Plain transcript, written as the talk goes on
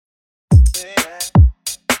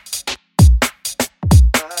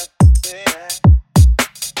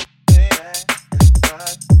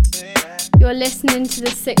listening to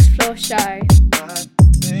the Sixth Floor Show.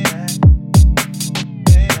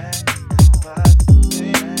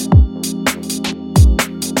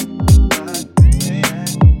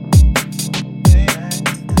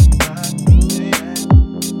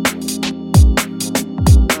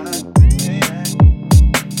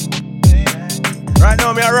 Right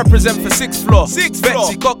now, me I represent for Sixth Floor.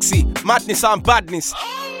 Betsy, Coxie, Madness and Badness.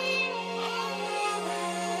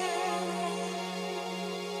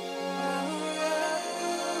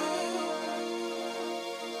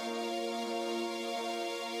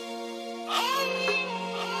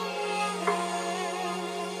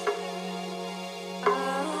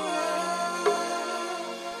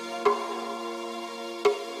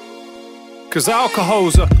 Cause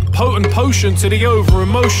alcohol's a potent potion to the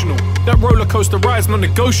over-emotional. That roller coaster ride's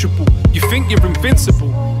non-negotiable. You think you're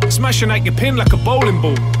invincible, smashing at your pin like a bowling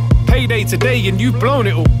ball. Payday today and you've blown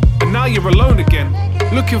it all, and now you're alone again,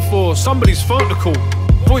 looking for somebody's phone to call.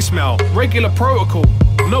 Voicemail, regular protocol.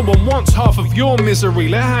 No one wants half of your misery,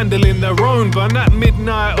 they're handling their own. Burn that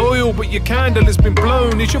midnight oil, but your candle has been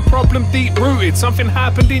blown. Is your problem deep-rooted? Something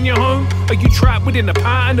happened in your home? Are you trapped within a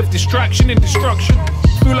pattern of distraction and destruction?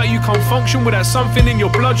 Feel like you can't function without something in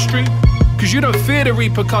your bloodstream? Cause you don't fear the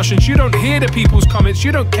repercussions, you don't hear the people's comments,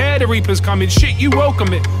 you don't care the reaper's coming, shit, you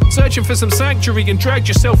welcome it. Searching for some sanctuary and dragged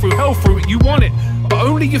yourself through hell through it, you want it. But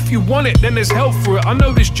only if you want it, then there's help for it. I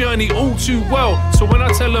know this journey all too well, so when I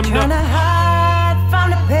tell them no. Tryna hide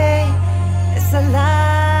from the pain, it's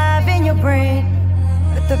alive in your brain,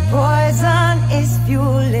 but the poison is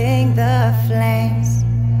fueling the flames.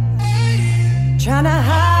 Tryna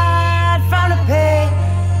hide from the pain,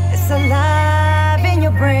 it's alive in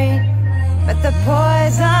your brain, but the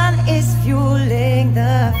poison is fueling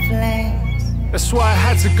the flames. That's why I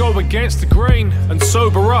had to go against the grain and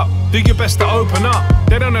sober up. Do your best to open up.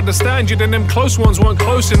 They don't understand you, then them close ones weren't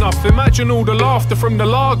close enough. Imagine all the laughter from the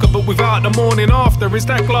lager, but without the morning after. Is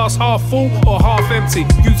that glass half full or half empty?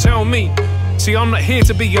 You tell me. See, I'm not here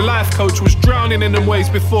to be your life coach. Was drowning in them waves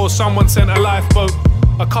before someone sent a lifeboat.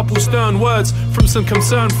 A couple stern words from some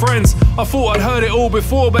concerned friends. I thought I'd heard it all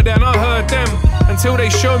before, but then I heard them. Until they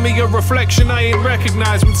show me a reflection I ain't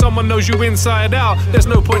recognized. When someone knows you inside out, there's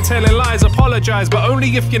no point telling lies. Apologize, but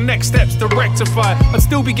only if your next step's to rectify. I'd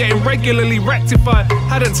still be getting regularly rectified,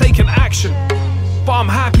 hadn't taken action. But I'm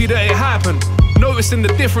happy that it happened. Noticing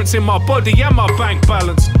the difference in my body and my bank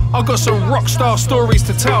balance. I got some rock star stories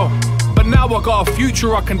to tell, but now I got a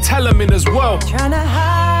future I can tell them in as well. Tryna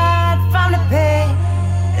hide from the pain,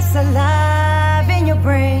 it's alive in your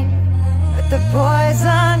brain, but the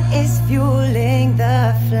poison is fueling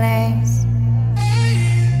the flames.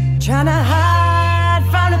 Tryna hide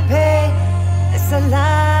from the pain, it's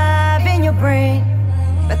alive in your brain,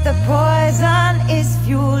 but the poison is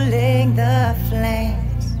fueling the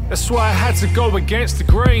flames. That's why I had to go against the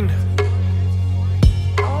grain.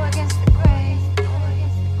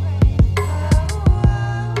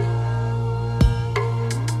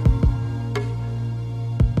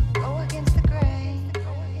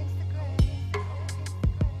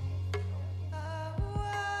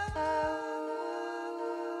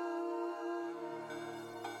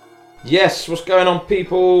 Yes, what's going on,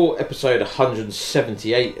 people? Episode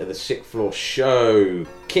 178 of the Sixth Floor Show.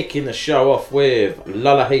 Kicking the show off with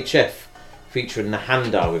Lulla HF featuring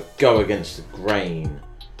Nehanda with Go Against the Grain.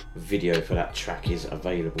 Video for that track is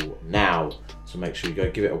available now, so make sure you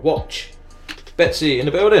go give it a watch. Betsy in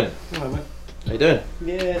the building. Hello, mate. How you doing?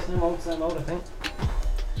 Yeah, same old, I think.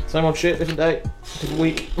 Same old shit, different day, different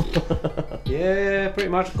week. Yeah, pretty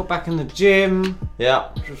much. I got back in the gym.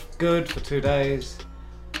 Yeah. Which was good for 2 days.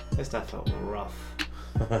 This day felt rough.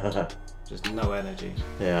 Just no energy.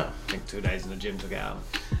 Yeah. I think 2 days in the gym took it out.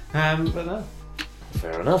 But no.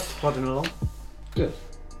 Fair enough. Plodding along. Good.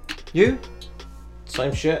 You?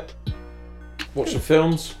 Same shit. Watch some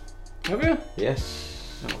films. Have you?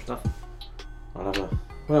 Yes. No more stuff.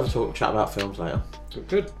 We'll have a chat about films later.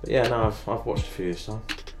 Good. But yeah, no, I've watched a few this time.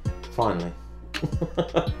 Finally.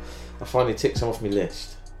 I finally ticked some off my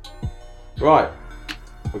list. Right.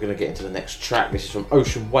 We're going to get into the next track. This is from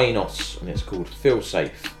Waynos and it's called Feel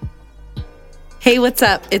Safe. Hey, what's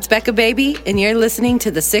up? It's Becca Baby and you're listening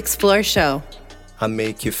to The Sixth Floor Show. I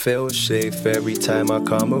make you feel safe every time I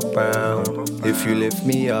come around. If you lift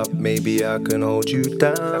me up, maybe I can hold you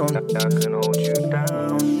down.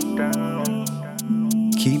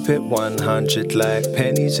 Keep it 100 like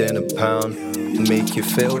pennies in a pound. Make you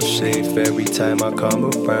feel safe every time I come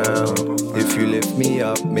around. If you lift me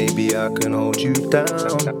up, maybe I can hold you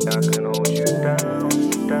down.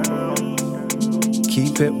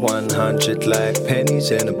 Keep it 100 like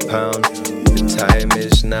pennies in a pound. The time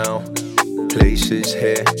is now, place is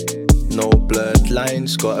here. No blurred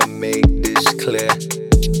lines, gotta make this clear.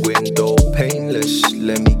 Window painless,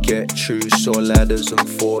 let me get through. Saw ladders and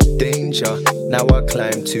fought danger. Now I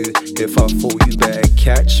climb too. If I fall, you better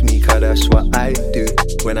catch me, cause that's what I do.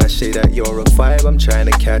 When I say that you're a vibe, I'm trying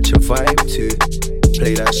to catch a vibe too.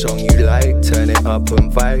 Play that song you like, turn it up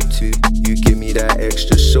and vibe too. You give me that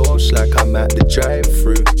extra sauce like I'm at the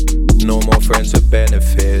drive-thru. No more friends with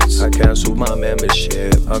benefits, I cancelled my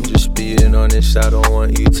membership. I'm just being honest, I don't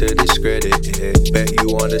want you to discredit it. Bet you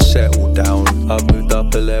wanna settle down, I've moved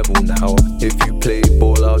up a level now. If you play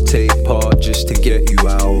ball, I'll take part just to get you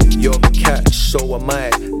out. You're the catch, so am I.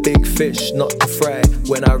 Big fish, not to fry.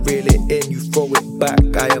 When I reel it in, you throw it back,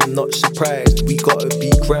 I am not surprised. We gotta be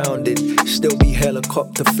grounded, still be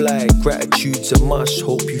helicopter fly. Gratitude's a must,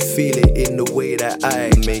 hope you feel it in the way that I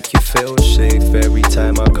make you feel safe every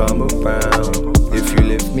time I come around. If you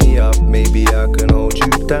lift me up, maybe I can hold you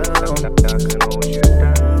down.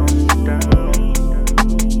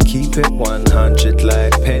 Keep it 100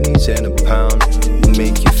 like pennies in a pound.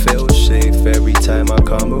 Make you feel safe every time I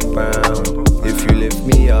come around. If you lift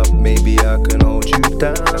me up, maybe I can hold you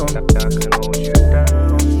down.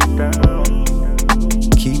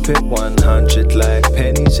 Keep it 100 like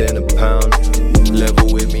pennies in a pound.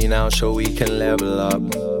 Level with me now so we can level up.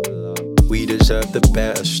 We deserve the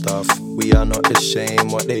better stuff. We are not the same,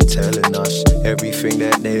 what they telling us. Everything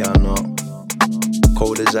that they are not.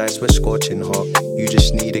 Cold as ice, we're scorching hot. You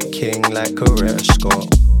just need a king like Coretta Scott.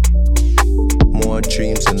 More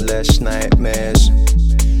dreams and less nightmares.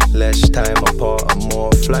 Less time apart and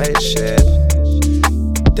more flights shared.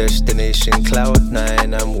 Destination cloud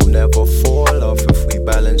 9 and we'll never fall off if we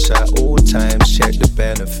balance at all times. Check the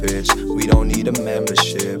benefits, we don't need a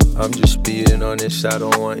membership. I'm just being honest, I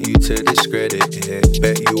don't want you to discredit it.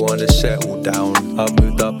 Bet you wanna settle down, I've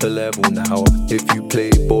moved up a level now. If you play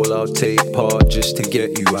ball, I'll take part just to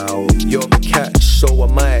get you out. You're the catch, so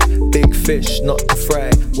am I. Big fish, not to fry.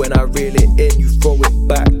 When I reel it in, you throw it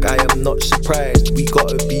back, I am not surprised. We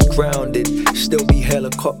gotta be grounded, still be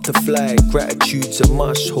helicopter fly. Gratitude's a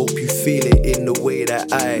must, hope you feel it in the way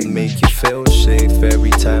that I make you feel safe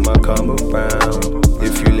every time I come around.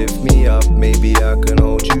 If you lift me up, maybe I can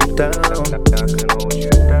hold you down.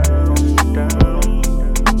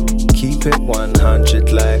 Keep it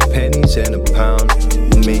 100 like pennies in a pound.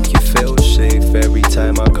 Make you feel safe every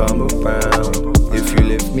time I come around. If you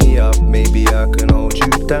lift me up, maybe I can hold you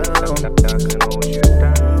down.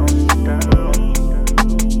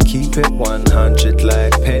 Keep it 100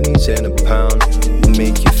 like pennies in a pound.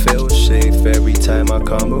 Make you feel safe every time I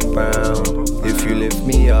come around. If you lift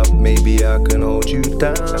me up, maybe I can hold you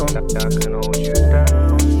down.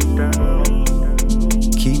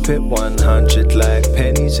 Keep it 100 like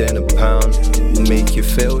pennies in a pound. Make you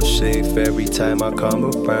feel safe every time I come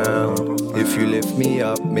around. If you lift me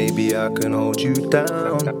up, maybe I can hold you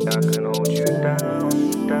down.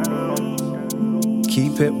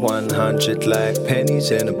 Keep it 100 like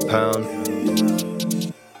pennies in a pound.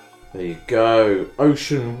 There you go,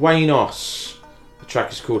 Ocean Waynos. The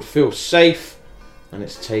track is called Feel Safe and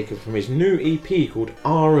it's taken from his new EP called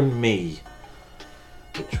R and Me,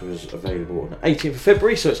 which was available on the 18th of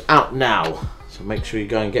February, so it's out now. So make sure you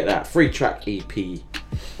go and get that free track EP,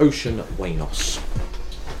 Ocean Waynos.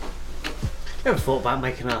 You ever thought about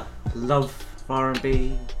making a love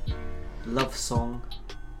R&B love song?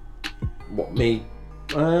 What, me?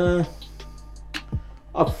 Have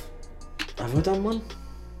I done one?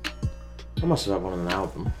 I must have had one on an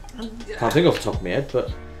album. Can't think off the top of my head, but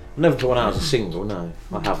I've never put one out as a single, no,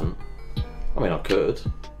 I haven't. I mean, I could.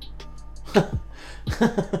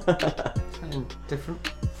 Something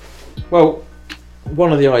different? Well,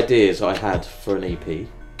 one of the ideas I had for an EP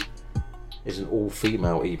is an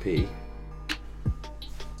all-female EP.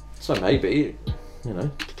 So maybe, you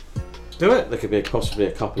know, do it. There could be possibly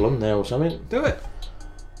a couple on there or something. Do it.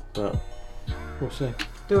 But we'll see.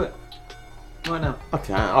 Do it. Right now.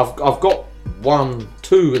 Okay, I've got 1,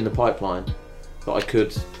 2 in the pipeline that I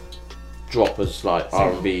could drop as like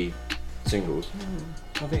R&B singles.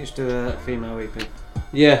 I think you should do a female EP.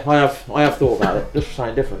 Yeah, I have thought about it. Just for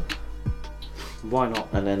something different. Why not?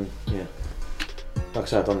 And then yeah, like I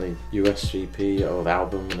said, I've done the US EP or the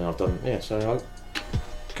album, and then I've done so I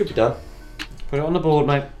could be done. Put it on the board,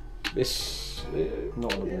 mate. It's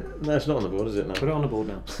not on the board. No, it's not on the board, is it? No. Put it on the board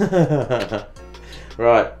now.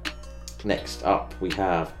 Right. Next up, we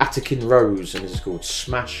have Atikin Rose, and this is called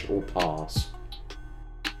Smash or Pass.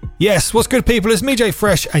 Yes, what's good, people? It's me, J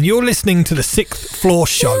Fresh, and you're listening to the 6th Floor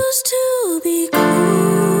Show. Used to be cool,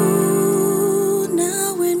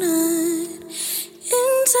 now we're not.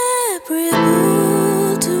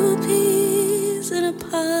 Inseparable, 2 peas in a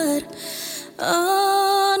pod.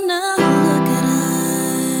 Oh, now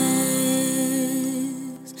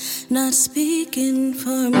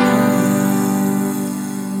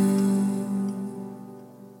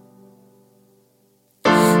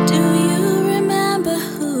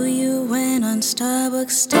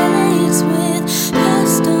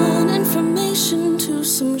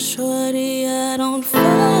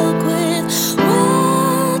fuck with?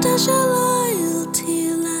 Where does your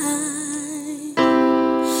loyalty lie?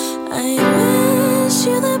 I wish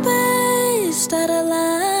you the best out of life.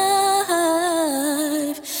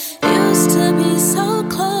 Used to be so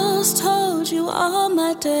close, told you all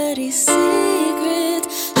my dirty secrets.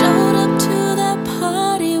 Showed up to that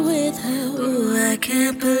party with her. Ooh, I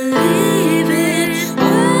can't believe it.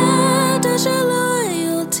 Where does your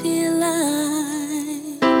loyalty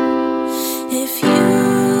lie? If you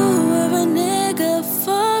were a nigga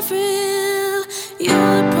for real,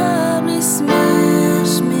 you'd probably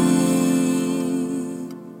smash me,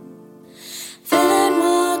 then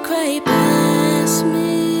walk right past me.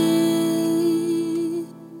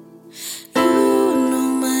 You know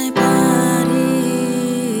my body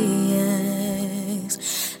aches,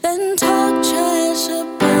 then talk trash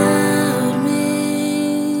about me.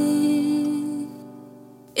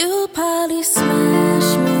 You probably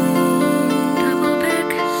smash me, double back,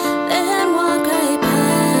 then walk right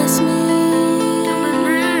past me.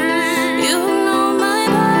 You know my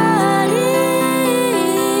body,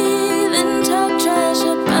 then talk trash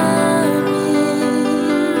about me.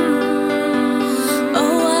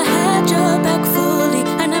 Oh, I had your back fully,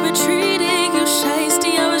 I never treated you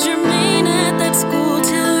shiesty. I was your main at that school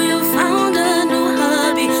till you found a new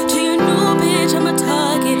hobby. To your new bitch, I'm a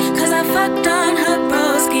target, cause I fucked on her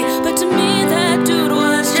broski. But to me, that dude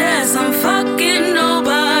was just some fucking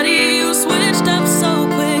nobody. You switched up so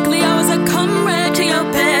quickly, I was a comrade to your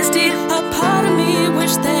bestie. A part of me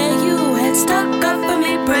wished that you had stuck up for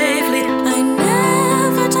me bravely. I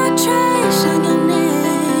never talk trash on your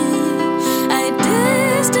name, I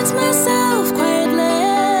distanced myself quietly.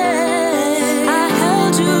 I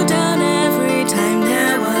held you down every time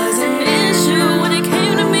there was an issue. When it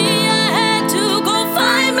came to me, I had to go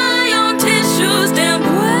find my own tissues. Damn,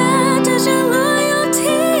 where does your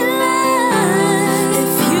loyalty lie?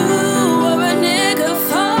 If you were a nigga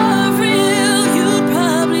for real, you'd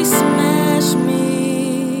probably smash me,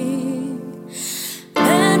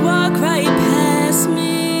 then walk right past me.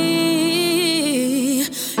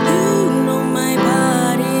 You know my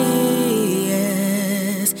body,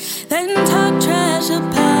 yes, then talk trash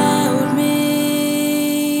about me.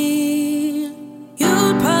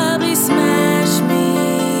 You'd probably smash me,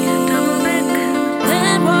 double back,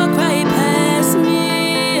 then walk right past me.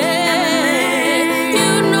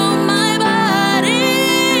 You know my body,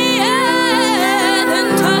 yeah, then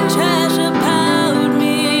talk trash about me.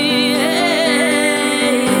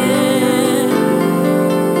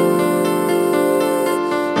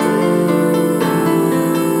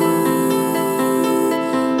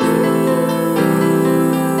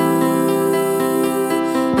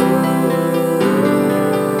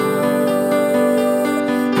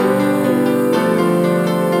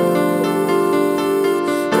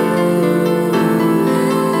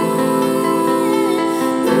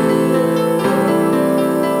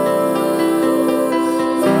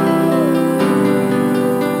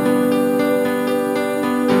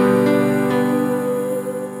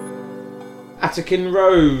 Atikin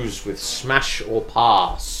Rose with Smash or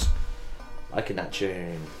Pass. Liking that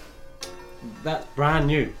tune. That's brand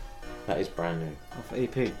new That is brand new. off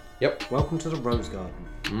EP. Yep. Welcome to the Rose Garden.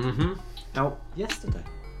 Mm-hmm. Out yesterday.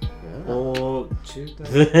 Yeah. Or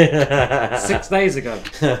Tuesday. 6 days ago.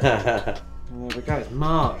 There we go. It's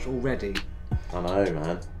March already. I know,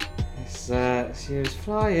 man. This year's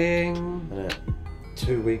flying. Isn't it?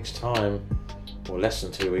 2 weeks time, or less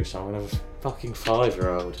than 2 weeks time, I'm gonna have a fucking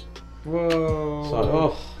 5-year-old. Whoa. It's like,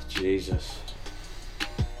 oh, Jesus.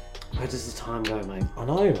 Where does the time go, mate? I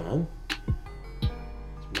know, man.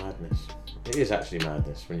 It's madness. It is actually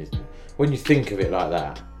madness when you think of it like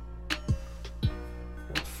that.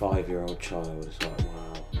 A 5-year-old child, it's like,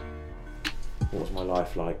 wow. What was my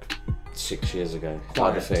life like 6 years ago?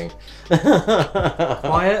 Kind of thing.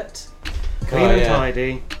 Quiet, clean and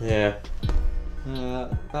tidy. Yeah.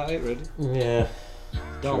 That it, really. Yeah.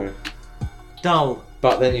 Dull. True. Dull.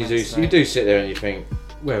 But then you do sit there and you think,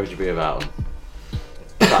 where would you be without them?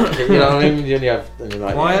 But, you know what I mean? And you're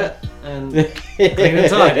like, quiet and clean and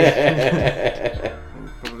tidy.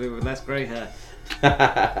 Probably with less grey hair.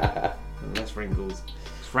 And less wrinkles.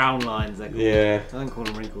 Frown lines, they're called. Yeah. I don't call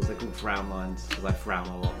them wrinkles, they're called frown lines because I frown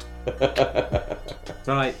a lot.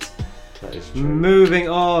 Right. That is true. Moving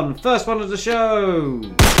on. First one of the show.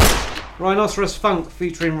 Rhinoceros Funk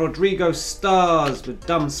featuring Rodrigo Starz with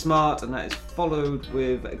Dumb Smart, and that is followed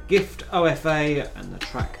with Gift OFA and the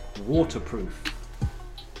track Waterproof.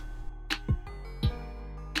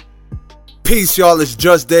 Peace, y'all. It's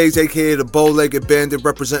Just Days, aka the Bow-Legged Bandit,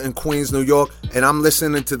 representing Queens, New York. and I'm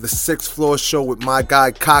listening to the 6th Floor Show with my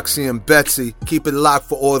guy Coxie and Betsy. Keep it locked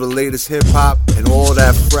for all the latest hip-hop and all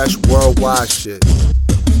that fresh worldwide shit.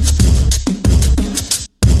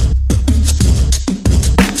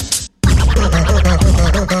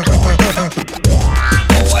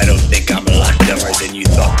 Oh, I don't think I'm a lot dumber than you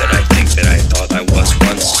thought that I think that I thought I was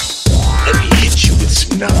once. Let me hit you with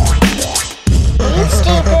some knowledge. You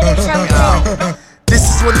stupid or something. This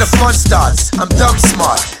is when the fun starts. I'm dumb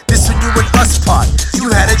smart. This when you and us part. You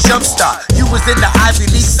had a jump start. You was in the Ivie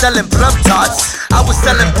League selling plum tarts. I was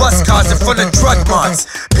selling bus cars in front of drug marts.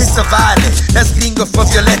 Piss of violet, that's gringo for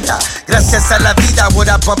Violeta. Gracias a la vida, what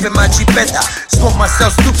I bump in my Jeepeta. Smoke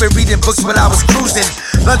myself stupid reading books while I was cruising.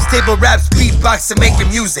 Lunch table raps, beatbox and making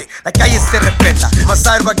music. La calle se respeta. My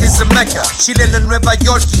sidewalk is a mecca. Chilling in Nueva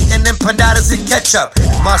York, eating empanadas and ketchup.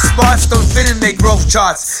 My sparks don't fit in their growth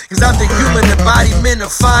charts. Cause I'm the human embodiment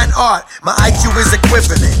of fine art. My IQ is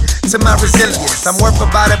equivalent to my resilience. I'm worth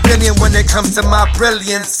about $1 billion when it comes to my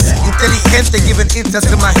brilliance. Inteligente, giving intel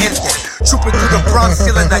to my gente. Trooping through the Bronx,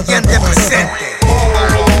 feeling Allende presente.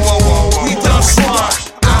 We dumb smart.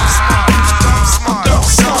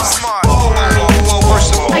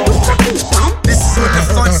 This is when the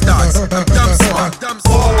fun starts. I'm dumb smart.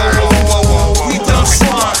 We dumb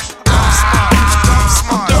smart.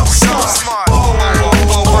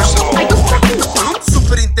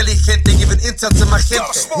 Super inteligente, giving intel to my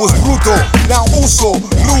gente. Was bruto, now uso,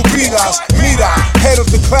 new vidas. Mira, head of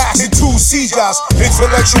the class in 2 seasons.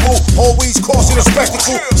 Intellectual, always causing a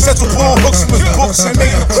spectacle. Central pull hooks from his books and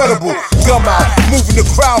made incredible. Gum out, moving the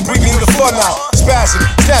crowd, bringing the fun out. Spazzing,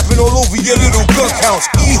 snapping all over your little gun counts.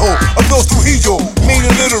 Hijo of those Trujillo, made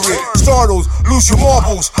illiterate. Startles, lose your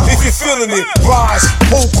marbles if you're feeling it. Rise,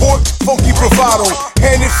 whole court, funky bravado.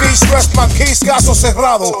 Hand and face rest, my case caso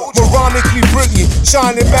cerrado. Moronically brilliant,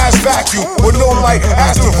 shining mass vacuum. With no light,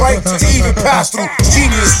 has the right to even pass through.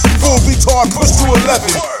 Genius, full retard, push to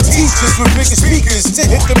 11. Teachers with bigger speakers to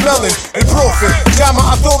hit the melon. El profe, llama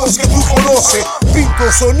a todos que tú conoces. Pinto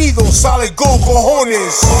sonido, sale go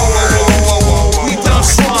cojones. We dumb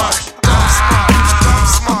smart.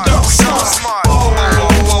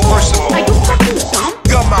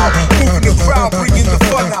 Gum out, moving the crowd, bringing the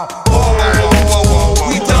fun out.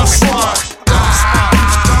 We dumb smart.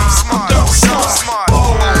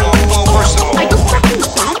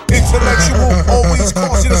 Intellectual, always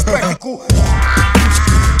causing a spectacle.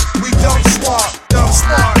 We dumb smart, dumb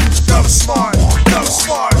smart, dumb smart, dumb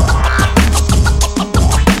smart.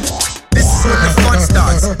 This is when the fun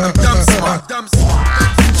starts. I'm dumb smart, dumb smart.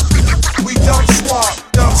 We dumb smart,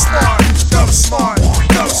 dumb smart, dumb smart,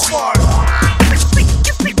 dumb smart.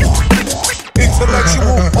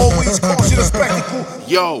 Intellectual, always causing a spectacle.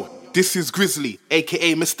 Yo, this is Grizzly,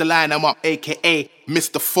 aka Mr. Line I'm Up, aka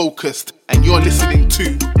Mr. Focused, and you're listening to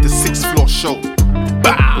the 6th Floor Show.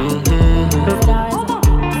 Bow!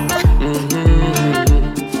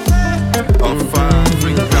 Of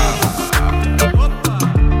Africa.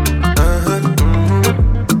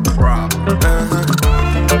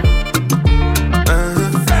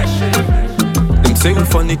 Them say we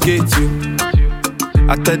fornicate you.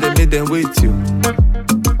 I tell them make them wait you.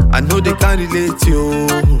 I know they can't relate you.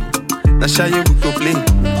 Now shy we go play.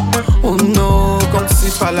 Oh no, come see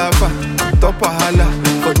palava. Top wahala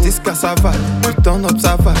for this cassava. We turn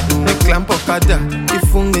observer. They climb okada.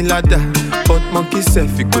 If me ladder. But monkey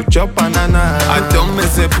self, you go chop banana. I don't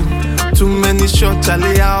mess up. Too many shots,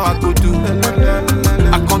 Charlie, how I go do.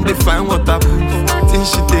 I can't define what I prove. Things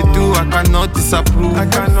she they do, I cannot disapprove.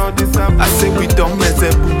 I say we don't mess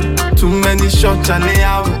up. Too many shots, Charlie,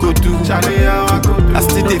 how we go do. I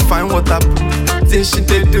still define what I prove. Things she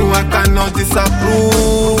they do, I cannot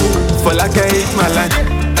disapprove. For like I hate my life.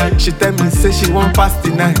 She tell me, say she won't pass the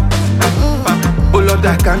night. Oh Lord,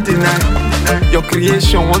 I can't deny. Your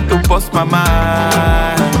creation want to bust my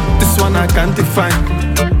mind. This one I can't define.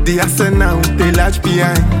 The arsenal with the large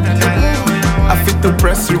behind. I fit to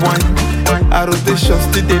press rewind. I rotation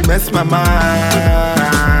still they mess my mind.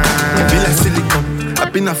 I be like silicone, I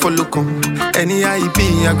been a follow come. Any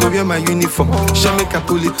IEP, I go wear my uniform. She make a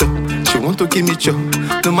pull it up. She want to give me chop.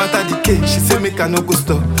 No matter the case, she say make a no go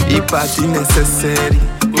stop. It party necessary.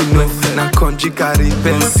 You know, na country carry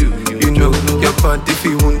pencil. You know, your body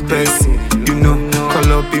feel one person. You know,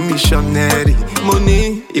 call up a missionary.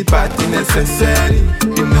 Money, it party necessary.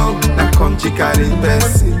 You know, na country carry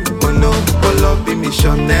pencil. You know, call up a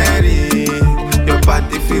missionary. Your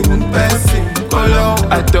body feel one person. Call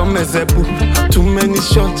up, I don't mess up. Too many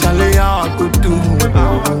shots, I lay how I could do.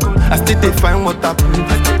 I still define what I prove.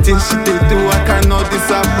 Things she they do, I cannot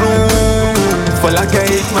disapprove. For like I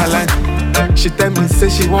hate my life. She tell me, say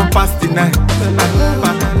she won't pass the night.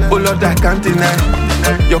 Oh Lord, I can't deny.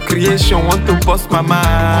 Your creation want to bust my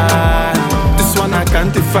mind. This one I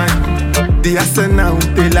can't define. The arsenal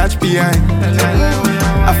with the latch behind.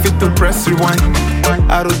 I fit to press rewind.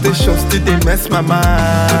 I rotation still they mess my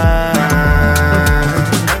mind.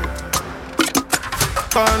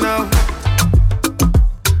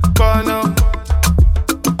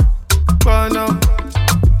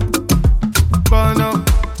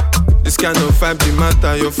 This kind of vibe the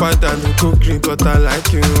matter. Your father no go green, but I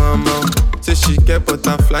like you, mama. Say she get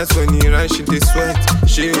butterflies when he rise, she dey sweat.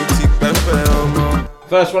 She will take pepper, mama.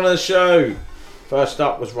 First one of the show. First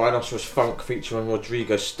up was Rhinoceros Funk featuring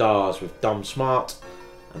Rodrigo Starz with Dumb Smart.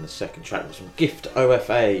 And the second track was from Gift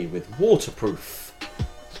OFA with Waterproof.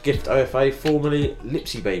 Gift OFA, formerly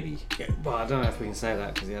Lipsy Baby. Yeah, well, I don't know if we can say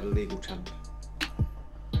that because he had a legal challenge.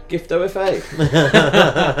 Gift OFA.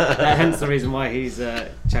 Hence the reason why he's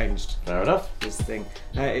changed. Fair enough. This thing.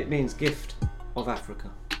 It means Gift of Africa.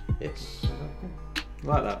 Yes.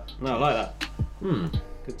 Like that. No, I like that.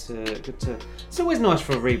 Good to. It's always nice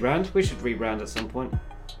for a rebrand. We should rebrand at some point.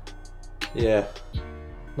 Yeah.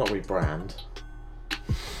 Not rebrand.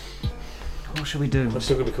 What should we do? We're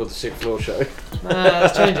still going to be called the Sixth Floor Show.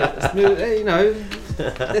 Let's change it. Let's move,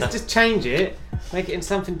 let's just change it, make it into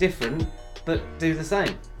something different, but do the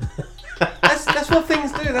same. That's what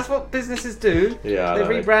things do. That's what businesses do. Yeah, they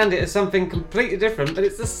rebrand it as something completely different, but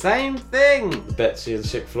it's the same thing. The Betsy and the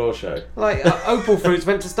Sixth Floor Show. Like Opal Fruits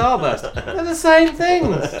went to Starburst. They're the same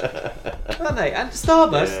things, aren't they? And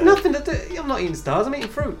Starburst, nothing to do. I'm not eating stars. I'm eating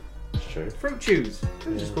fruit. That's true. Fruit chews.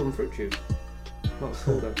 We just call them fruit chews. Not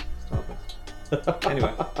school though. Starburst.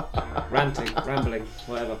 Anyway, rambling,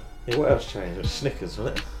 whatever. Yeah, what else changed? It was Snickers,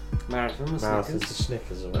 wasn't it? Marathon to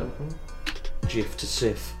Snickers, or whatever. Jif to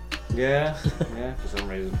Sif. Yeah, for some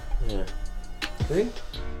reason. Yeah. See?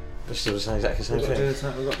 We're still saying exactly the same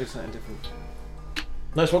thing. We've got to do something different.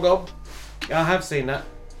 Nice one, Gob. Yeah, I have seen that.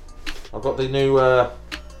 I've got the new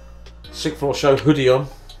Sixth Floor Show hoodie on.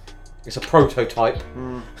 It's a prototype.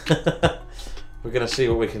 We're going to see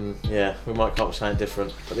what we can... Yeah, we might come up with something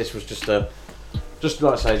different. But this was just a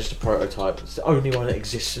prototype. It's the only one that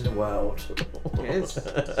exists in the world. It is.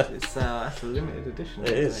 It's a limited edition.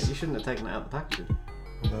 It is. You shouldn't have taken it out of the packaging.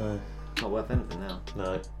 No. Not worth anything now.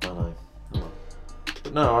 No, I know.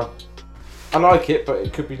 But no, I like it, but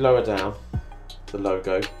it could be lower down. The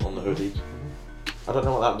logo on the hoodie. I don't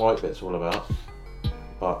know what that white bit's all about.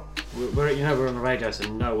 But... We're on the radio, so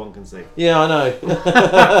no one can see. Yeah, I know.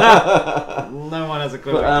 No one has a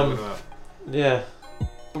clue what we're talking about. Yeah.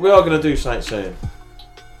 But we are going to do something soon.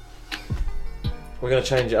 We're going to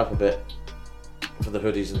change it up a bit for the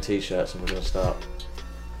hoodies and t-shirts, and we're going to start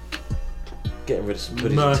getting rid of some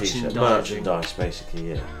hoodies and t-shirts. Merchandise,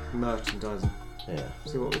 basically, yeah. Merchandising. Yeah.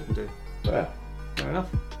 See what we can do. Yeah. Fair enough.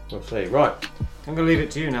 We'll see. Right. I'm going to leave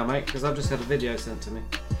it to you now, mate, because I've just had a video sent to me.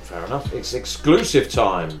 Fair enough. It's exclusive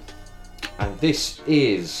time. And this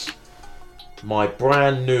is my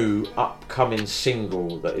brand new upcoming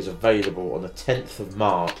single that is available on the 10th of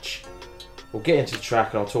March. We'll get into the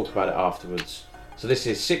track and I'll talk about it afterwards. So this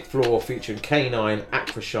is Sixth Floor featuring K9,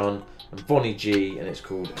 Akreshon and Vonni G, and it's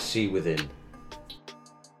called See Within.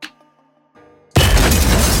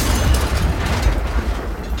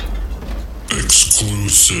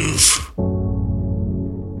 Exclusive.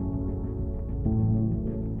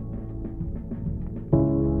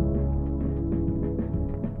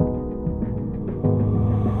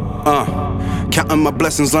 Counting my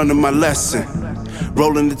blessings, learning my lesson.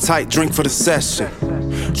 Rolling the tight, drink for the session.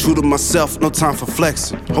 True to myself, no time for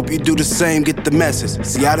flexing. Hope you do the same, get the message.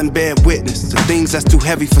 See, I done bear witness to things that's too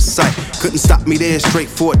heavy for sight. Couldn't stop me there,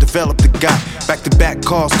 straightforward, developed the guy. Back-to-back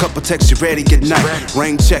calls, couple texts, you ready, get night.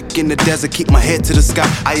 Rain check in the desert, keep my head to the sky.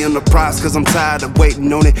 I am the prize, cause I'm tired of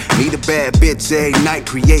waiting on it. Need a bad bitch every night,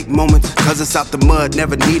 create moments. Cause it's out the mud,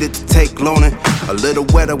 never needed to take loaning. A little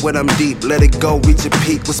wetter when I'm deep, let it go, reach a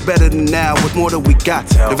peak. What's better than now, what more than we got?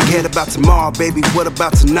 Don't forget about tomorrow, baby, what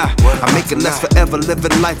about tonight? I make it less forever,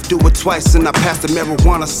 living life, do it twice. And I pass the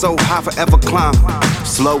marijuana so high, forever climb.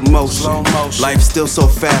 Slow motion, life still so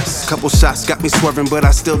fast. Couple shots got me swerving, but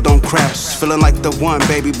I still don't crash. Feeling like the one,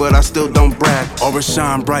 baby, but I still don't brag. Aura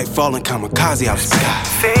shine bright, falling kamikaze out the sky.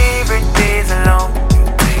 Favorite days alone,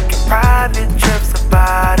 taking private trips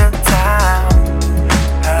about a town.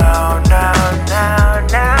 Now.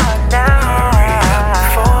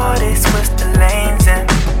 Before they switch the lanes and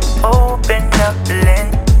open up the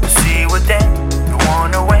lane, see what then you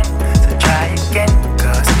wanna win, so try again.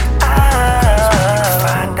 Cause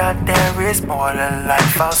find out there is more to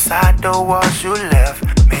life outside the walls you live.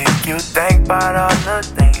 Make you think about all the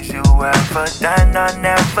things you have ever done or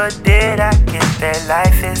never did. I get that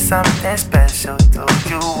life is something special. Do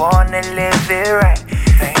you wanna live it right?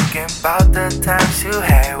 Thinking about the times you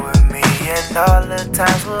had with me and all the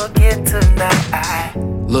times we'll get tonight.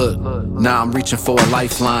 Look, now I'm reaching for a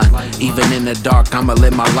lifeline. Even in the dark, I'ma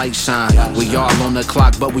let my light shine. We all on the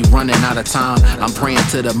clock, but we running out of time. I'm praying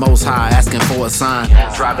to the Most High, asking for a sign.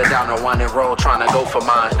 Driving down the winding road, trying to go for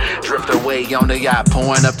mine. Drift away on the yacht,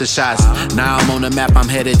 pouring up the shots. Now I'm on the map, I'm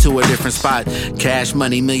headed to a different spot. Cash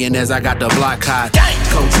money, millionaires, I got the block hot.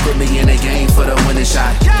 Coach put me in the game for the winning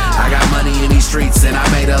shot. I got money in these streets and I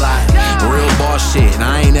made a lot. Real boss shit,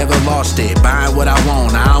 I ain't never lost it. Buying what I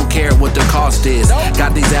want, I don't care what the cost is.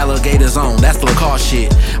 Got these alligators on, that's Lacoste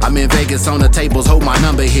shit. I'm in Vegas on the tables, hope my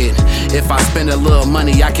number hit. If I spend a little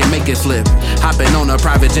money, I can make it flip. Hopping on a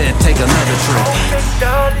private jet, take another trip. Opened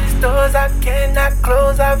all these doors I cannot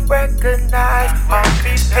close, I recognize.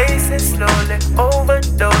 Heartbeats pacing slowly,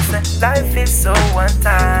 overdosing. Life is so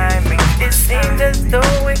one-timing. It seems as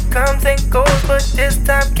though it comes and goes, but this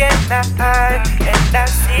time can't hide. And I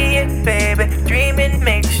see it, baby. Dreaming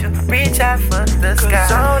makes you reach out for the sky.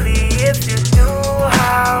 'Cause only if you knew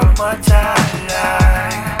how much I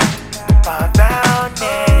like my bounty.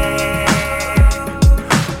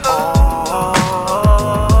 Oh,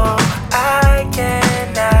 I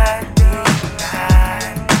cannot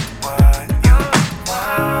deny what you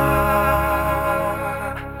want.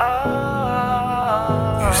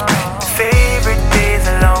 You spend your favorite days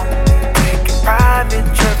alone, taking private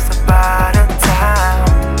trips about a town.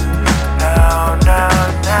 Now.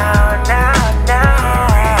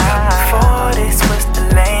 Before they switch the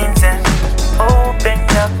lanes and open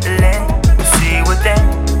up the lane, you see within,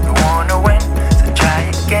 you wanna win, so try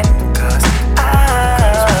again. 'Cause when you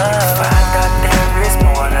find out there is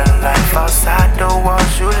more to life outside the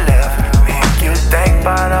walls you left, make you think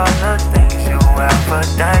about all the things you ever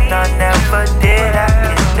done or never did. I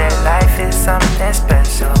get that life is something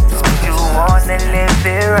special. Do you wanna live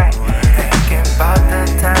it right? Thinking about the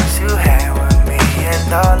times you had with me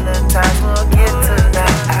and all the times we'll get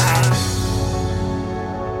tonight.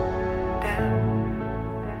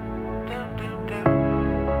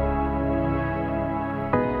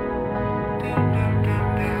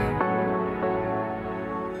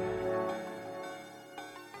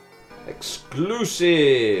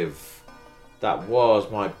 Exclusive! That was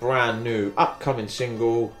my brand new upcoming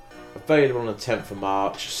single, available on the 10th of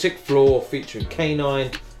March. Sixth Floor featuring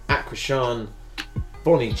K9, Akreshon,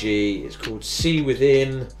 Vonni G. It's called See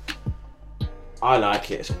Within. I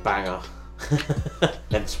like it, it's a banger.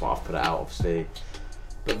 Hence why I've put it out, obviously.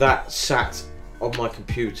 But that sat on my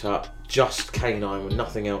computer, just K9 with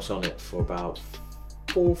nothing else on it, for about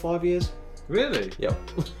 4 or 5 years. Really? Yep.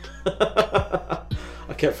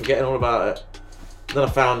 I kept forgetting all about it. Then I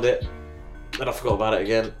found it. Then I forgot about it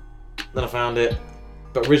again. Then I found it.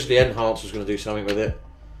 But originally Enhance was going to do something with it.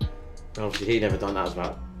 And obviously he never done that. It was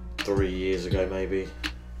about 3 years ago maybe.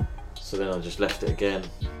 So then I just left it again.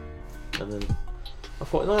 And then I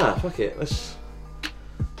thought, nah, fuck it. So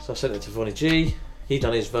I sent it to Vonni G. He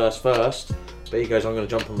done his verse first. But he goes, I'm going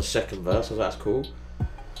to jump on the second verse. I was like, that's cool.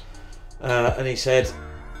 And he said,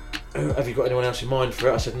 have you got anyone else in mind for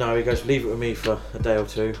it? I said no. He goes, leave it with me for a day or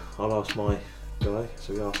two. I'll ask my guy.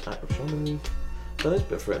 So we asked Akreshon and he done his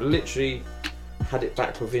bit for it. Literally had it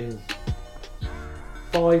back within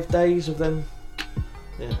 5 days of them.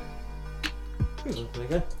 Yeah. There you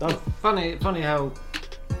go. Done. Funny how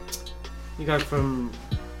you go from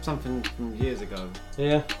something from years ago.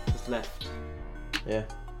 Yeah. Just left. Yeah.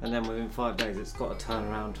 And then within 5 days it's got to turn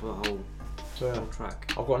around to a whole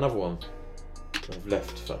track. I've got another one. I've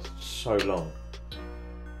left for so long,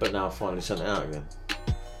 but now I've finally sent it out again,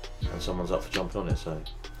 and someone's up for jumping on it. So,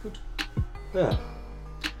 good. Yeah.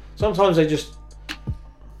 Sometimes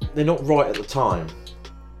they're not right at the time.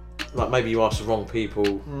 Like maybe you ask the wrong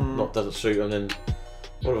people, doesn't suit them, and then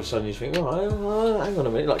all of a sudden you think, well, hang on a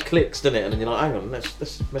minute, like clicks, doesn't it? And then you're like, hang on, let's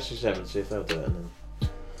message them and see if they'll do it. And then,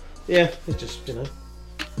 yeah, it's just So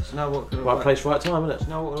now what could have right place, right time, isn't it? So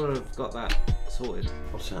now what would have got that sorted?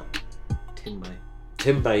 What's that?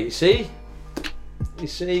 Tinbay. You see?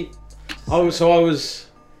 I was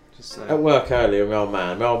at work earlier,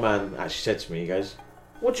 my old man actually said to me, he goes,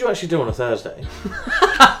 what do you actually do on a Thursday?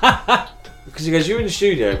 Because he goes, you're in the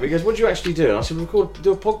studio, but he goes, what do you actually do? And I said, do a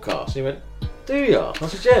podcast. And he went, do you? I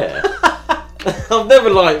said, yeah. I've never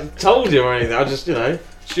told him or anything. I just,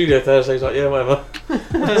 studio Thursday. He's like, yeah, whatever.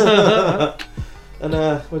 And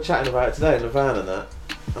we're chatting about it today in the van and that.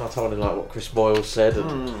 And I told him what Chris Boyle said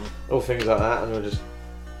and all things like that, and we were just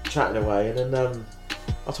chatting away. And then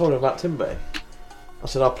I told him about Tinbay. I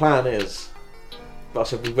said our plan is But I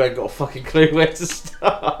said, we haven't got a fucking clue where to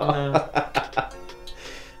start.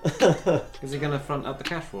 Is he going to front up the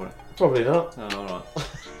cash for it? Probably not. Oh, alright.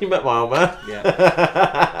 You met my old man.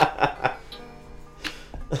 Yeah.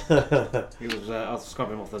 He was, I was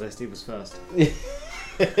scrubbing him off the list, he was first.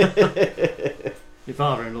 Your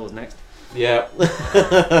father-in-law's next. Yeah.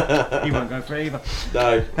 He won't go for it either.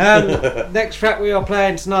 No. Next track we are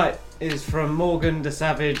playing tonight is from Morgan the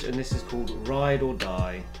Savage, and this is called Ride or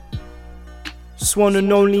Die. Swan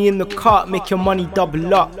and only in the cart, make your money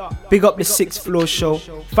double up. Big up the 6th Floor Show.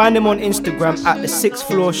 Find them on Instagram at the 6th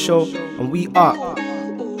Floor Show, and we are.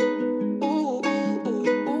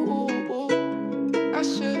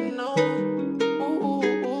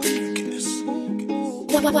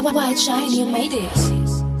 White shine, you made it.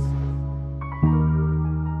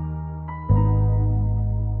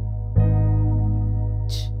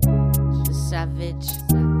 The Savage,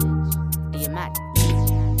 the Mac.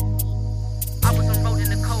 I was on road in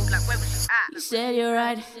the cold, like where was you at? You said you're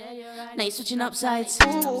right, now you're switching up sides. I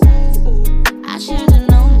should've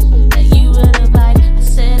known that you would've lied. I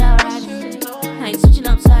said alright, now you're switching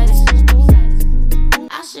up sides.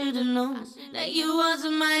 I should've known that you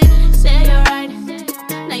wasn't mine. Said you're right,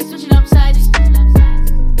 now you're switching up sides.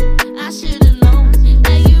 I should've known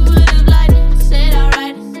that you would've lied. I said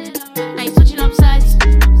alright, now you're switching up sides.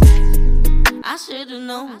 I should've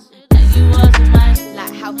known that you wasn't mine.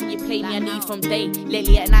 Like, how can you play me? I knew you from day.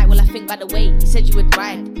 Lately at night, well, I think by the way you said you would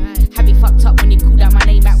ride. Had me fucked up when you called out my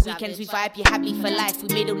name. At weekends we vibe, you had me for life. We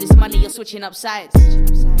made all this money, you're switching up sides.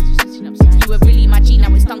 You were really my G,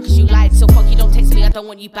 now it's done cause you lied. So fuck you, don't text me, I don't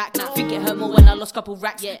want you back. Now think it hurt more when I lost couple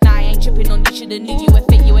racks. Now I ain't tripping on you, should've knew you were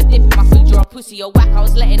fake. You were dipping my food, you're a pussy, you're whack. I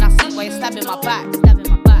was letting her sit while you're stabbing my back.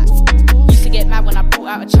 Used to get mad when I brought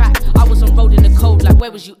out a track. I was on road in the cold, like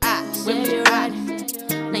where was you at? Where was you at?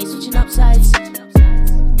 Now you're switching up sides.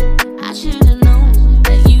 I should've known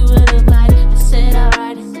that you would've lied. I said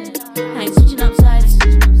alright, now you're switching up sides.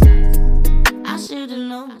 I should've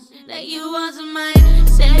known that you wasn't mine.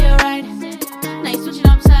 Said you're right, now you're switching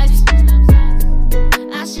up sides.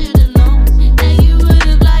 I should've known that you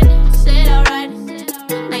would've lied. I said alright,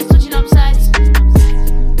 now you're switching up sides.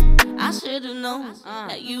 I should've known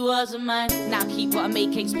that you wasn't mine. Now keep what I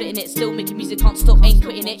make, ain't splitting it. Still making music, can't stop, ain't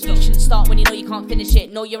quitting it. You shouldn't start when you know you can't finish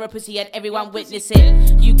it. Know you're a pussy and everyone witness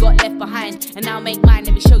it. You got left behind and now make mine.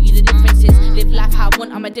 Let me show you the differences. Live life how I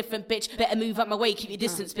want, I'm a different bitch. Better move out my way, keep your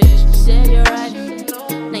distance, bitch. Said you're right,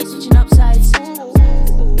 now you're switching up sides.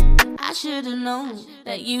 I should've known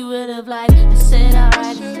that you would've lied. I said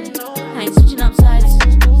alright, now you're switching up sides.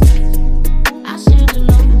 I should've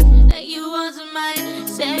known that you wasn't mine.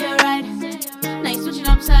 Said you're right, now you're switching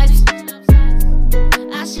up sides.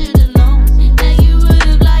 I should've known that you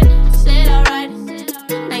would've lied. I said alright,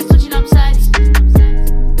 now you're switching up sides.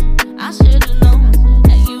 I should've known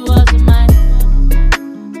that you wasn't mine.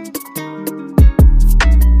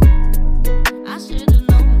 I should've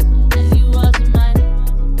known that you wasn't mine.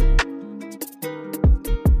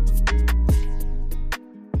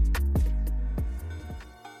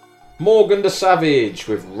 Morgan the Savage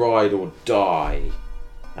with Ride or Die.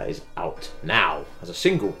 That is out now as a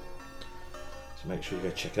single. So make sure you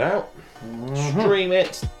go check it out. Stream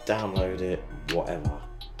it, download it, whatever.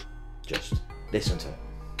 Just listen to it.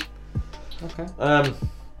 Okay.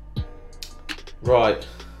 Right.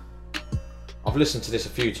 I've listened to this a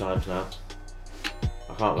few times now.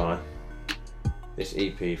 I can't lie. This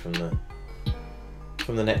EP from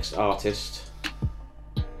the next artist.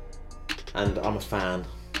 And I'm a fan.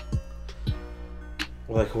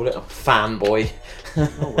 What do they call it? A fanboy.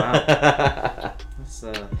 Oh wow. That's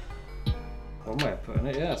one way of putting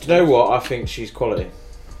it, yeah. Do you know what? I think she's quality.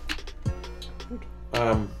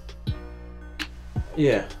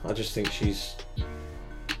 Yeah, I just think she's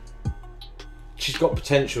got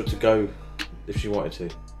potential to go if she wanted to.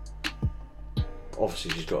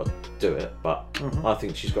 Obviously she's got to do it, but I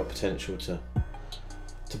think she's got potential to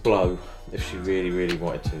blow if she really, really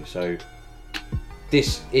wanted to. So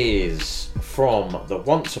this is from the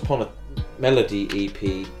Once Upon a Melody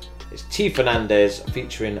EP. It's T.Fernandez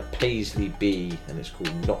featuring Paisleigh B, and it's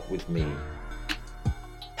called Not With Me.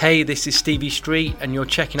 Hey, this is Stevie Street, and you're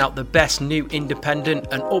checking out the best new independent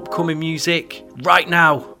and upcoming music right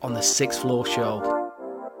now on the 6th Floor Show.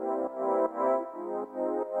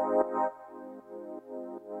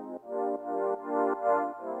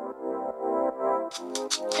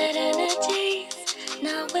 That energy's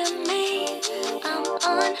not with me. I'm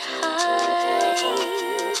on high.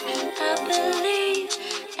 I believe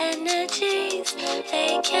energies,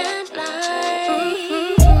 they can't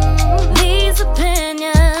lie. These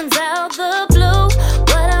opinions out the blue.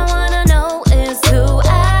 What I wanna know is who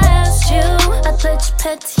asked you. I put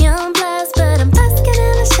on blast, but I'm basking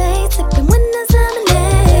in the shade, sipping Waynos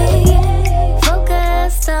lemonade.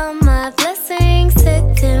 Focused on my blessings,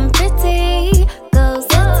 sitting pretty, goes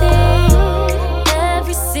sitting.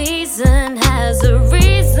 Every season has a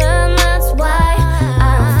reason, that's why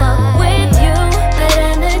I fuck with you. But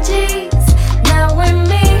energies, now with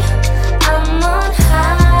me, I'm on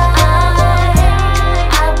high.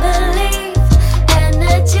 I believe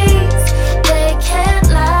energies, they can't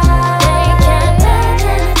lie. They can't let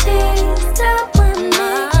energies stop with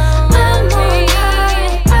me. I'm on high.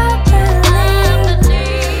 I believe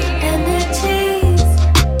energies,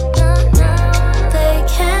 they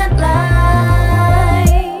can't lie.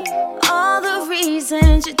 All the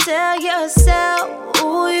reasons you tell yourself,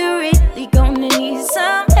 ooh, you really gonna need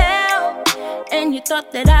some help, and you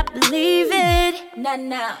thought that I believe it.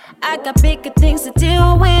 Nah, I got bigger things to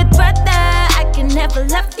deal with, brother. I can never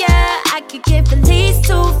love ya. I could give at least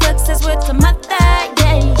 2 fluxes with a mother,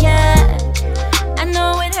 yeah. I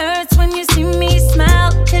know it hurts when you see me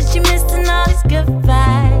smile, cause you're missing all these good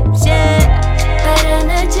vibes, yeah. But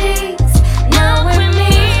energies, now with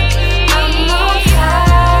me, I'm on high.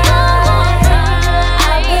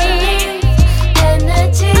 I believe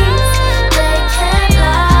energies, they can't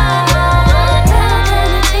lie.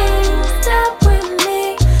 Energies, stop with me,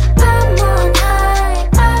 I'm on high.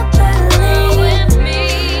 I believe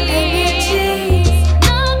energies,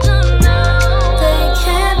 they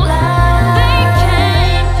can't lie. They can't lie.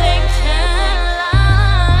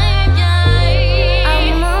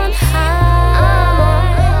 I'm on high.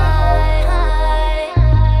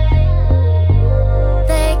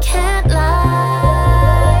 They can't lie.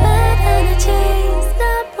 But energies,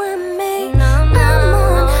 stop with me, I'm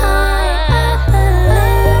on high. I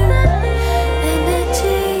believe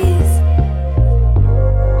energies,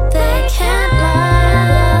 they can't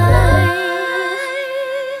lie.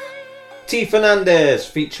 T.Fernandez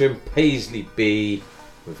featuring Paisleigh B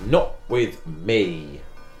with Not With Me.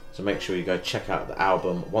 So make sure you go check out the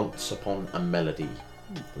album Once Upon a Melody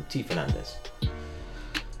from T.Fernandez.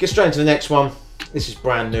 Get straight into the next one. This is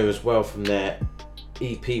brand new as well from their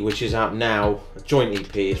EP, which is out now. A joint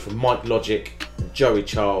EP. It's from Mike Logik and Joey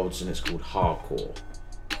Childz, and it's called Hardcore.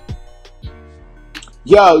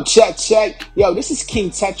 Yo, check. Yo, this is King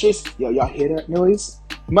Tetris. Yo, y'all hear that noise?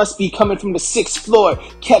 Must be coming from the 6th floor.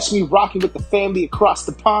 Catch me rocking with the family across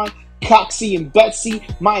the pond. Coxie and Betsy,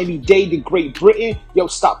 Miami-Dade to Great Britain. Yo,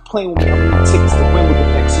 stop playing with me. I'm gonna tickets to win with the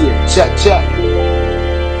next year. Check.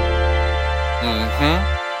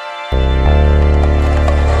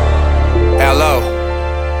 Hello.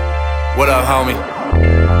 What up, homie?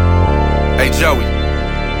 Hey, Joey.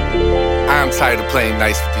 I am tired of playing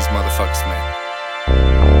nice with these motherfuckers, man.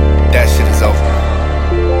 That shit is over.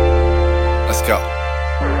 Let's go.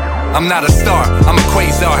 I'm not a star, I'm a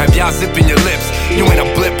quasar. Have y'all zipping your lips? You ain't a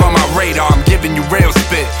blip on my radar, I'm giving you real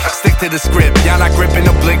spit. Stick to the script, y'all not gripping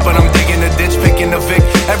the blink, but I'm digging the ditch, picking the Vic.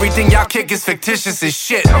 Everything y'all kick is fictitious as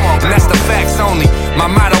shit, and that's the facts only. My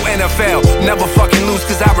motto NFL, never fucking lose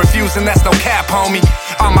cause I refuse, and that's no cap, homie.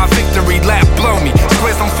 On my victory lap, blow me.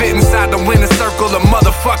 Squares don't fit inside the winner circle of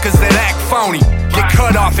motherfuckers that act phony. Get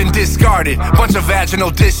cut off and discarded, bunch of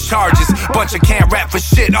vaginal discharges, bunch of can't rap for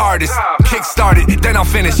shit artists. Kick started, then I'll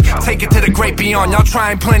finish. Take it to the great beyond. Y'all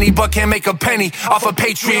trying plenty, but can't make a penny off of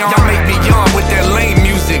Patreon. Y'all make me yawn with that lame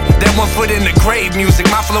music, that 1 foot in the grave music.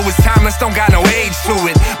 My flow is timeless, don't got no age to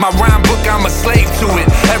it. My rhyme book, I'm a slave to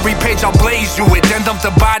it. Every page I'll blaze you it, then dump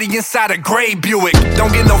the body inside a gray Buick.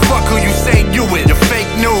 Don't get no fuck who you say you it. You're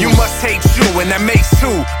fake news. You must hate you, and that makes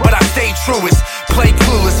 2. But I stay truest. Play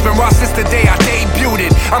clueless, been raw since the day I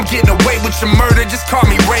debuted it. I'm getting away with your murder, just call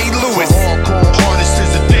me Ray Lewis. Artist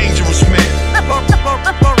is a dangerous man. I'm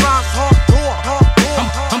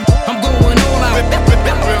going all out.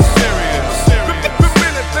 Real serious. The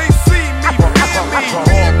minute they see me,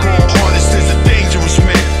 artist is a dangerous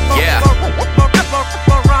man. Yeah.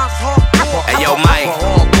 Hey yo, Mike.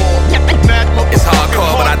 It's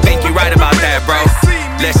hardcore, but I think you're right about that, bro.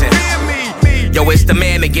 Listen. Yo, it's the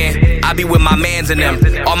man again. I be with my mans in them.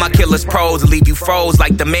 All my killers pros leave you froze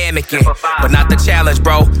like the mannequin. But not the challenge,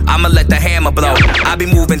 bro. I'ma let the hammer blow. I be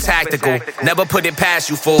moving tactical. Never put it past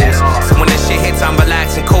you fools. So when this shit hits, I'm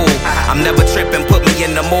relaxing cool. I'm never tripping, put me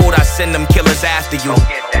in the mood. I send them killers after you.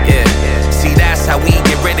 Yeah. See, that's how we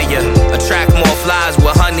get rid of you. Attract more flies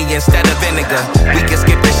with honey instead of vinegar. We can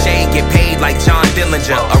skip the shade, get paid like John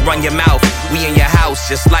Dillinger. Or run your mouth, we in your house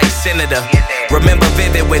just like Senator. Remember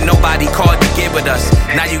vivid when nobody called to get with us.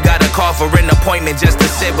 Now you gotta call for an appointment just to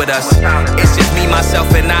sit with us. It's just me,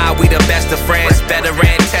 myself, and I, we the best of friends.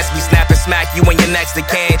 Veteran, test me, snap and smack you when you're next to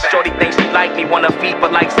can. Shorty thinks she like me, wanna feed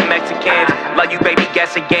but like some Mexicans. Love you baby,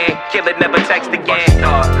 guess again, kill it, never text again.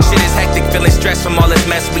 Shit is hectic, feeling stressed from all this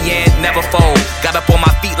mess we in. Never fold, got up on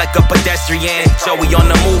my feet like a pedestrian. Joey on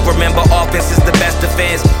the move, remember offense is the best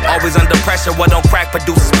defense. Always under pressure, what don't crack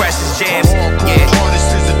produces precious gems. Yeah.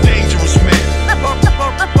 Artist is a dangerous man. I'm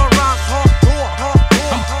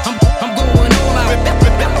going all out.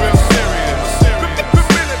 Real serious. The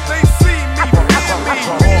minute they see me,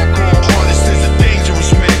 artist is a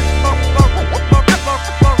dangerous man.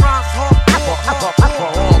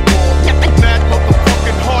 Mad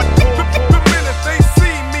motherfucking hardcore. The minute they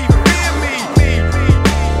see me, fear me.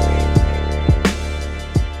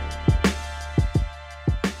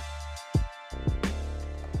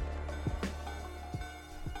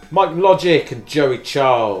 Mike Logik and Joey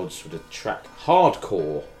Childz with the track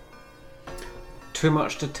Hardcore. Too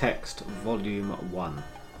Much to Text, Volume 1.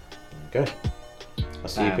 Okay.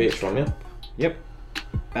 That's the EP it's from, yeah? Yep.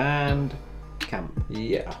 Band Camp.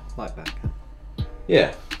 Yeah. Like Band Camp.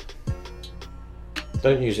 Yeah.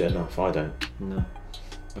 Don't use it enough, I don't. No.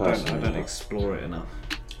 I don't explore it enough.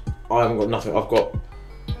 I haven't got nothing. I've got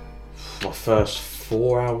my first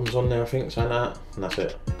 4 albums on there, I think, something like that, and that's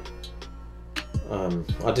it. I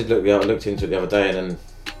looked into it the other day, and then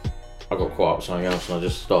I got caught up with something else, and I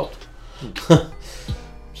just stopped.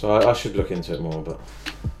 So I should look into it more, but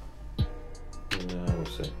yeah, we'll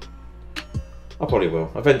see. I probably will.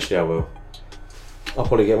 Eventually, I will. I'll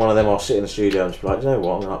probably get one of them. I'll sit in the studio and just be like, you know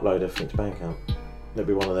what? I'm gonna upload everything to Bandcamp. There'll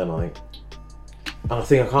be one of them, I think. And I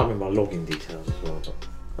think I can't remember my login details as well, but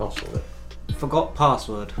I'll sort it. Forgot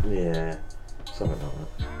password. Yeah, something like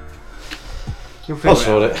that. You'll figure I'll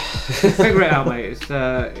sort it. Figure it out, mate. It's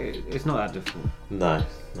not that difficult. No.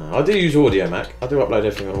 I do use Audio Mac. I do upload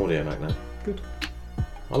everything on Audio Mac now. Good.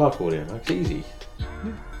 I like Audio Mac. It's easy.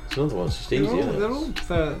 Yeah. It's another one's just easy, isn't it? They're all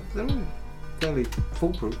fairly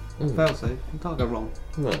foolproof. Fail safe. You can't go wrong.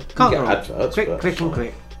 No. Can't you go get wrong. adverts, Click, but click, it's and fine.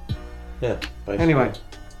 click. Yeah. Basically. Anyway,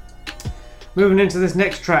 moving into this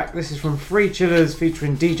next track. This is from Free Chillers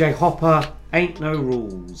featuring DJ Hoppa. Ain't No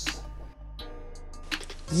Rules.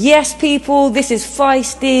 Yes, people, this is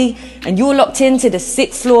Paisleigh, and you're locked into the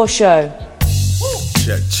 6th Floor Show.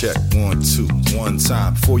 Check, 1, 2, one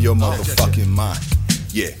time for your motherfucking mind.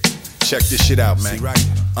 Yeah, check this shit out, man.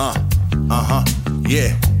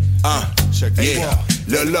 Yeah, check yeah.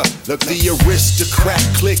 Look, the aristocrat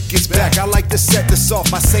click is back. I like to set this off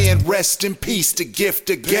by saying rest in peace to gift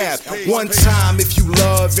a gap. 1 time if you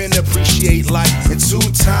love and appreciate life, and 2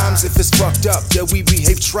 times if it's fucked up, yeah, we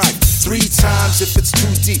behave trite. 3 times if it's too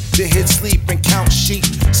deep to hit sleep and count sheep.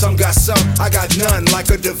 Some got some, I got none, like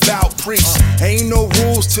a devout priest. Ain't no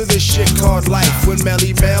rules to this shit called life. When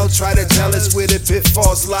Melly Mel try to tell us where the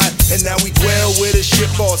pitfalls lie, and now we dwell where the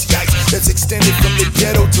shit balls. Yikes, that's extended from the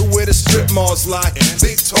ghetto to where the strip malls lie.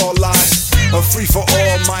 Big tall lies, a free for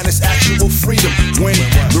all minus actual freedom. When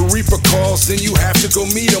the Reaper calls, then you have to go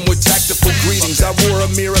meet him with tactful greetings. I wore a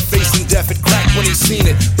mirror facing death, it cracked when he seen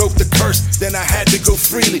it. Broke the curse, then I had to go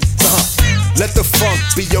freely. Let the funk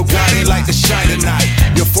be your guiding light to shine tonight.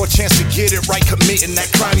 Your 4 chance to get it right, committing that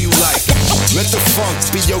crime you like. Let the funk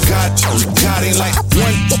be your guiding light.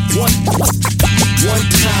 One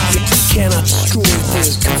time. Cannot destroy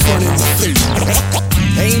this, confronting the fate.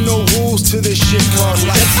 Ain't no rules to this shit called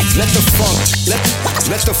life. Let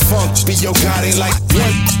the funk be your guiding light.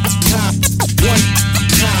 One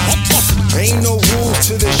time. Ain't no rules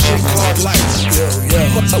to this shit called life.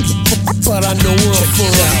 But I know where I'm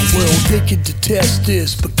from. Well, they can detest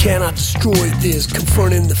this, but cannot destroy this.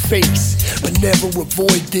 Confronting the face, but never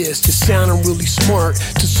avoid this. To sounding really smart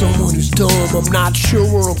to someone who's dumb. I'm not sure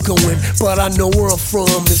where I'm going, but I know where I'm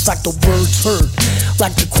from. It's like the words hurt,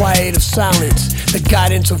 like the quiet of silence. The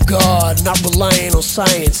guidance of God, not relying on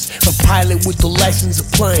science. A pilot with the license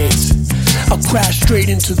appliance. I'll crash straight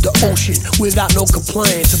into the ocean without no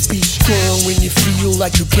compliance. And be strong when you feel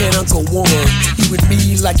like you cannot go on. You and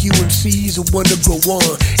me like UMC's a wonder go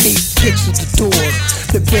on. 8 kicks at the door,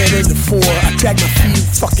 they're better than 4. I drag my feet in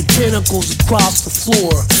fucking tentacles across the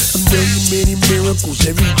floor. A million many miracles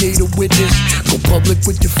every day to witness. Go public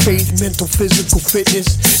with your faith, mental, physical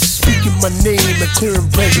fitness. Speaking my name and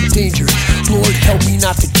clearing present danger. Lord, help me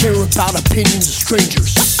not to care about opinions of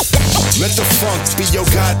strangers. Let the funk be your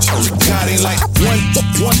guiding light.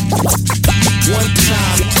 One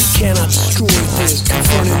time. Cannot destroy this,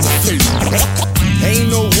 confronting the fate. Ain't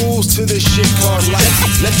no rules to this shit called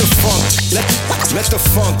life. Let the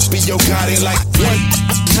funk be your guiding light. One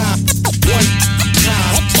time.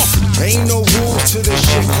 Ain't no rules to this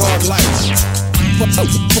shit called life.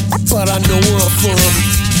 But I know where I'm from.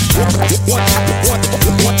 One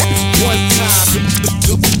time,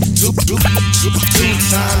 two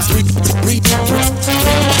times, three times.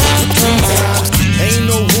 Ain't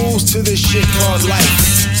no rules to this shit called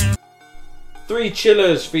life. 3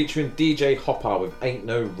 Chillers featuring DJ Hoppa with Ain't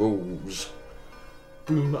No Rules.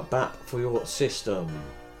 Boom bap for your system.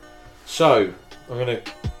 So, I'm going to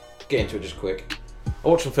get into it just quick. I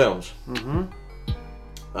watched some films.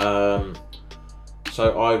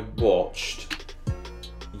 So I watched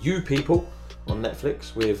You People on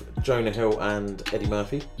Netflix with Jonah Hill and Eddie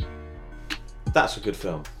Murphy. That's a good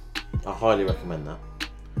film. I highly recommend that.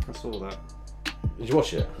 I saw that. Did you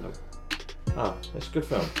watch it? No. Ah, it's a good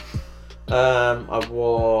film. I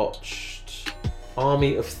watched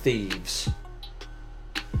Army of Thieves.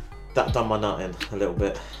 That done my nut in a little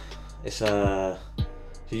bit. It's the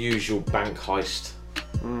usual bank heist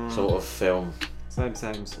sort of film.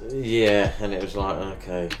 Same. Yeah, and it was like,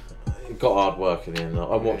 okay. It got hard work in the end.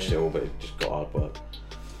 I watched it all, but it just got hard work.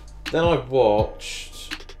 Then I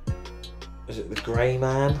watched... Is it The Grey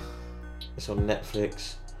Man? It's on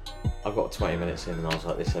Netflix. I got 20 minutes in and I was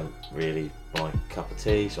like, this isn't really my cup of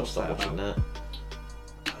tea, so I started watching that.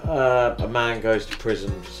 A man goes to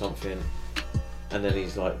prison for something, and then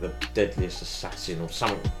he's like the deadliest assassin or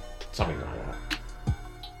something like that.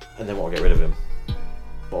 And they want to get rid of him.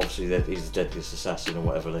 But obviously he's the deadliest assassin or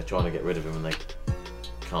whatever, they're trying to get rid of him and they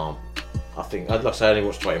can't. I think, like I say, I only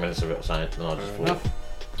watched 20 minutes of it or something, and I just thought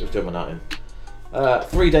it was doing my nut in.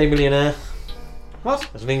 3 Day Millionaire. What?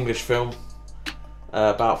 It's an English film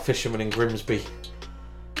about fishermen in Grimsby.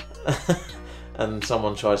 And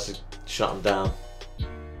someone tries to shut him down.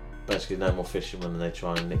 Basically no more fishermen, and they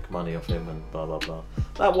try and nick money off him and blah blah blah.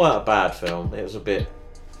 That weren't a bad film. It was only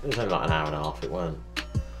like an hour and a half, it weren't.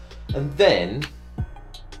 And then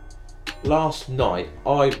last night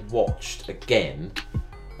I watched again,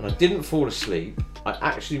 and I didn't fall asleep. I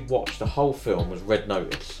actually watched the whole film, was Red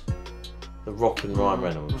Notice. The Rock and Ryan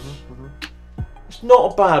Reynolds. It's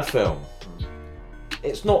not a bad film.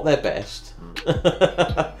 It's not their best.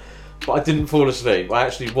 But I didn't fall asleep. I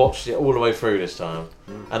actually watched it all the way through this time.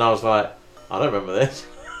 And I was like, I don't remember this.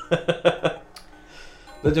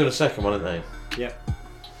 They're doing a second one, aren't they? Yep.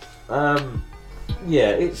 Yeah,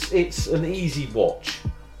 it's an easy watch,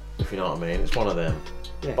 if you know what I mean. It's one of them.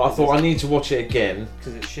 Yeah, but I thought I need to watch it again.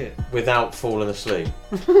 Because it's shit. Without falling asleep.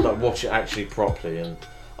 Like, watch it actually properly. And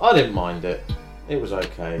I didn't mind it. It was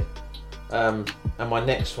okay. And my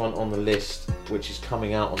next one on the list, which is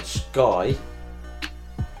coming out on Sky,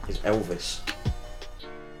 is Elvis.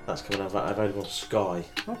 That's coming out available on Sky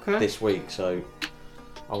this week, so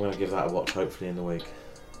I'm going to give that a watch hopefully in the week.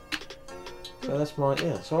 So that's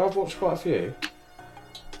so I've watched quite a few.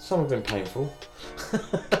 Some have been painful.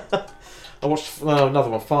 I watched another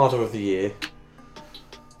one, Father of the Year.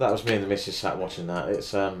 That was me and the missus sat watching that.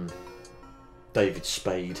 It's David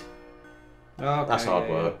Spade. That's hard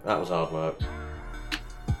work. Yeah. That was hard work.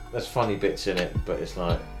 There's funny bits in it, but it's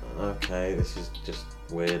like, okay, this is just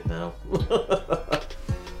weird now.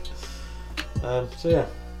 So yeah.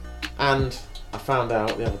 And I found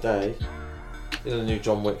out the other day, the new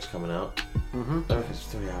John Wick's coming out. I reckon it's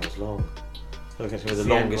 3 hours long. I reckon it's going to be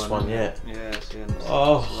the longest one yet. Yeah, it's the end.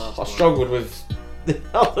 I struggled with the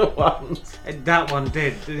other ones. That one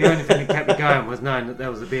did. The only thing that kept me going was knowing that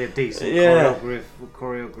there was a decent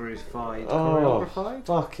choreographed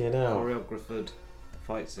fucking hell. Choreographed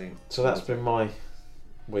fight scene. So that's been my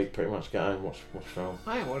week pretty much. Get home, watch film.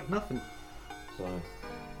 I ain't watched nothing. So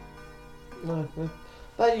no,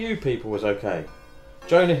 that You People was okay.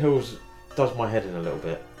 Jonah Hill does my head in a little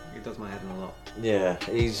bit. He does my head in a lot. Yeah,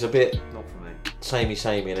 he's a bit not for me.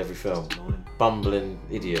 Samey in every film. Bumbling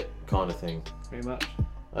idiot kind of thing. Pretty much.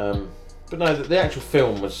 But no, the actual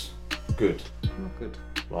film was good. Not good.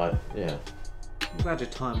 Like, yeah. I'm glad your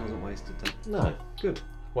time wasn't wasted then. No. Good.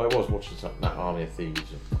 Well, it was watching that Army of Thieves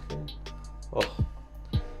and fucking...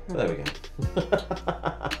 there we go.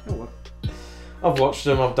 I've watched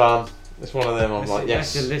them, I'm done. It's one of them, I'm like,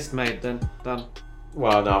 yes. That's your list made then, done.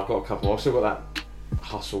 Well, no, I've got a couple more. I've still got that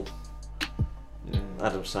Hustle. Yeah.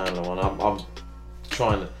 Adam Sandler one. I'm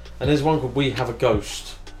trying to... And there's one called We Have a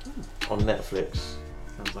Ghost on Netflix.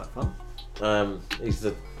 Sounds like fun. He's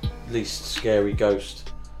the least scary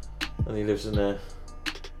ghost, and he lives in their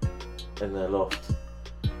loft,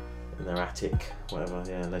 in their attic, whatever.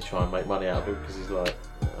 Yeah, and they try and make money out of it because he's like,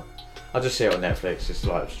 I just see it on Netflix. It's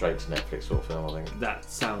like straight to Netflix sort of film, I think. That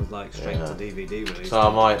sounds like straight to DVD release. So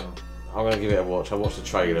I I'm going to give it a watch. I watched the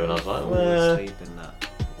trailer and I was like, Fall asleep in that.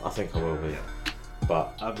 I think I will be.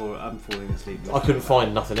 But I'm falling asleep. I couldn't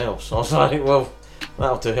find nothing else. I was like, well,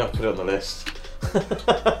 that'll do. I'll put it on the list.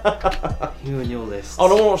 You and your list.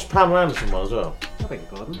 Oh, and I watched Pam Anderson one as well. I beg your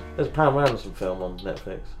pardon? There's a Pam Anderson film on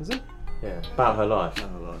Netflix. Is it? Yeah, about her life.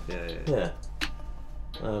 About her life, yeah.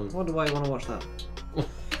 Wonder why you want to watch that.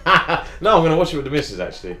 No, I'm going to watch it with the missus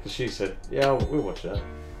actually, because she said, yeah, we'll watch that.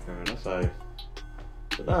 Fair enough. So,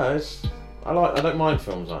 but no, I don't mind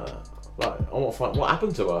films like that. Like, I want to find what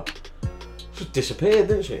happened to her. She just disappeared,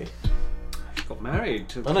 didn't she? She got married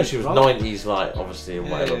to. I know she was 90s, like obviously or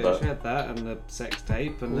whatever, but she had that and the sex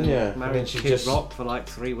tape, and then married and then she Kid just Rock for like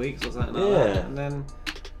 3 weeks or something like that, and then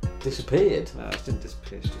disappeared. No, she didn't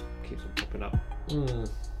disappear. She just keeps on popping up.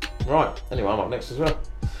 Right. Anyway, I'm up next as well.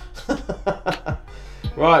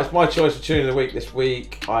 Right, it's my choice for tune of the week this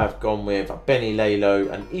week. I have gone with Beni,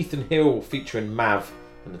 Laylo, and Ethan Hill featuring Mav,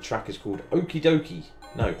 and the track is called Okie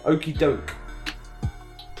Doke.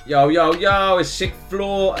 Yo, yo, yo, it's Sixth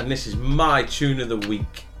Floor, and this is my tune of the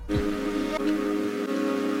week.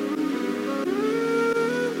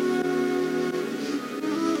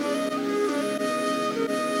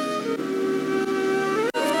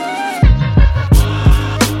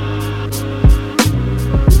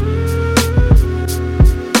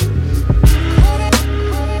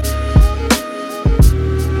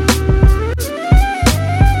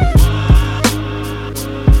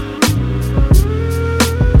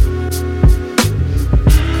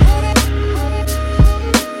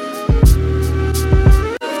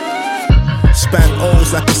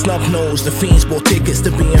 Like a snub nose, the fiends bought tickets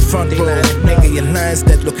to be in front row. Nigga, your lines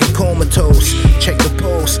dead looking comatose. Check the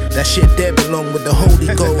post, that shit there belong with the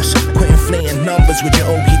Holy Ghost. Quit inflating numbers with your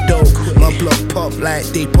okie doke. My block pop like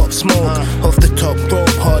they pop smoke. Off the top rope,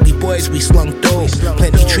 hardy boys, we slung dope.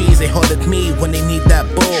 Plenty trees, they hollered me when they need that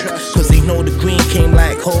bulk. Cause they know the green came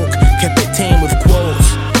like Hulk. Kept it tame with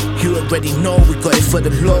quotes. You already know we got it for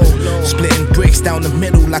the low. Splitting bricks down the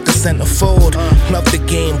middle like a centerfold. Love the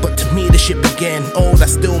game, but to me the shit began old. I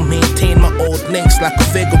still maintain my old links like a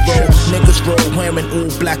Figaro. Niggas roll wearing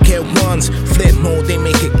all black Air Ones. Flip mode, they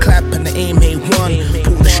make it clap and the aim A1.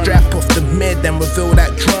 Pull the strap off the mid and reveal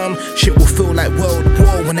that drum. Shit will feel like World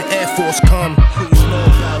War when the Air Force come.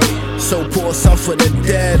 So pour some for the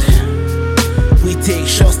dead. We take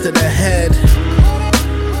shots to the head.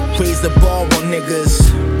 Raise the bar on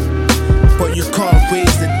niggas, but you can't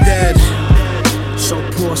raise the dead. So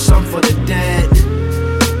pour some for the dead.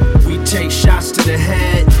 We take shots to the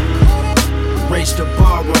head. Raise the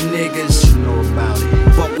bar on niggas, you know about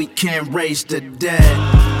it, but we can't raise the dead.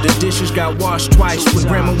 The dishes got washed twice. When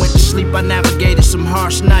grandma went to sleep, I navigated some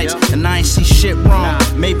harsh nights, and I ain't see shit wrong.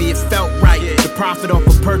 Maybe it felt right. The profit off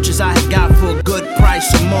a purchase I had got for a good price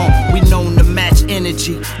or more. We known to match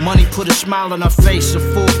energy. Money put a smile on our face. A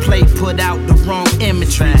full plate put out the wrong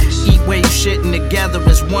imagery. Eat where you shitting together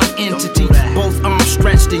as one entity. Both arms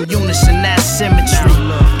stretched in unison, that's symmetry.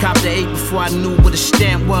 Copped the 8 before I knew what a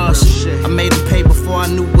stamp was. I made them pay before I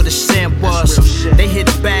knew what a stamp was. They hit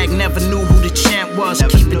a bag, never knew who the champ was.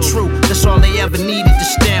 Keep it true, that's all they ever needed to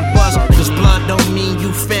stamp was. Cause blood don't mean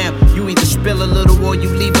you fam. You either spill a little or you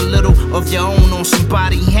leave a little of your own on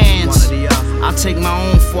somebody's hands. I'll take my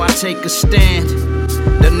own before I take a stand.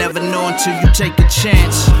 They'll never know until you take a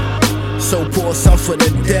chance. So pour some for the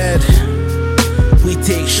dead. We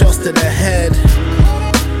take shots to the head.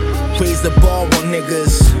 Raise the bar on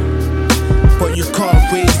niggas, but you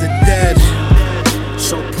can't raise the dead.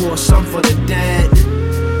 So pour some for the dead.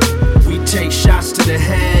 We take shots to the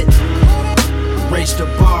head. Raise the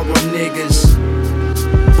bar on niggas,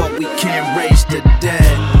 but we can't raise the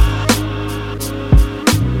dead.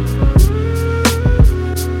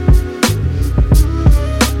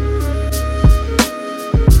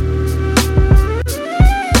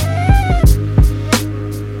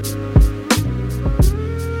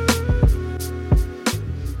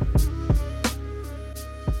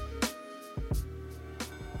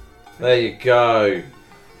 There you go.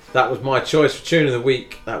 That was my choice for tune of the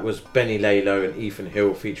week. That was Beni, Laylo and Ethan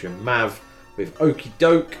Hill featuring Mav with Okie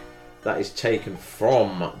Doke. That is taken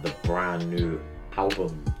from the brand new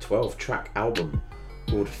album, 12-track album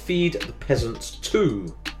called Feed the Peasants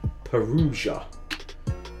 2 Perugia.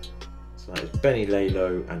 So that is Beni,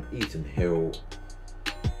 Laylo and Ethan Hill.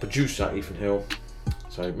 Producer Ethan Hill.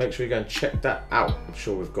 So make sure you go and check that out. I'm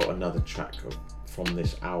sure we've got another track from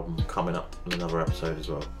this album coming up in another episode as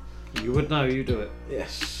well. You would know, you do it.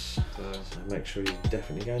 Yes. So make sure you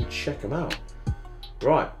definitely go and check them out.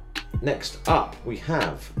 Right. Next up, we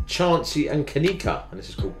have Chancy and Kanika, and this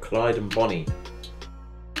is called Clyde and Vonni.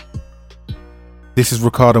 This is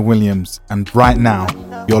Ricardo Williams, and right now,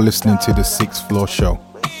 you're listening to The Sixth Floor Show.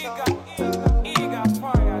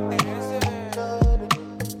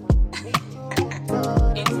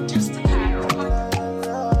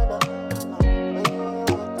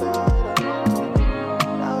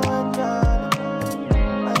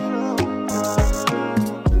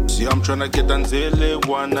 Tryna get Anzele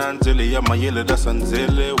wana, Anzele ya mayele that's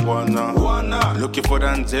Anzele wana. Looking for the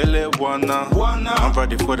Anzele wana. I'm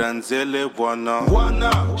ready for the Anzele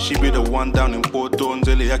wana. She be the one down in Porto,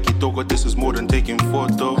 Anzele ya Kitoko, this is more than taking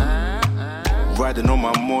photo. Riding on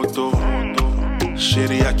my moto,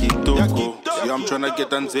 Shiri ya Kitoko. Yeah, I'm tryna get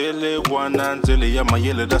Anzele wana, Anzele ya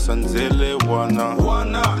mayele that's Anzele wana.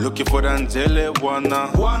 Looking for the Anzele wana.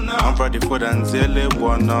 I'm ready for the Anzele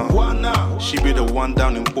wana. She be the one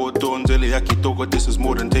down in Porto, Anzele ya Kitoko, this is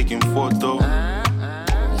more than taking photo.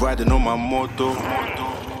 Riding on my moto.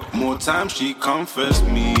 More times she confessed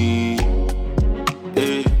me,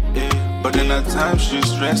 but then at times she's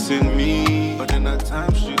stressing me.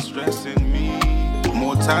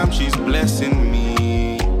 More times she's blessing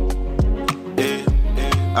me.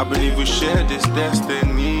 I believe we share this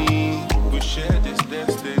destiny.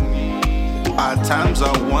 At times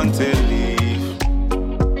I want to leave.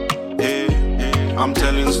 I'm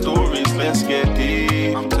telling stories, let's get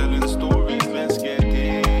deep.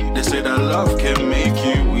 They say that love can make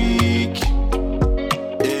you weak.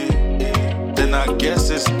 Then I guess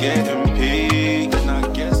it's getting peak.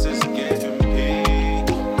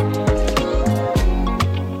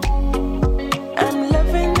 I'm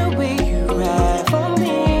loving the way you ride for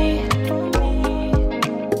me.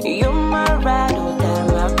 You're my ride or die,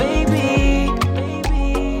 my baby.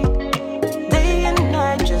 Day and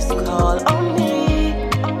night just call on me.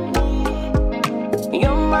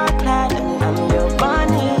 You're my Clyde and I'm your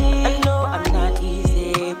Vonni. I know I'm not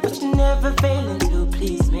easy, but you're never failing to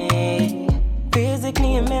please me.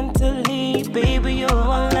 Physically and mentally, baby, you're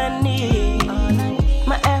all I need.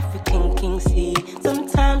 My African king see.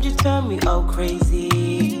 Sometimes you turn me all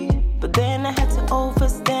crazy, but then I had to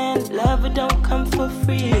overstand. Love it don't come for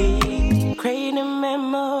free. Creating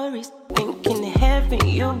memories, thinking heaven,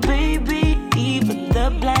 your baby. Even the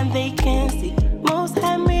blind they can see. Most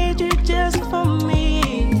High made you just for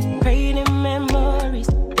me. Creating memories,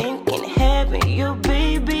 thinking heaven, your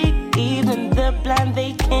baby. Even the blind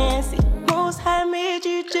they can see. Most High made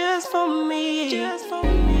you just for me. Just for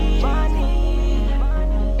me.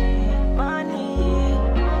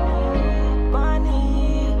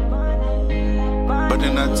 But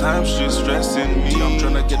then at times she's stressing me. I'm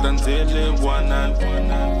tryna get Anzele wana.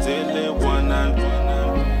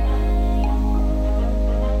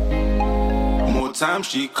 More times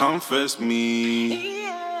she confessed me.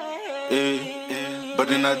 But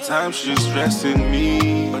then at times she's stressing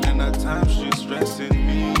me.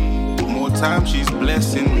 More times she's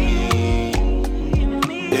blessing me.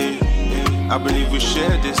 I believe we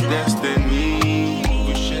share this destiny.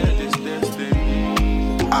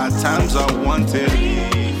 At times I want to leave.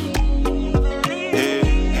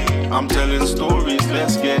 I'm telling stories,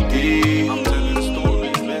 let's get deep.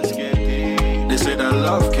 They say that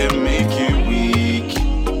love can make you weak.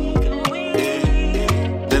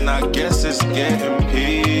 Then I guess it's getting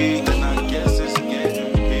peak.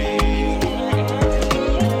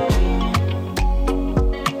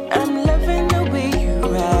 I'm loving the way you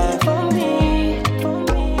ride for me.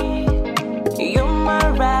 You're my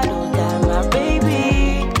ride or die, my baby.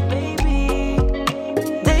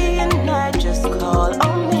 Day and night just call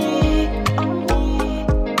on me.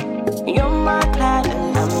 You're my Clyde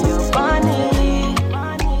and I'm your Vonni.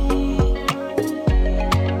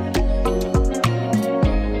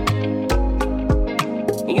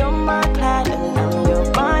 You're my Clyde and I'm your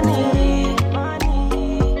Vonni.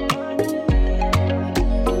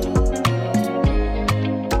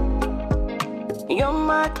 You're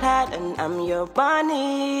my Clyde and I'm your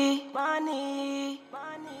Beni.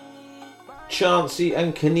 Chancy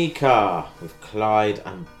and Kanika with Clyde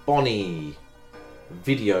and Beni. The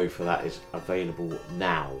video for that is available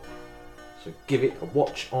now, so give it a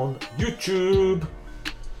watch on YouTube.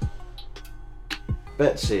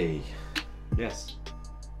 Betsy. Yes.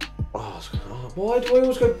 Why do I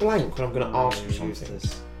always go blank when I'm going to ask you something?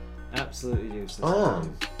 Useless. Absolutely useless. I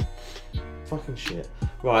am. Fucking shit.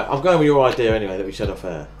 Right, I'm going with your idea anyway that we said off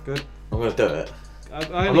air. Good. I'm going to do it. I'm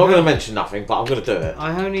not going to mention nothing, but I'm going to do it.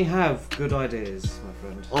 I only have good ideas, my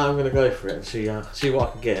friend. I'm going to go for it and see what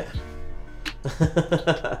I can get.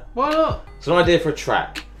 Why not? It's an idea for a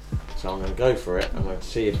track, so I'm going to go for it. I'm going to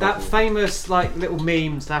see if that famous little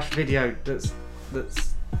meme / video that's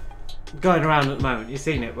going around at the moment. You've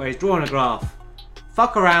seen it, where he's drawing a graph.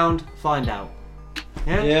 Fuck around, find out.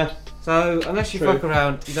 Yeah. Yeah. So, unless you True. fuck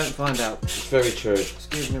around, you don't find out. It's very true.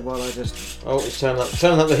 Excuse me while I just... Oh, it's turning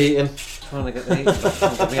up the heating. Trying to get the heating back.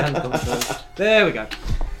 My hand comes through. There we go.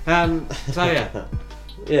 So yeah.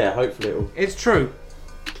 Yeah, hopefully it'll... It's true.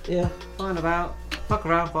 Yeah. Find about. Fuck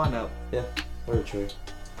around, find out. Yeah, very true.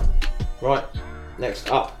 Right, next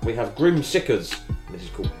up we have Grim Sickers. This is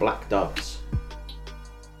called Black Doves.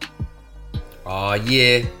 Ah,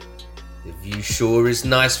 yeah. The view sure is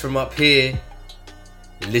nice from up here.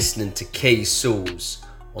 You're listening to K Souls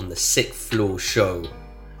on the 6th Floor Show.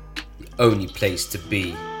 The only place to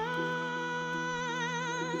be.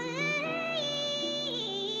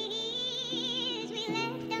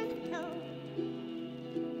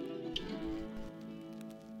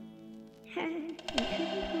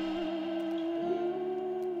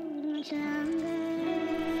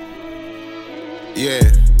 Yeah,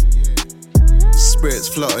 spirits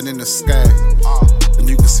floating in the sky, and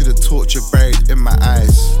you can see the torture buried in my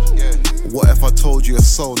eyes. What if I told you a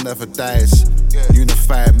soul never dies?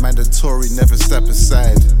 Unified, mandatory, never step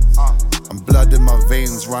aside. And blood in my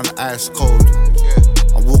veins run ice cold.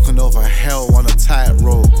 I'm walking over hell on a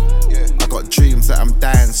tightrope. I got dreams that I'm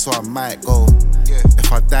dying, so I might go.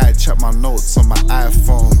 If I die, check my notes on my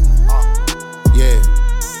iPhone. Yeah,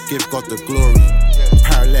 give God the glory.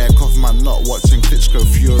 Paralytic off my knot, watching Klitschko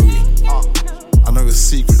Fury. I know a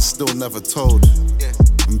secret still never told.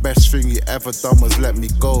 And best thing you ever done was let me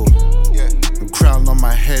go. And crown on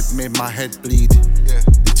my head made my head bleed.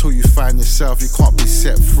 Until you find yourself, you can't be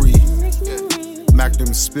set free.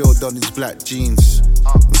 Magnum spilled on these black jeans.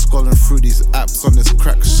 I'm scrolling through these apps on this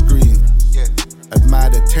cracked screen. Admire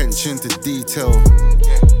the attention to detail.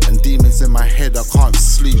 And demons in my head, I can't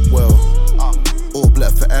sleep well. All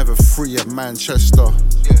black forever free at Manchester.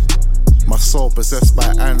 My soul possessed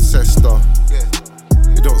by ancestor.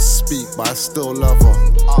 You don't speak, but I still love her.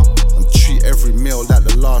 And treat every meal like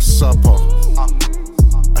the Last Supper.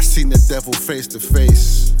 I seen the devil face to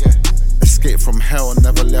face. Escaped from hell and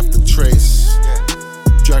never left a trace.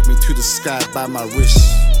 Dragged me to the sky by my wrist.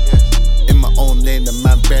 In my own lane, the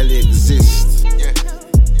man barely exists.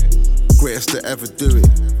 Greatest to ever do it.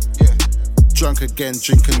 Drunk again,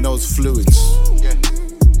 drinking those fluids.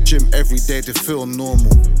 Gym every day to feel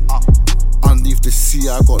normal. Underneath the sea,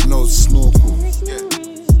 I got no snorkel.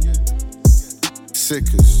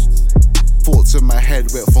 Sickers. Thoughts in my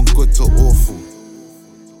head went from good to awful.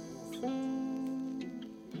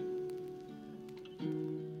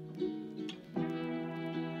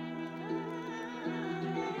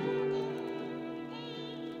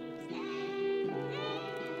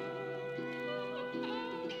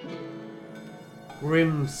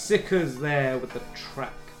 Grim Sickers there with the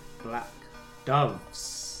track Black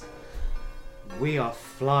Doves. We are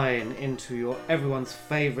flying into everyone's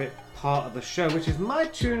favourite part of the show, which is my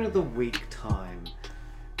tune of the week time.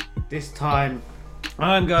 This time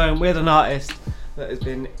I'm going with an artist that has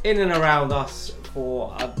been in and around us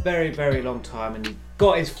for a very, very long time, and he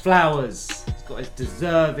got his flowers, he's got his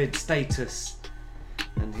deserved status,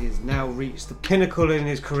 and he's now reached the pinnacle in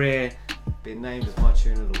his career, being named as my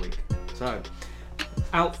tune of the week. So,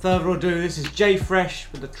 without further ado, this is J Fresh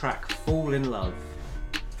with the track Fall in Love.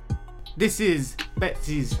 This is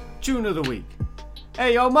Betsy's tune of the week.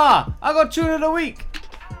 Hey yo ma, I got tune of the week.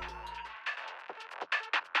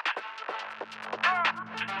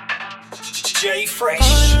 J Fresh.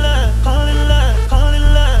 Fall in love, fall in love, fall in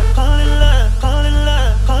love, fall in love, fall in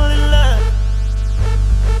love, fall in love.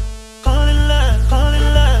 Fall in love, fall in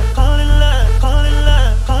love, fall in love, fall in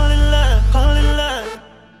love, fall in love, fall in love.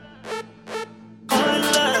 Fall in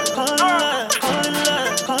love, fall in love, fall in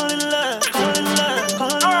love, fall in love, fall in love,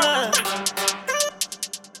 fall in love.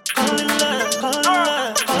 Fall in love, fall in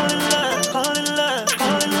love, fall in love, fall in love,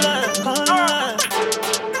 fall in love, fall in love.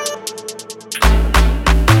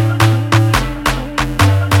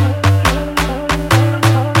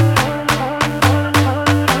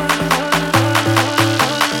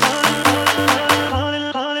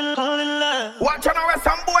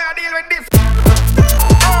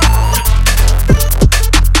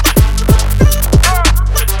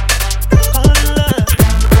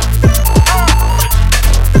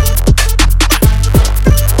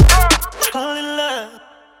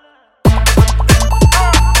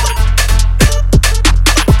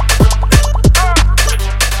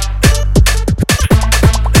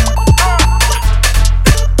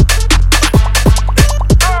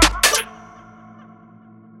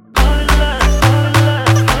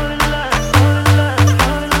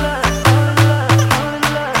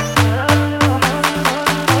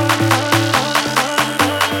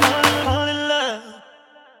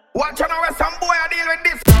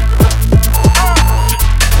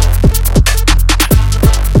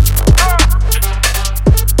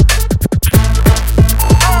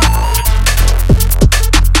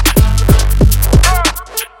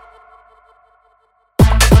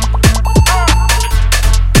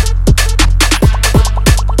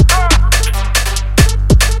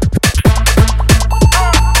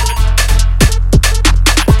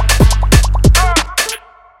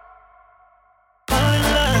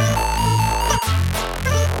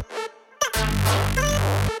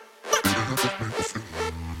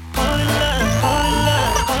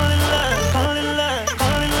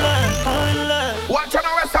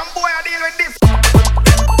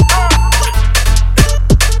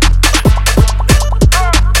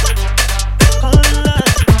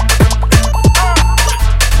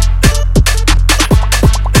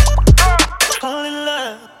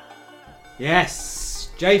 Yes,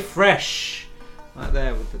 J Fresh, right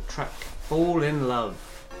there with the track "Fall in Love."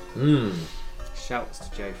 Shouts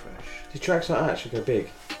to J Fresh. Do tracks like that actually go big?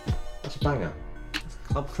 That's a banger.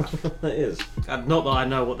 Club track. That is. Not that I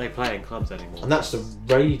know what they play in clubs anymore. And that's the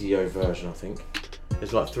radio version, I think.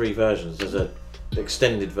 There's like 3 versions. There's a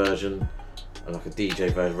extended version, and like a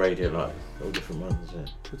DJ version, radio, like all different ones. Yeah.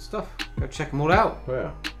 Good stuff. Go check them all out.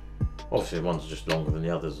 Yeah. Obviously, one's just longer than the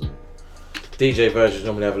others. And DJ versions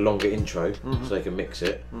normally have a longer intro, so they can mix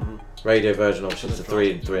it. Radio version, obviously, it's a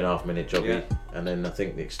 3.5 minute jobby, and then I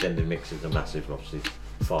think the extended mixes are massive, obviously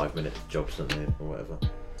 5 minute jobs, don't they, or whatever.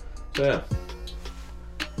 So yeah.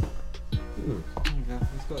 There you go.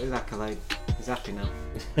 He's got his accolade. He's happy now.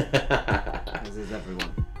 As is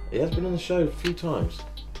everyone. He has been on the show a few times.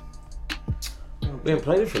 We haven't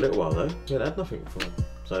played it for a little while though. We haven't had nothing for him.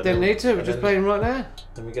 So Didn't need to. We're just playing right now.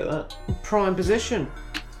 Then we get that. Prime position.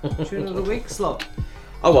 Tune of the week slot.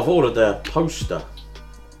 Oh, I've ordered a poster.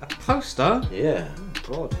 A poster? Yeah. Oh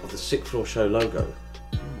God. Of the 6th Floor Show logo.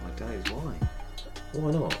 Oh my days. Why?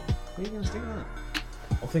 Why not? Where are you going to stick that?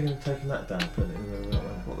 I'm thinking of taking that down, putting it in the middle.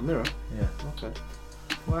 What, the mirror? Yeah. Okay.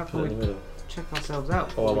 Well, how Put it in can the middle. we check ourselves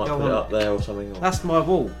out? Or I might put it up there or something. Or... That's my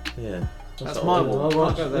wall. Yeah. That's my wall.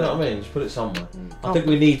 Right, Can't go you there. know what I mean? Just put it somewhere. I think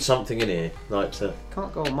we need something in here, like to...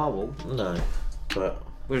 Can't go on my wall. No, but...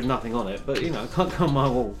 With nothing on it, but you know, can't go on my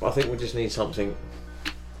wall. I think we just need something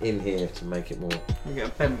in here to make it more... We get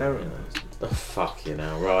a Ben Berry. Oh, fuck you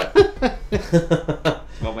now, right.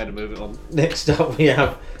 Not made to move it on. Next up we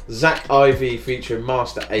have Zach Ivie featuring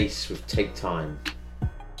Master Ace with Take Time.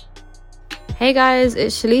 Hey guys,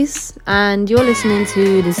 it's Shalise, and you're listening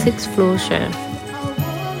to the 6th Floor Show.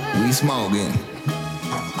 We smoking,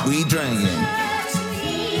 we drinking,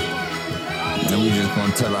 and we just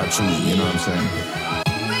gonna tell our truth, you know what I'm saying?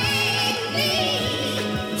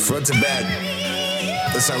 Front to back,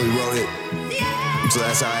 that's how we wrote it, so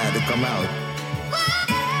that's how I had to come out.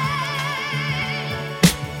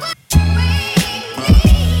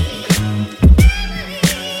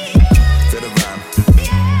 Feel the vibe.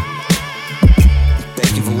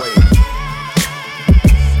 Thank you for waiting.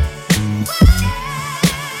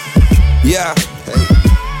 Yeah, hey.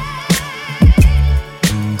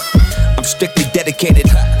 I'm strictly dedicated.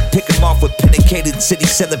 Pick 'em off with pinnacated, city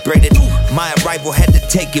celebrated. My arrival had to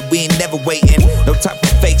take it, we ain't never waiting. No time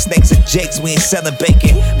for fake snakes and jakes, we ain't selling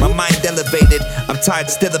bacon. My mind elevated, I'm tired,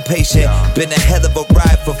 still a patient. Been a hell of a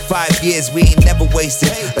ride for 5 years, we ain't never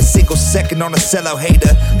wasted a single second on a sellout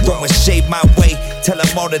hater. Throwing shade my way, tell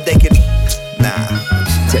them all that they can. Nah,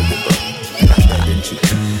 take it, bro. Didn't you?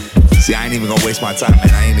 See, I ain't even gonna waste my time, man.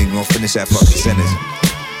 I ain't even gonna finish that fucking sentence.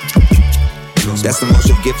 That's the most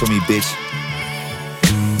you'll get from me, bitch.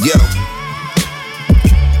 Yo.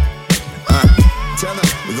 Tell them,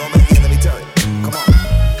 we gon' make it, let me tell it. Come on.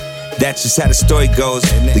 That's just how the story goes.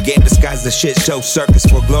 The game disguised the shit show circus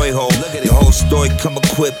for a glory hole. Your whole story come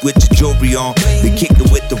equipped with your jewelry on. They kick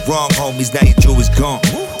it with the wrong homies, now your jewelry's gone.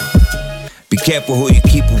 Be careful who you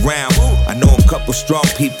keep around. I know a couple strong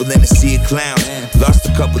people in the sea of clowns. Lost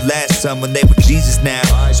a couple last summer, they were Jesus now.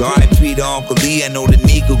 So R.I.P. to Uncle Lee, I know the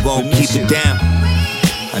Nico gon' keep it down.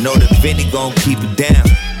 I know that Vonni gon' keep it down.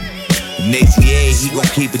 And ACA, he gon'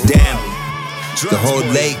 keep it down. The whole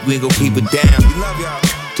lake, we gon' keep it down.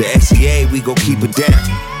 To SCA, we gon' keep it down.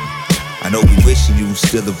 I know we wishing you was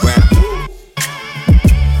still around.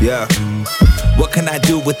 Yeah. What can I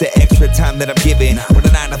do with the extra time that I'm giving? When a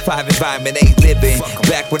 9-to-5 environment ain't living.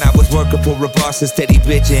 Back when I was working for a boss and steady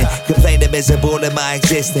bitching. Complaining miserable in my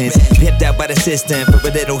existence. Pimped out by the system for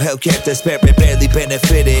a little help, kept the spirit barely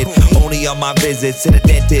benefited. Only on my visits to the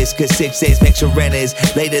dentist, cause 6 days makes your rent is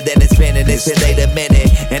later than it's been, and it's been late a minute.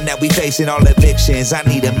 And now we facing all evictions, I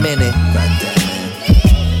need a minute. Goddamn,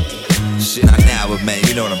 man. Shit, not now, but man,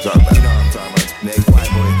 you know what I'm talking about. You know what I'm talking about. Next Quiet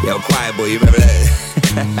Boy. Yo, Quiet Boy, you remember that?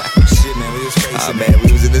 Shit, man, we was facing man,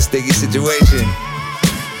 we was in a sticky situation.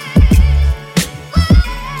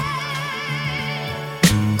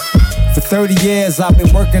 For 30 years I've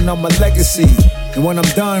been working on my legacy, and when I'm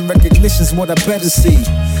done, recognition's what I better see.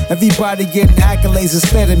 Everybody getting accolades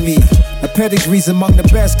instead of me. My pedigree's among the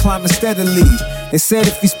best, climbing steadily. They said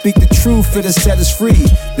if we speak the truth, it'll set us free.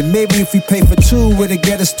 Then maybe if we pay for 2, it'll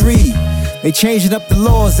get us 3. They changing up the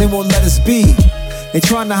laws, they won't let us be. They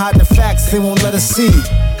trying to hide the facts, they won't let us see.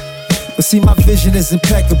 But see, my vision is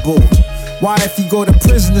impeccable. Why if you go to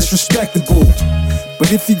prison, it's respectable.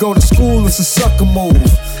 But if you go to school, it's a sucker move.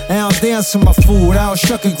 I don't dance with my food, I don't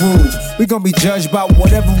shuck and groove. We gon' be judged by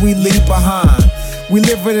whatever we leave behind. We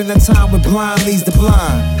living in a time where blind leads the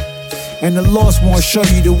blind. And the lost won't show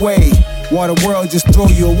you the way, while the world just throw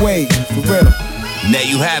you away, for real. There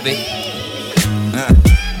you have it.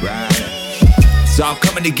 Right. It's all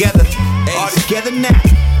coming together. All together now.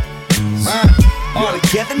 All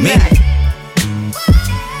together now.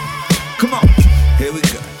 Come on. Here we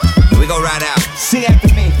go. Here we go right out. Sing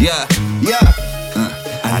after me. Yeah.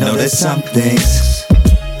 I know there's some things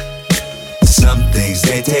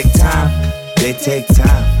they take time. They take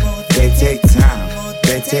time. They take time.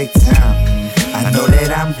 They take time. I know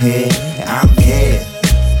that I'm here. I'm here.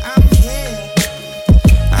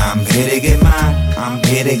 I'm here to get mine. I'm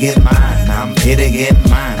here to get mine. I'm here to get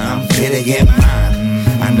mine. I'm here to get mine.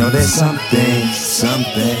 I know there's some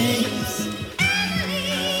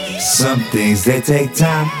things they take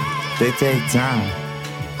time. They take time.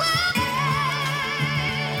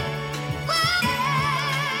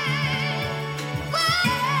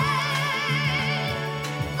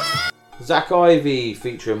 Zach Ivie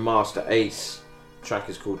featuring Master Ace. The track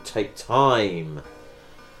is called Take Time.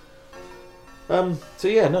 So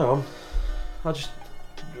yeah, no, I just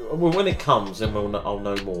when it comes, then I'll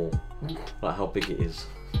know more, like how big it is.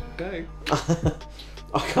 Okay.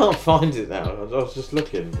 I can't find it now. I was just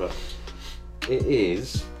looking, but it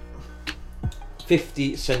is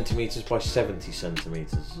 50 centimeters by 70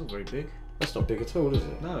 centimeters. That's not very big. That's not big at all, is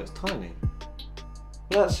it? No, it's tiny.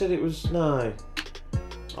 Well, that said it was no.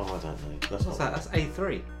 Oh, I don't know. That's What's not that? That's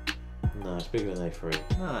A3. No, it's bigger than A3.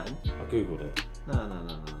 No. I googled it. No.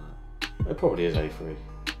 It probably is A3.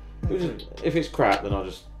 If it's crap, then I'll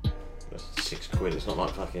just. That's £6. It's not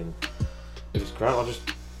like fucking. If it's crap, I'll just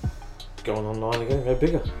go online again and go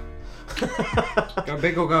bigger. Go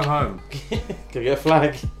big or go home. Can get a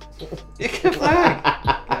flag. You get a flag.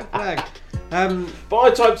 Get a flag. But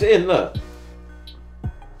I typed it in. Look.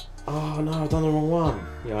 Oh no, I've done the wrong one.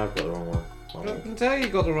 Yeah, I've got the wrong one. I can tell you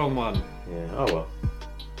got the wrong one. Yeah. Oh well.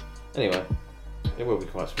 Anyway, it will be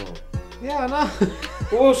quite small. Yeah, I know.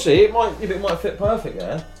 But we'll see. It might fit perfect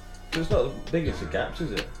there. It's not the biggest of gaps,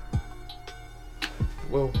 is it?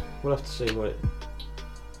 Well, we'll have to see what it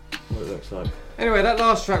looks like. Anyway, that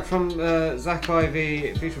last track from Zach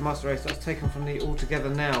Ivie featuring Master Ace, that's taken from the All Together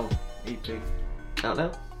Now EP. Out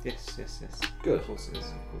now? Yes. Good. Of course it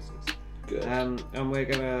is. Good. And we're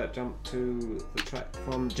gonna jump to the track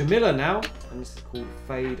from Jamila now, and this is called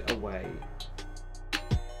Fade Away.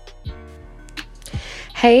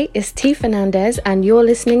 Hey, it's T.Fernandez, and you're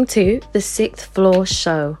listening to The 6th Floor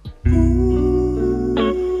Show.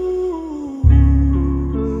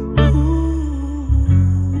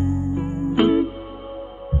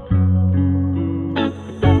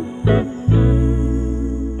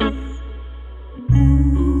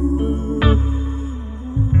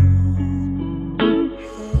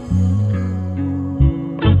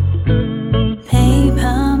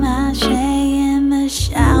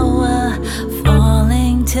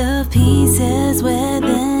 Pieces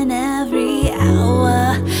within every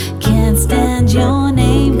hour. Can't stand your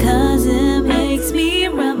name 'cause it makes me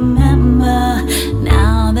remember.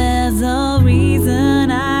 Now there's a reason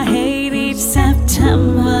I hate each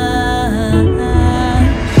September.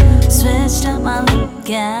 Switched up my look,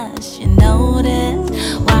 guess you noticed.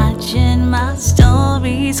 Watching my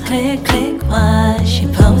stories, click, click what she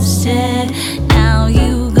posted. Now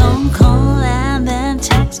you gon' call and then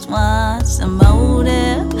text what's the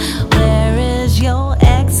motive. Where is your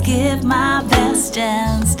ex? Give my best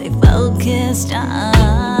and stay focused on.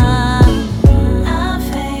 I'll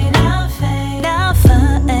fade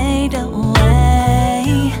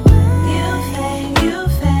away. You fade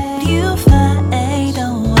away.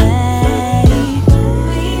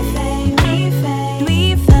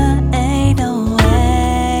 We fade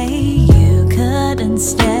away. You couldn't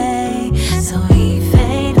stay, so we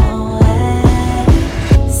fade away.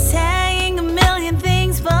 Saying a million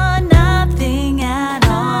things, but nothing at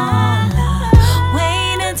all.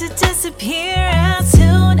 Waiting to disappear as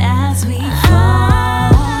soon as we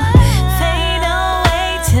fall. Fade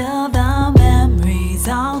away till the memories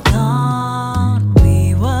all gone.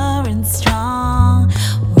 We weren't strong,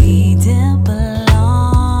 we didn't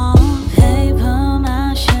belong. Paper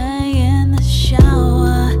mache in the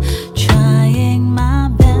shower, trying my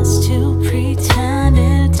best to pretend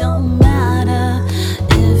it don't matter.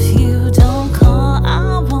 If you don't call,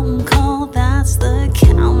 I won't call, that's the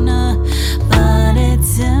counter. But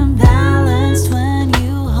it's imbalanced when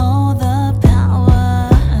you hold the power.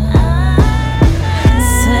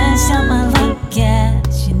 Switched up my look,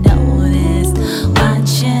 yes, you noticed.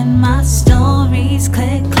 Watching my stories,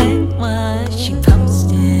 click, click what she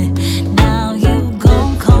posted. Now you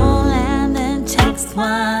gon' call and then text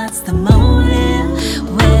what's the motive.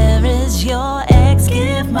 Where is your ex?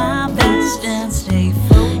 Give my best and stay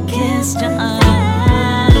focused on.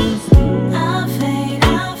 I'll fade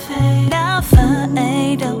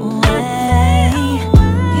away.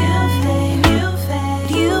 You fade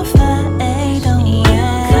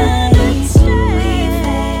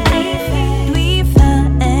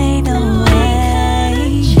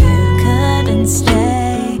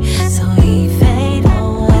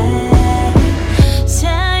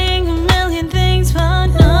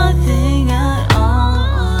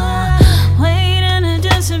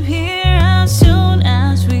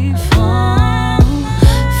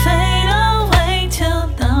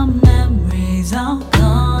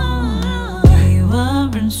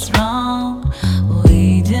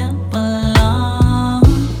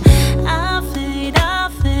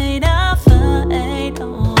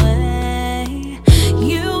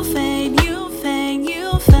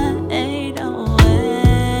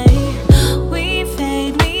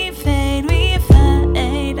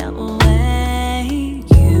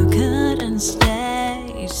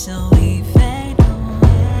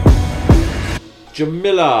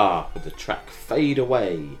Jamila with the track Fade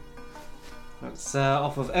Away. That's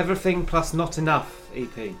off of Everything Plus Not Enough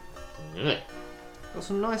EP. Yeah. Got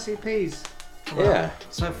some nice EPs. Yeah.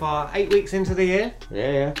 So far, 8 weeks into the year.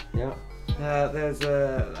 Yeah. There's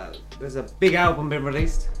a big album been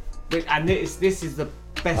released, and this is the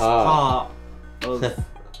best part of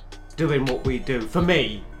doing what we do for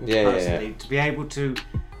me personally. To be able to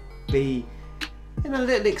be in a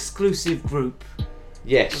little exclusive group.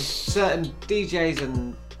 Yes. Of certain DJs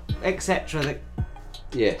and etc. that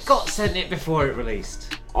Yes. got sent it before it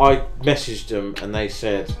released. I messaged them and they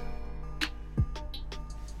said,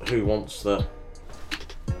 "Who wants the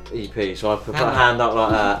EP?" So I put a hand up like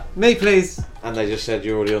that. Me, please. And they just said,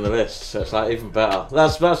 "You're already on the list." So it's like even better.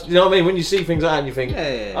 That's you know what I mean. When you see things like that and you think,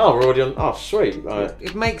 "Oh, we're already on." Oh, sweet. Like,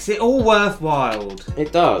 it makes it all worthwhile.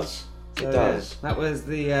 It does. So, it does. That was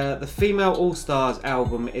the Female All Stars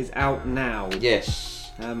album is out now. Yes.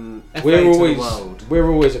 We're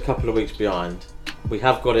always a couple of weeks behind. We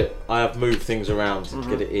have got it. I have moved things around to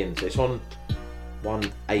get it in. So it's on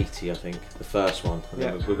 180, I think, the first one. And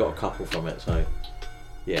then we've got a couple from it. So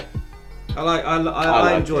yeah.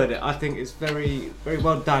 I enjoyed it. I think it's very, very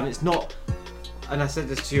well done. It's not, and I said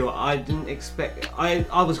this to you, I didn't expect. I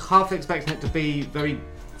was half expecting it to be very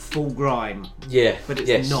full grime. Yeah, but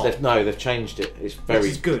it's not. They've changed it. It's very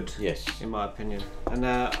Which is good. Yes, in my opinion, and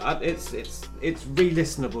it's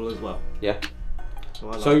re-listenable as well. Yeah. So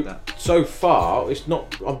I like that. So far, it's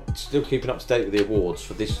not. I'm still keeping up to date with the awards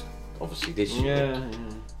for this. Obviously, this year.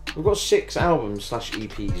 Yeah. We've got 6 albums /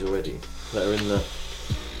 EPs already that are in the.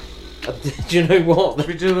 Do you know what? Should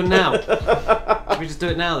we do it now? Should we just do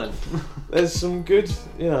it now then? There's some good,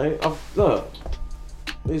 look.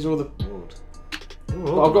 These are all the.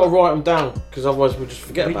 But I've got to write them down because otherwise we'll just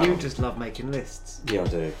forget about them. You just love making lists. Yeah, I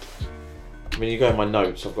do. I mean, you go in my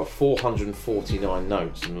notes. I've got 449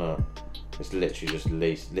 notes, and look, it's literally just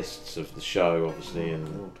lists of the show, obviously,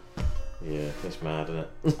 and yeah, it's mad, isn't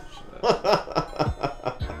it?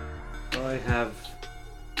 I have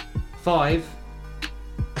 5.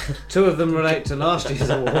 2 of them relate to last year's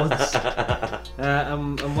awards,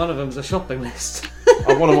 and one of them's a shopping list.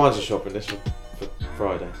 One of mine's a shopping list for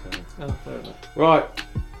Friday. So. Oh, fair enough. Right,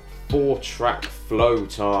 4-track flow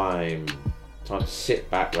time. Time to sit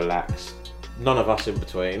back, relax. None of us in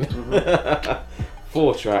between.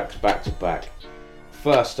 4 tracks back to back.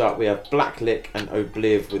 First up, we have BlackLiq and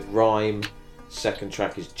Ohbliv with Rhyme. Second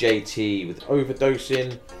track is JTee with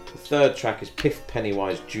Overdosing. The third track is Piff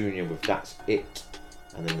Pennywise Jr. with That's It.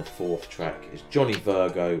 And then the fourth track is Johnny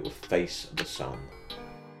Virgo with Face the Sun.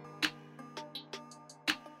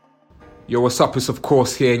 Yo, what's up? It's Of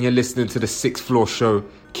Course here, and you're listening to the 6th Floor Show.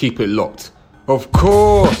 Keep it locked. Of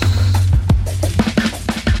course!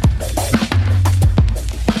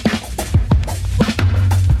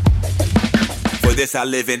 For this I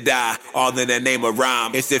live and die, all in the name of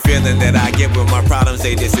rhyme. It's the feeling that I get when my problems,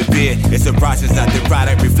 they disappear. It's a process, not the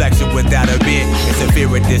product, reflection without a bit. It's a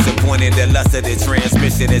fear of disappointing, the lust of the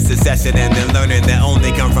transmission. It's the session and the learning that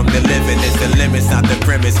only come from the living. It's the limits, not the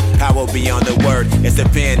premise, power beyond the word. It's the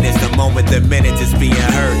pen, it's the moment, the minute it's being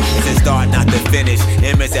heard. It's the start, not the finish,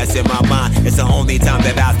 image that's in my mind. It's the only time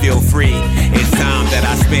that I feel free. It's time that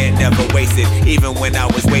I spent, never wasted. Even when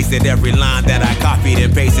I was wasted, every line that I copied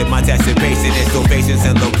and pasted, my text and pasted. It's locations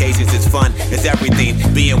and locations, it's fun, it's everything.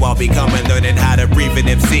 Being while becoming, learning how to breathe and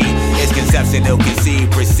MC. It's conception, ill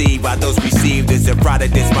conceived, perceived by those received. It's a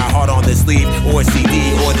product, it's my heart on the sleeve, or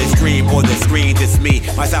CD, or the stream, or the screen. It's me,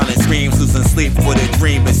 my silent screams, losing sleep for the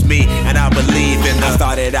dream. It's me, and I believe in the. I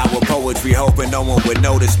started out with poetry, hoping no one would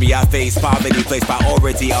notice me. I faced poverty, placed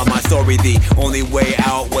priority on my story. The only way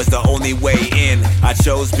out was the only way in. I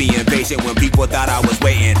chose being patient when people thought I was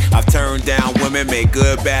waiting. I've turned down women, made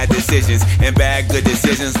good, bad decisions, and bad, good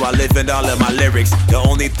decisions while living all of my lyrics. The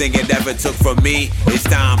only thing it ever took from me is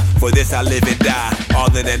time. For this I live and die, all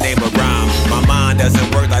in the name of rhyme. My mind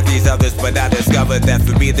doesn't work like these others, but I discovered that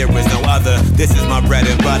for me there is no other. This is my bread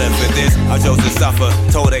and butter. For this I chose to suffer,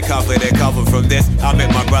 told it cover from this. I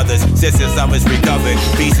met my brothers, sisters, I was recovered.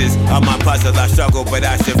 Pieces of my puzzle I struggled, but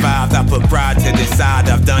I survived. I put pride to the side.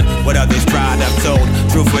 I've done what others tried. I've told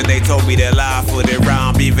truth when they told me to lie for the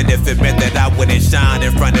rhyme, even if it meant that I wouldn't shine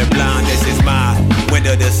in front of blind. This is my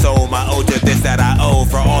window to soul, my ode to this that I owe.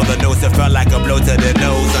 For all the notes that felt like a blow to the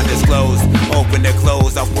nose, undisclosed, open to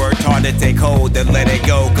close. I've worked hard to take hold and let it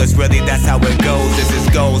go, cause really that's how it goes. This is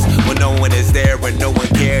goals when no one is there, when no one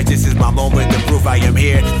cares. This is my moment to prove I am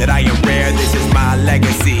here, that I am rare. This is my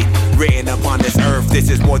legacy, written upon this earth. This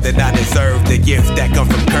is more than I deserve, the gift that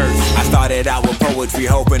comes from curse. I started out with poetry,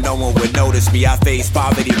 hoping no one would notice me. I faced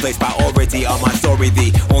poverty, placed priority on my story.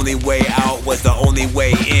 The only way out was the only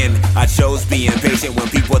way in. I chose being patient when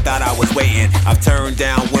people thought I was waiting. I've turned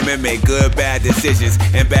down women, made good, bad decisions,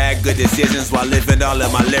 and bad, good decisions while living all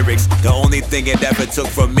of my lyrics. The only thing it ever took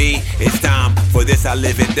from me is time. For this I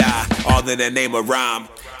live and die, all in the name of rhyme.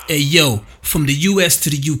 Hey yo, from the US to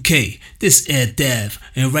the UK, this Ed Dav,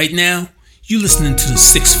 and right now, you listening to the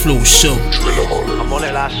 6th Floor Show. I'm on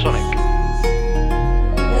it last Sonic.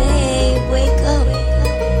 Hey, wake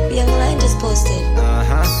up. Young Line just posted.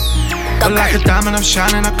 I'm like a diamond, I'm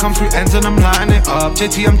shining, I come through ends and I'm lighting it up.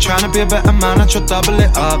 JTee, I'm trying to be a better man, I try double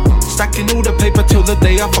it up. Stacking all the paper till the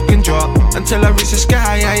day I fucking drop. Until I reach the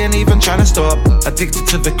sky, I ain't even trying to stop. Addicted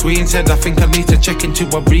to the green, said I think I need to check into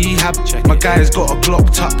a rehab. My guy's got a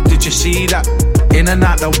Glock tuck, did you see that? In and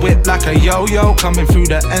out the whip like a yo-yo, coming through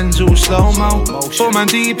the ends all slow-mo. 4 man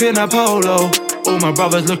deep in a polo. All my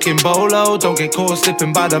brothers looking bolo, don't get caught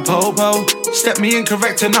slipping by the popo. Step me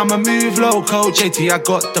incorrect and I'ma move loco. JTee, I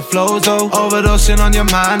got the flows though. Overdosing on your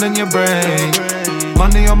mind and your brain.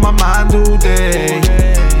 Money on my mind all day.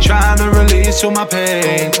 Trying to release all my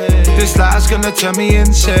pain. This life's gonna turn me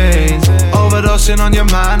insane. Overdosing on your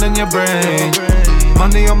mind and your brain.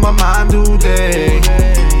 Money on my mind all day.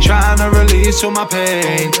 Trying to release all my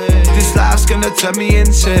pain. This life's gonna turn me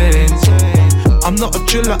insane. I'm not a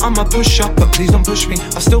driller, I'm a pusher, but please don't push me.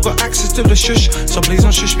 I still got access to the shush, so please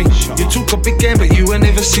don't shush me. You talk a big game, but you ain't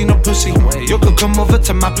never seen no pussy. You could come over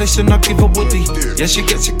to my place and I'll give a woody. Yeah, she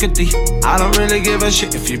gets a goodie. I don't really give a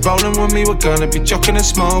shit. If you're rolling with me, we're gonna be joking and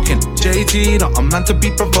smoking. JTee, not a man to be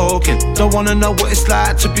provoking. Don't wanna know what it's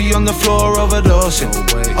like to be on the floor overdosing.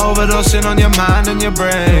 Overdosing on your mind and your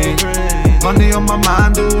brain. Money on my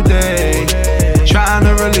mind all day. Trying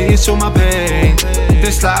to release all my pain.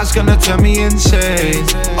 This life's gonna turn me insane.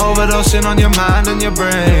 Overdosing on your mind and your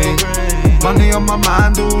brain. Money on my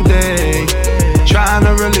mind all day. Trying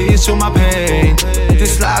to release all my pain.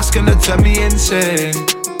 This life's gonna turn me insane.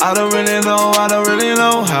 I don't really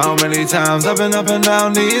know how many times I've been up and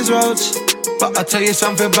down these roads. But I'll tell you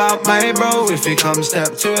something about my bro. If you come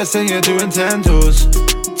step to us and you're doing 10 toes.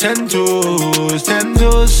 10 toes, 10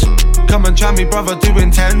 toes. Come and try me brother doing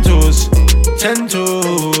 10 toes. 10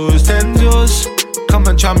 toes, 10 toes. Come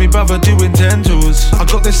and try me brother doing 10 toes. I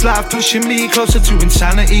got this life pushing me closer to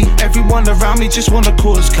insanity. Everyone around me just wanna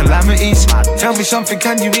cause calamities. Tell me something,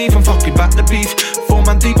 can you even fucking back the beef? 4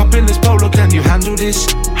 man deep up in this polo, can you handle this?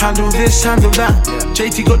 Handle this, handle that.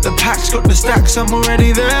 JTee got the packs, got the stacks, I'm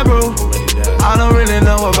already there bro. I don't really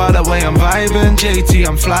know about the way I'm vibing. JTee,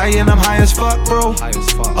 I'm flying, I'm high as fuck bro.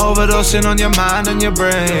 Overdosing on your mind and your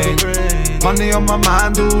brain. Money on my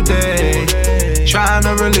mind all day. Trying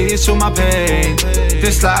to release all my pain.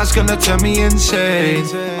 This life's gonna turn me insane.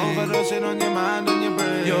 Overdosing on your mind and your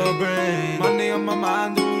brain. Your brain. Money on my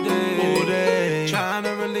mind all day. Trying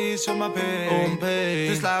to release all my pain.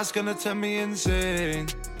 This life's gonna turn me insane.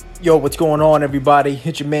 Yo, what's going on, everybody?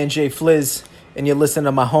 It's your man Jay Flizz, and you're listening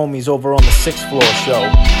to my homies over on the 6th Floor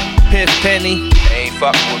Show. Piff, Penny, they ain't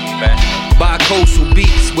fucking with me, man. Bi-coastal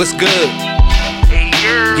beats, what's good?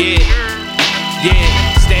 Yeah,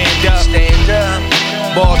 stand up. Stand up.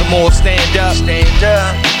 Baltimore, stand up. Stand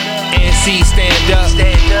up. NC, stand up.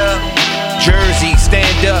 Stand up. Jersey,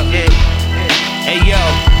 stand up. Hey,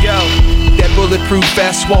 yo, that bulletproof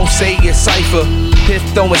vest won't say your cipher. Piff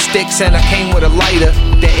throwing sticks and I came with a lighter.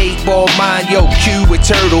 The 8-ball mine, yo, Q with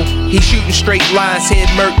Turtle. He shooting straight lines, head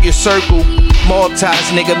murk your circle. Mob ties,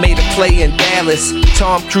 nigga made a play in Dallas.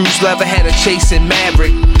 Tom Cruise lever had a chase in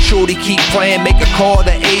Maverick. Shorty keep playing, make a call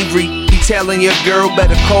to Avery. He telling your girl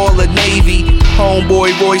better call the Navy.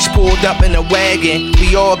 Homeboy Royce pulled up in a wagon.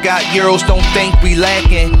 We all got girls, don't think we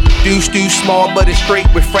lacking. Deuce small, but it's straight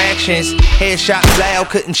with fractions. Headshot loud,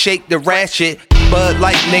 couldn't shake the ratchet. Bud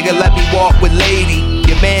like nigga, let me walk with lady.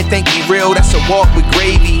 Your man think he real, that's a walk with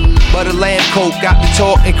gravy. Butter lamb coat got me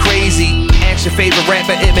talking crazy. Ask your favorite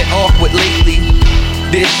rapper, it been awkward lately.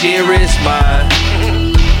 This year is mine.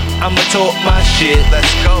 I'ma talk my shit.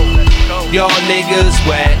 Let's go. Y'all niggas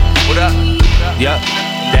whack. What up? Yup,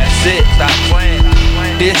 that's it. Stop playing.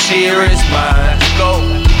 This year is mine. Let's go.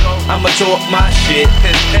 I'ma talk my shit.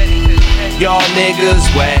 Y'all niggas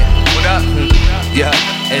whack. What up? Yeah,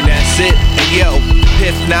 and that's it. And yo,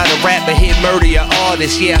 Piff not a rapper, hit murder your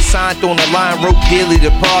artist. Yeah, I signed on the line, wrote Dearly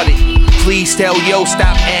Departed. Please tell yo,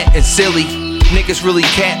 stop acting silly. Niggas really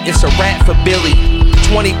cap, it's a rap for Billy.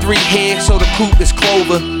 23 here, so the coupe is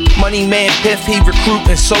Clover. Money man Piff, he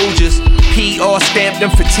recruiting soldiers. PR stamped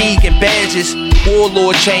them fatigue and badges.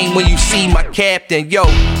 Warlord chain when you see my captain. Yo,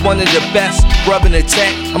 one of the best, rubbing the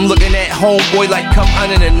tech. I'm looking at homeboy like come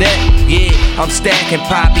under the net. Yeah, I'm stacking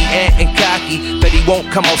poppy, acting cocky, but he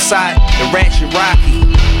won't come outside. The ratchet rocky,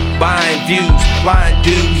 buying views, blind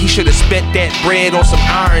dude. He should've spent that bread on some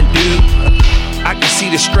iron, dude. I can see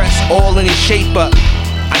the stress all in his shape up.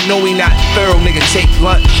 I know he not thorough, nigga, take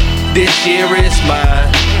lunch. This year is mine.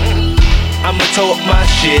 I'ma talk my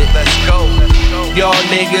shit. Let's go. Y'all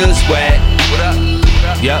niggas whack. What up?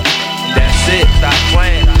 Yup, that's it. Stop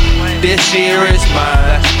playing. This year is mine.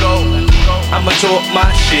 Let's go. I'ma talk my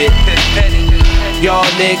shit. Y'all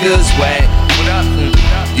niggas whack. What up?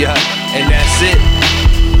 Yeah, and that's it.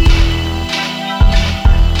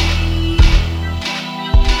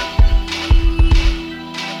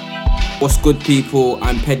 What's good, people?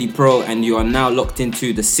 I'm Petty Pro, and you are now locked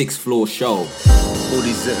into the 6th Floor Show. All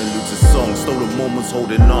these interludes of songs, stolen moments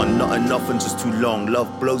holding on, not enough and just too long.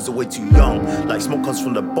 Love blows away too young, like smoke comes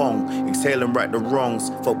from the bong. Exhale and right the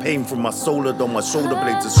wrongs, felt pain from my soul, although my shoulder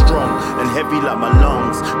blades are strong and heavy like my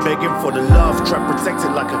lungs. Begging for the love, trapped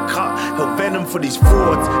protected like a cut. Held venom for these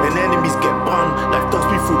frauds, and enemies get bun. Life throws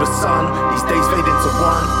me through the sun, these days fade into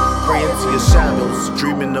one. Praying to your shadows,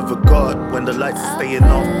 dreaming of a god. When the lights are staying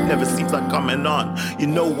off, never seems like coming on. You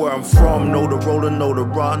know where I'm from, know the roll and know the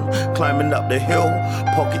run. Climbing up the hill,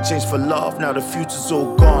 pocket change for love, now the future's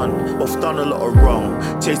all gone. Both done a lot of wrong,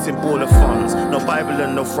 chasing ball of funds. No Bible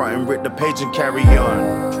and no frontin', rip the page and carry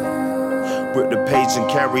on. Rip the page and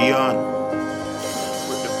carry on.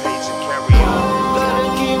 Rip the page and carry on. Gotta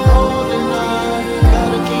keep holding on,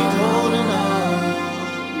 gotta keep holding on.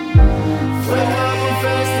 Wake up and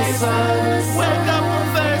face the sun, wake up and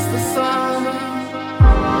face the sun.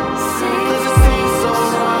 Cause it seems so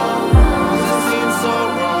wrong, cause it seems so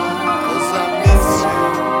wrong. Cause I miss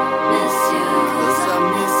you, cause I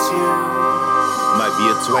miss you. Might be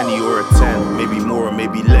a 20 or a 10, maybe more or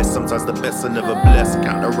maybe less. Sometimes the best are never blessed.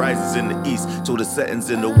 Count the rises in the east till the settings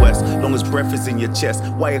in the west. Long as breath is in your chest,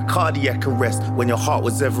 why a cardiac arrest when your heart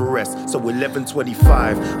was Everest? So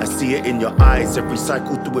 11:25, I see it in your eyes. Every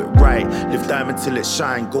cycle, do it right. Live diamond till it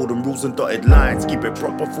shine. Golden rules and dotted lines. Keep it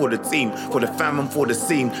proper for the team, for the fam and for the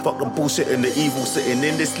scene. Fuck the bullshit and the evil sitting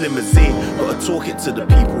in this limousine. Gotta talk it to the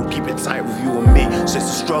people, keep it tight with you and me. It's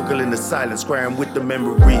just a struggle in the silence, crying with the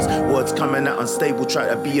memories. Words coming out unstable, try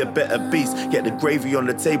to be a better beast. Get the gravy on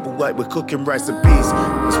the table like we're cooking rice and peas.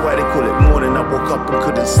 That's why they call it morning. I woke up and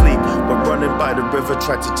couldn't sleep, but running by the river,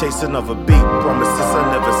 tried to chase another beat. Promises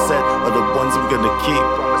I never said are the ones I'm gonna keep.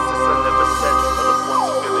 Promises I never said are the ones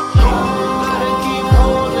I'm gonna keep. Gotta keep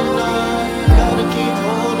holding on, gotta keep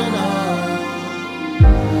holding on.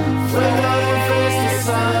 Wake up and face the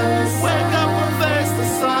sun, wake up and face the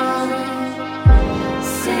sun.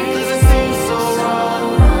 Cause it seems so wrong,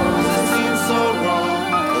 cause it seems so wrong.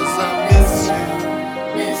 Cause I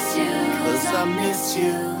miss you, cause I miss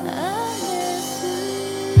you.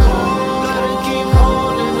 Gotta keep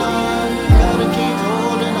holding on, gotta keep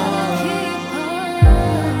holding on.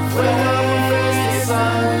 Wake up and face the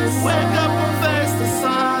sun, wake up and face the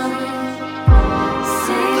sun.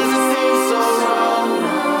 Cause it seems so wrong,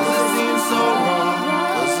 cause it seems so wrong.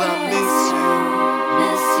 Cause I miss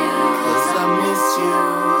you, cause I miss you.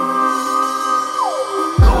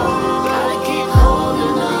 Gotta keep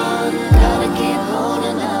holding on, gotta keep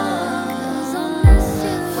holding on. Cause I miss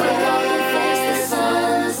you. Wake up and face the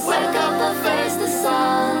sun, wake up and face the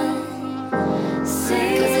sun.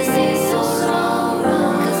 Cause it seems so wrong,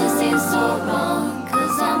 cause it seems so wrong.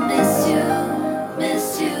 Cause I miss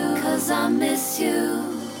you, cause I miss you.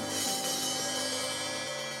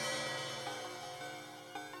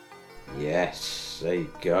 Yes, there you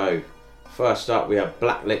go. First up, we have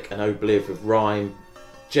BlackLiq and Ohbliv with Rhyme,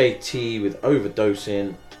 JTee with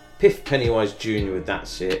Overdosing, Piff Pennywise Jr. with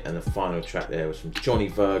That's It, and the final track there was from Jonny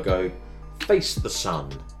Virgo, Face the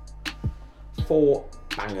Sun. 4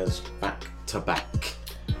 bangers back to back.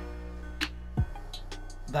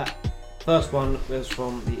 That first one was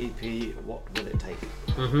from the EP What Will It Take?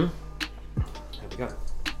 Mm-hmm. There we go.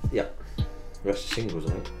 Yep. The rest of singles,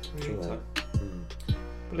 I think. Sure so. Mm.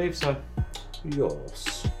 Believe so.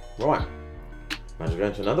 Yes. Right. Might as well go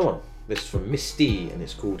into another one. This is from Misty and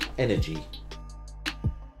it's called Energy.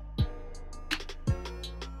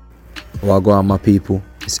 Wagwan, my people.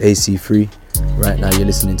 It's AC3. Right now you're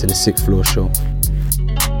listening to the 6th Floor Show.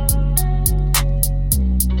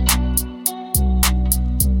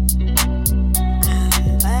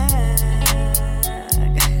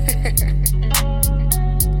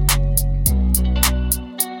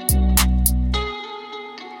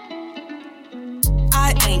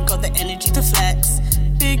 I ain't got the energy to flex.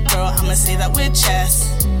 Big bro, I'ma say that with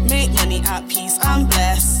chest. Make money at peace, I'm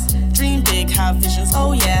blessed. Dream big, have visions,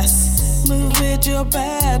 oh yes. Move with your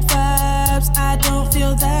bad vibes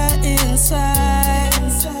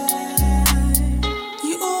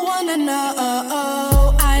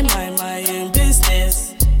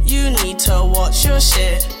it's your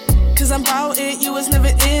shit. Cause I'm about it, you was never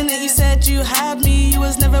in it. You said you had me, you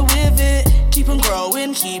was never with it. Keep on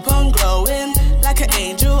growing, keep on glowing. Like an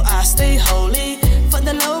angel, I stay holy. For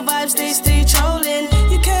the low vibes, they stay trolling.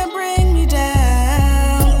 You can't bring me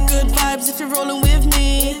down. Good vibes if you're rolling with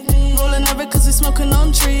me. Rolling over cause we're smoking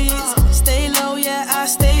on trees. Stay low, yeah, I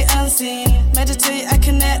stay unseen. Meditate, I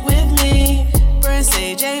connect with me. Burn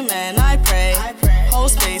sage, amen, I pray. Hold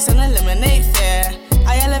space and eliminate fear.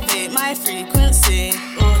 I elevate my frequency.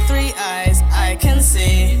 All three eyes I can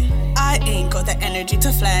see. I ain't got the energy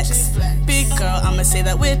to flex. Big girl, I'ma say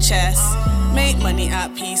that with chest. Make money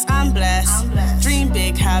at peace, I'm blessed. Dream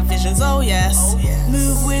big, have visions, oh yes.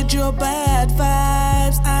 Move with your bad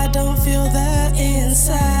vibes. I don't feel that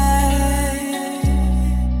inside.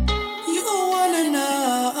 You all wanna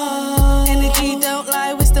know. Energy don't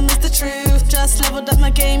lie, wisdom is the truth. Just leveled up my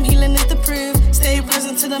game, healing is the proof. Stay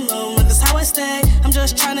present to the moment, that's how I stay. I'm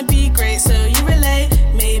just trying to be great, so you relate.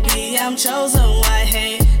 Maybe I'm chosen, why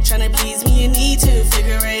hate? Trying to please me, you need to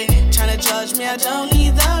figure eight. Trying to judge me, I don't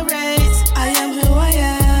need the race. I am who I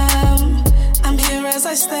am. I'm here as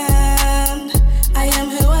I stand. I am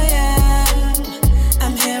who I am.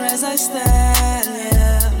 I'm here as I stand,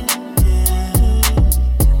 yeah.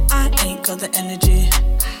 I ain't got the energy.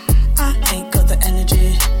 I ain't got the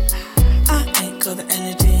energy. I ain't got the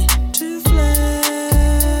energy to fly.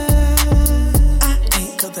 I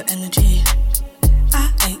ain't got the energy.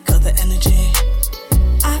 I ain't got the energy.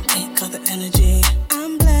 I ain't got the energy.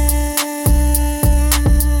 I'm blessed.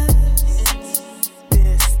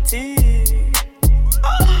 This tea.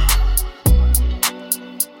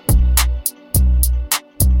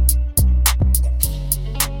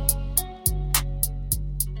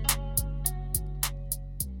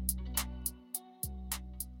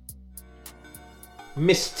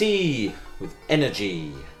 Miss T with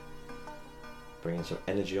Energy. Bringing some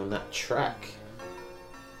energy on that track.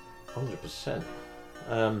 100%.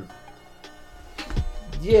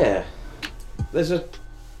 Yeah. We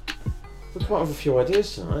come up with a few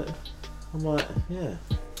ideas tonight. I'm like, yeah.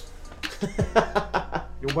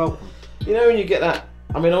 You're welcome. You know when you get that,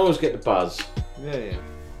 I mean I always get the buzz. Yeah.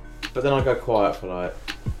 But then I go quiet for like,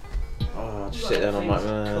 I just sit there and I'm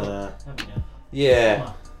like,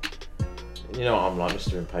 yeah. You know what I'm like,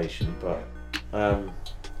 Mr. Impatient, but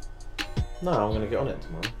no, I'm going to get on it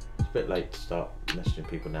tomorrow. It's a bit late to start messaging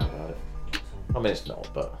people now about it. I mean, it's not,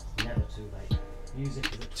 but... Never too late. Music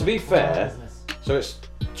is a to be fair, business. so it's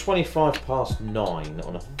 9:25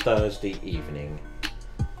 on a Thursday evening.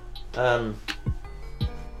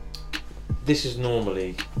 This is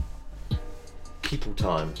normally people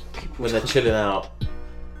time, when they're chilling out,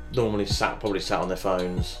 probably sat on their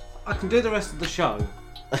phones. I can do the rest of the show.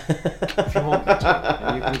 If you want me to,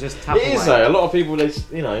 and you can just tap It is away. though. A lot of people,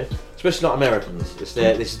 especially like Americans, it's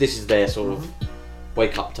their this is their sort of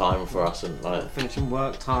wake up time for us and like finishing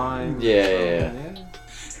work time. Yeah.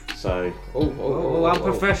 So, I'm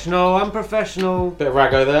professional. Bit of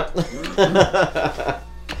Rago there.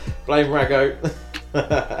 Blame Rago.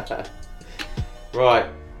 Right.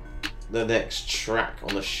 The next track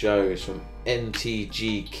on the show is from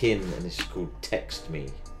NTG Kin and it's called Text Me.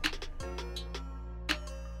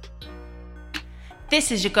 This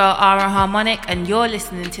is your girl Ara Harmonic and you're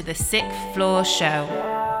listening to the 6th Floor Show.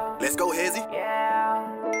 Let's go, Hezzy.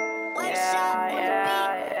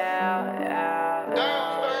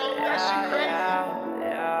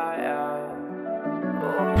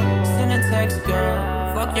 Send a text,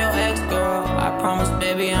 girl. Fuck your ex, girl. I promise,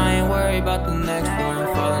 baby, I ain't worried about the next one.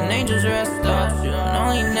 Fallen angels rest up, shooting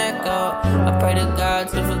only neck up. I pray to God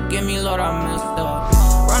to forgive me, Lord, I messed up.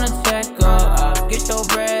 Run a check up, get your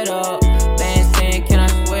bread up. Can I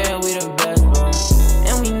swear we the best ones?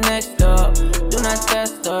 And we next up, do not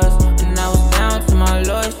test us. And I was down to my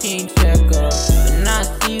lord, she ain't check up. But now I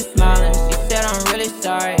see you smiling, she said I'm really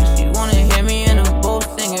sorry. She wanna hear me in the booth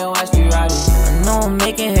singing while she riding. I know I'm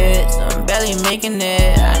making hits, I'm barely making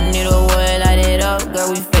it. I need a way, light it up, girl,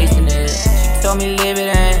 we facing it. She told me leave it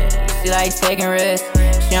in, she like taking risks.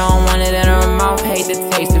 She don't want it in her mouth, hate the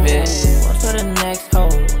taste of it. On to the next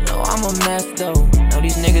hole, no, I'm a mess though.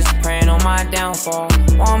 These niggas praying on my downfall.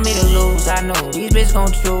 Want me to lose, I know. These bitches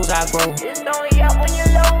gon' choose, I grow. It's only up when you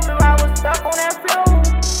low, so I was stuck on that flow.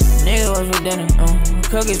 Nigga was for dinner,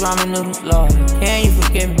 cookies, ramen noodles, Lord. Can you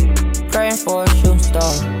forgive me? Praying for a shooting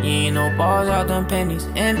star. You ain't no balls out them pennies.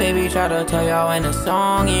 And baby, try to tell y'all in a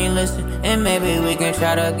song, you ain't listen. And maybe we can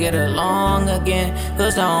try to get along again.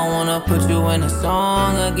 Cause I don't wanna put you in a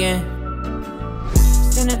song again.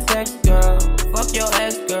 Send a text, girl. Fuck your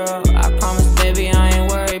ex, girl. I promise, baby, I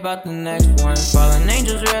ain't worried about the next one. Fallen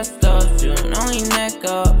angels rest up, shooting only neck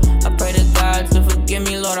up. I pray to God to forgive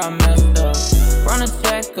me, Lord, I messed up.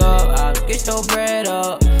 next up. Get your bread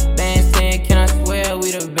up. Band saying, can I swear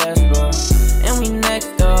we the best, bro? And we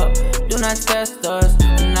next up. Do not test us.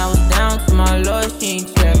 And I was down to my lord, she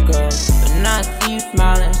ain't check us. But now I see you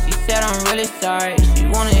smiling. She said I'm really sorry. She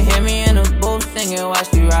wanna hear me in the booth singing while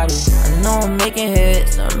she riding. I know I'm making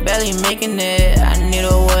hits, I'm barely making it. I need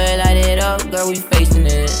a word, light it up, girl, we facing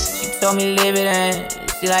it. She told me leave it in,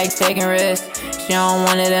 she like taking risks. She don't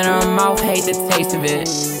want it in her mouth, hate the taste of it.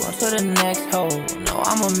 On to the next hoe, no,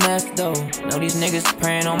 I'm a mess though. Know these niggas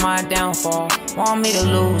praying on my downfall. Want me to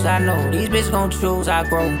lose, I know, these bitches gon' choose, I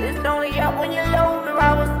grow. It's only up when you lose, if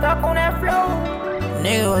I was stuck on that floor.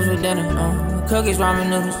 Nigga, what's for dinner? Cookies, ramen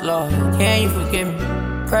noodles, Lord. Can you forgive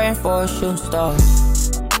me? Praying for a shooting star.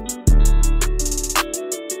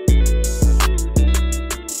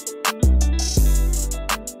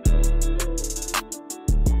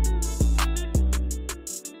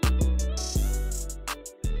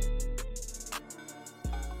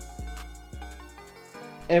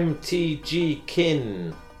 MTG Kin.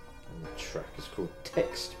 And the track is called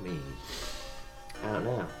Text Me. Out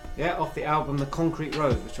now. Yeah, off the album The Concrete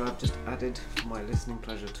Road, which I've just added for my listening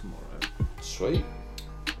pleasure tomorrow. Sweet.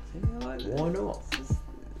 I like Why not? It's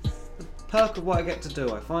the perk of what I get to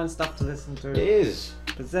do. I find stuff to listen to. It is.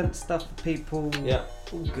 Present stuff for people. Yeah.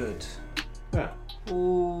 All good. Yeah.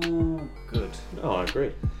 All good. Oh, I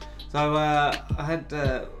agree. So I had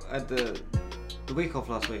the week off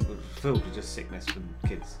last week was filled with just sickness from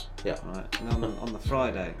kids. Yeah. Right. And on the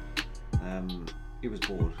Friday, he was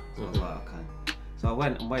bored. So I was like, okay. So I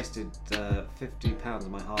went and wasted £50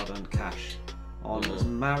 of my hard-earned cash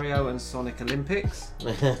on Mario and Sonic Olympics,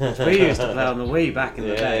 which we used to play on the Wii back in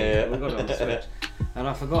the day. Yeah. We got it on the Switch, and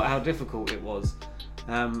I forgot how difficult it was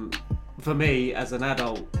for me as an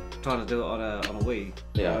adult trying to do it on a Wii.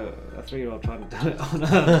 Yeah. A 3-year-old trying to do it on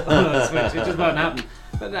a Switch, it just won't happen.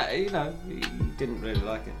 But that, he didn't really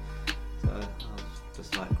like it, so I was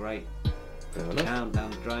just like, great, down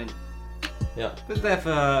the drain. Yeah. But it's there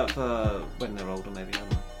for when they're older, maybe. I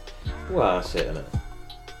don't know. Well, that's it, isn't it?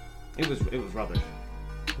 It was rubbish.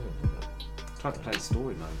 Tried to play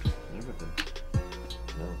story mode and everything.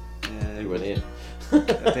 No. Yeah, You went in. I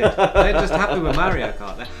did. They're just happy with Mario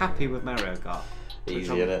Kart. They're happy with Mario Kart. Easy,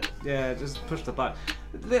 innit? Yeah, just push the button.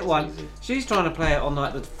 The little one, she's trying to play it on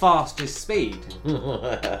like the fastest speed.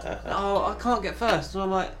 Oh, I can't get first. And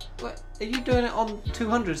I'm like, what? Are you doing it on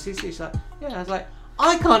 200cc? She's like, yeah. I was like,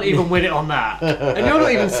 I can't even win it on that. And you're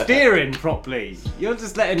not even steering properly. You're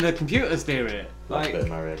just letting the computer steer it. Like a bit of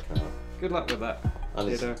Mario Kart. Good luck with that. I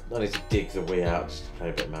need to dig the Wii out just to play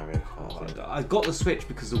a bit of Mario Kart. I got the Switch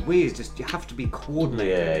because the Wii is just, you have to be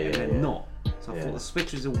coordinated and they're not. So I thought the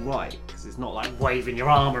Switch is alright because it's not like waving your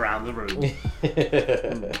arm around the room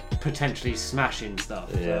and potentially smashing stuff.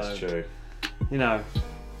 Yeah, so, that's true. You know.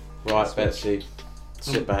 Right, Betsy.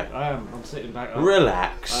 Sit back. I am. I'm sitting back.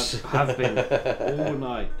 Relax. I have been all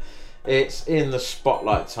night. It's in the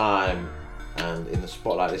spotlight time, and in the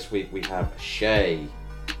spotlight this week we have Shay.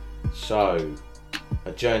 So,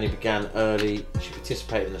 her journey began early. She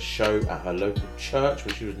participated in the show at her local church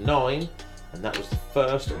when she was 9, and that was the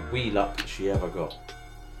first Wii luck she ever got.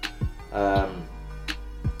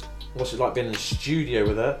 What's it like being in the studio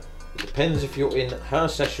with her? It depends if you're in her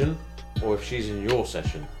session or if she's in your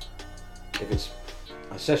session. If it's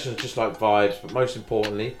a session, just like vibes, but most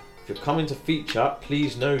importantly, if you're coming to feature,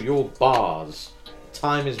 please know your bars.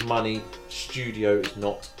 Time is money. Studio is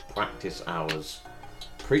not practice hours.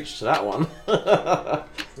 Preach to that one.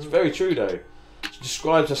 It's very true though. She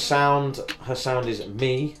describes her sound. Her sound is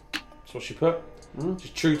me. That's what she put.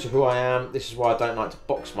 She's true to who I am. This is why I don't like to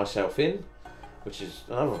box myself in. Which is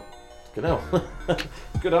another. Good hell.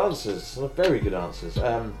 Good answers. Very good answers.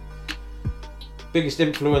 Biggest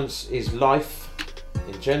influence is life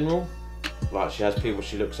in general. Like, she has people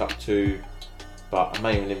she looks up to, but her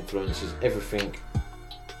main influence is everything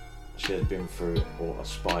she has been through or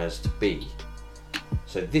aspires to be.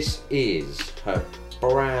 So this is her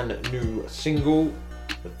brand new single.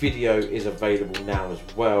 The video is available now as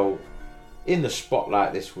well. In the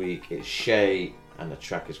spotlight this week, it's Shay, and the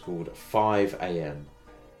track is called 5 AM.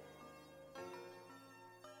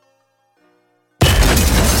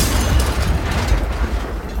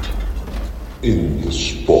 In the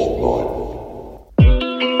spotlight.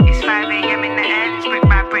 It's 5 AM in the ends, brick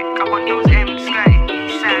by brick, I want those M's, skirting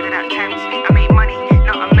east side of that Thames. I make money,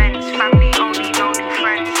 not amends, family only, no new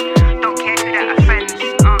friends. Don't care who that offends,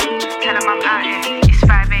 tell them I'm out here. It's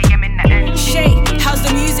 5 AM in the ends. Shay, how's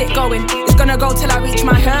the music going? It's gonna go till I reach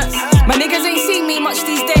my hurts. My niggas ain't seen me much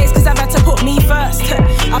these days, cause I've had to put me first.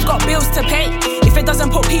 I've got bills to pay. If it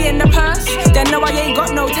doesn't put P in the purse, then no, I ain't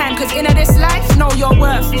got no time. Cause in this life, know your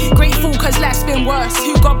worth. Grateful cause life's been worse.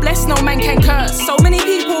 Who God bless, no man can curse. So many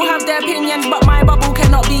people have their opinions, but my bubble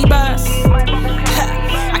cannot be burst.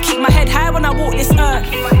 I keep my head high when I walk this earth.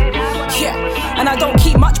 Yeah, and I don't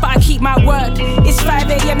keep much, but I keep my word. It's 5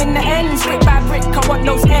 a.m. in the ends, brick by brick. I want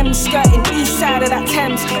those M's skirting east side of that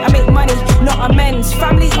Thames. I make money, not amends.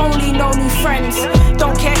 Family only, no new friends.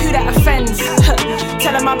 Don't care who that offends.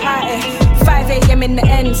 Tell them I'm out here. 5 a.m. in the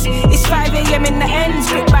ends. It's 5 a.m. in the ends,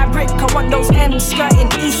 brick by brick. I want those M's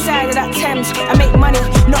skirting east side of that Thames. I make money,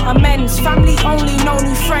 not amends. Family only, no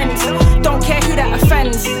new friends. Don't care who that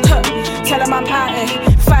offends. Tell them I'm out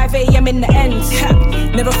here. 5 a.m. in the ends.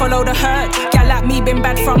 Never follow the herd. Gal like me been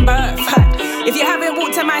bad from birth. If you haven't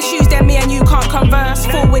walked in my shoes, then me and you can't converse.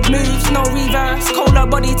 Forward moves, no reverse. Colder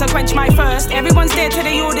body to quench my thirst. Everyone's there till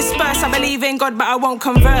they all disperse. I believe in God, but I won't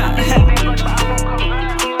convert.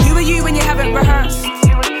 Who are you when you haven't rehearsed?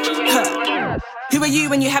 Who are you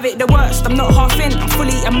when you have it the worst? I'm not half in, I'm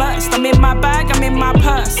fully immersed. I'm in my bag, I'm in my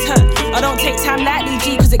purse. I don't take time lightly,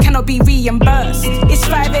 G, cause it cannot be reimbursed. It's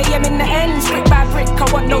 5 a.m. in the ends, brick by brick.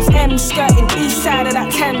 I want those M's skirting east side of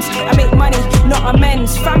that Thames. I make money, not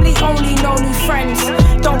amends. Family only, no new friends.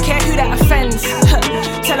 Don't care who that offends.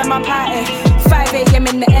 Tell them I'm out here. 5 a.m.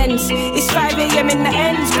 in the ends. It's 5 a.m. in the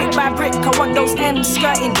ends, brick by brick. I want those M's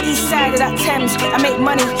skirting east side of that Thames. I make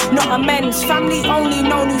money, not amends. Family only,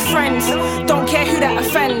 no new friends. Don't care who that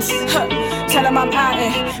offends. Tell them I'm out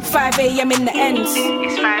here. 5 a.m. in the ends.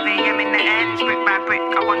 It's 5 a.m. in the ends, brick by brick.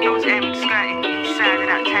 I want those M's skirting east side of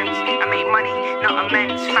that Thames. I make money, not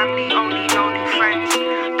amends. Family only, no new friends.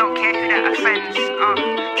 Don't care who that offends.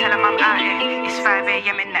 Tell them I'm out here. It's 5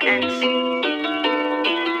 a.m. in the ends.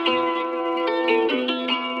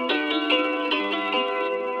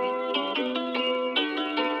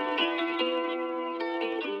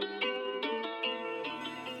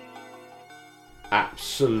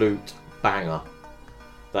 Absolute banger.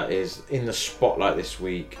 That is in the spotlight this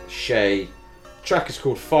week. Shay. Track is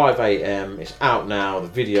called 5 a.m. It's out now. The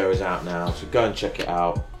video is out now. So go and check it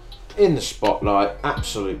out. In the spotlight.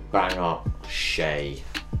 Absolute banger. Shay.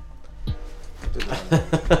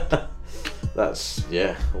 That's,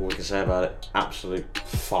 yeah, all we can say about it. Absolute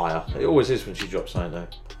fire. It always is when she drops something though.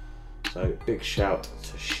 So big shout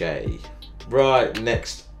to Shay. Right,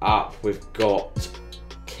 next up we've got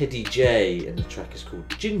Keddy J, and the track is called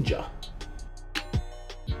Ginger.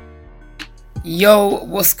 Yo,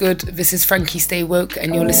 what's good? This is Frankie Stay Woke,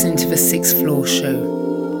 and you're listening to the Sixth Floor Show.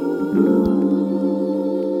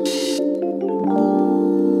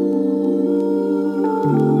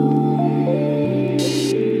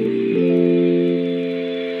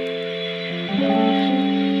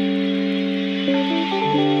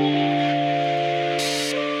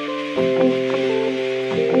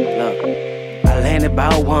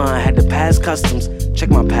 Customs, check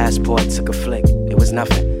my passport, took a flick, it was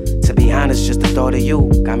nothing. To be honest, just the thought of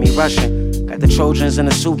you got me rushing. Got the Trojans in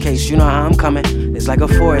a suitcase, you know how I'm coming. It's like a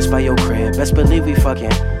forest by your crib, best believe we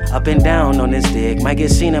fucking. Up and down on this dig, might get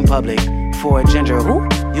seen in public. For a ginger, who?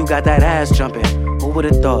 You got that ass jumping. Who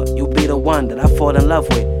would've thought you'd be the one that I fall in love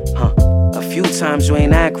with? A few times you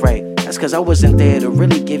ain't act right. That's cause I wasn't there to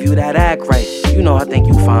really give you that act right. You know I think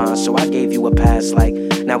you fine, so I gave you a pass like.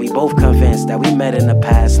 Now we both convinced that we met in the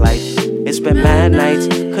past life. It's been mad nights,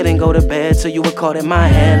 couldn't go to bed till you were caught in my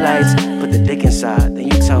headlights. Put the dick inside, then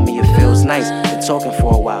you tell me it feels nice. Been talking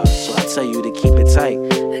for a while, so I tell you to keep it tight.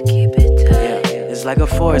 Yeah, it's like a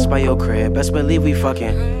forest by your crib, best believe we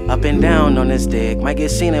fucking. Up and down on this dig, might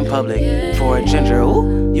get seen in public. For a ginger,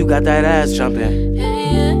 ooh, you got that ass jumping.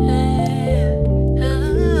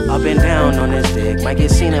 Up and down on this dig, might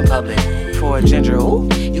get seen in public. For a ginger, ooh,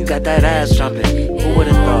 you got that ass jumping. Who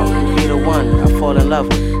would've thought you'd be the one I fall in love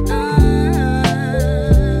with?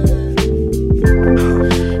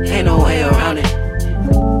 Ain't no way around it.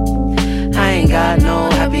 I ain't got no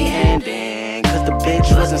happy ending, cause the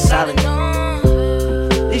bitch wasn't solid.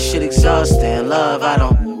 This shit exhausting, love, I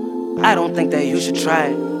don't think that you should try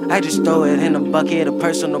it. I just throw it in a bucket of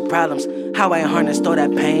personal problems. How I harness all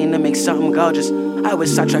that pain to make something gorgeous. I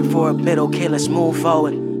was sidetracked for a bit, okay, let's move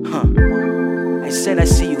forward. I said I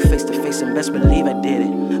see you face to face and best believe I did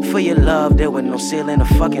it. For your love, there were no ceiling or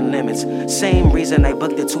fucking limits. Same reason I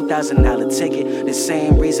booked the $2,000 ticket. The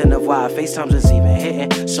same reason of why FaceTimes was even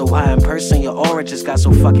hitting. So why in person your aura just got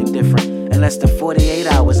so fucking different. In less than 48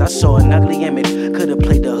 hours, I saw an ugly image. Could've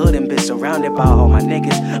played the hood and been surrounded by all my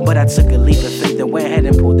niggas. But I took a leap of faith and went ahead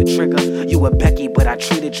and pulled the trigger. You were Becky, but I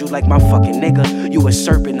treated you like my fucking nigga. You a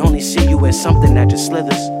serpent, only see you as something that just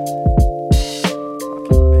slithers.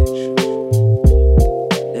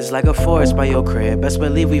 Like a forest by your crib, best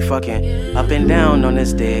believe we fucking. Up and down on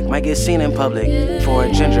this dig, might get seen in public. For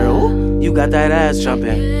a ginger, ooh, you got that ass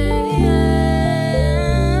jumping.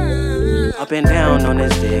 Up and down on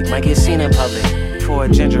this dick, might get seen in public. For a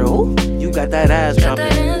ginger, ooh, you got that ass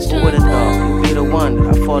jumping. Who would've thought you'd be the one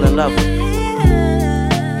that I fall in love with?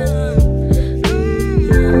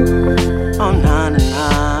 Oh nah nah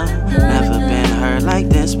nah, never been hurt like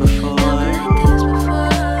this before.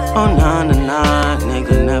 Oh nah nah nah,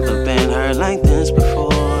 nigga, never been hurt like this before.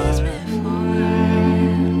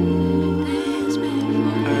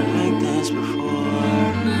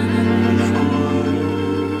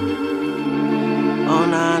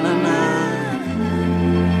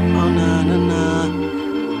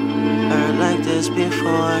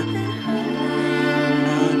 Before.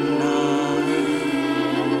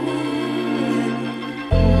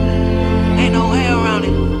 Ain't no way around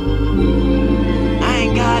it. I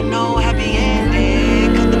ain't got no happy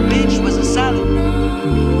ending, cause the bitch wasn't solid.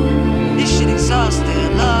 This shit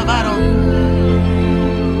exhausted, love, I don't.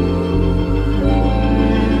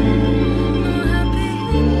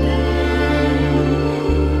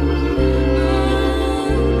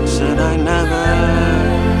 Said I never.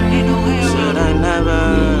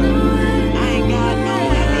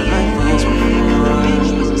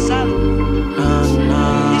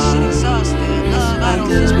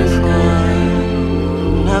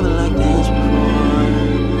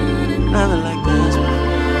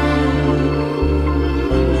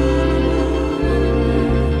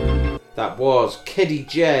 That was Keddy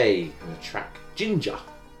J and the track Ginger,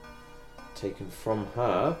 taken from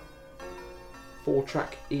her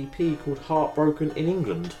 4-track EP called Heartbroken in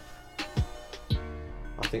England.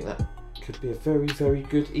 I think that could be a very, very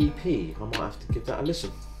good EP. I might have to give that a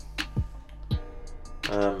listen.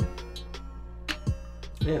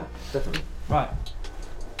 Yeah, definitely. Right.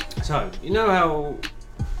 So, you know how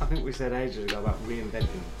I think we said ages ago about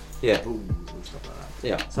reinventing rules and stuff like that?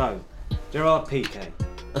 Yeah. So, Gerard Piqué.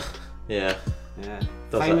 Yeah. Yeah.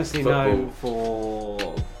 Does famously that known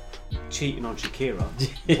for cheating on Shakira.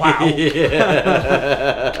 Wow.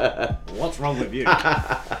 Yeah. What's wrong with you?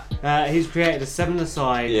 He's created a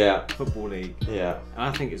 7-a-side football league. Yeah. And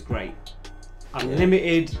I think it's great.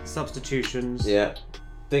 Unlimited substitutions. Yeah.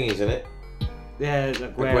 Thingies in it. Yeah, there's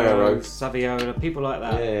Aguero, Saviola, people like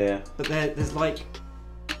that. Yeah. But there's like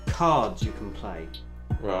cards you can play.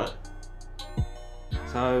 Right.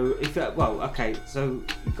 So so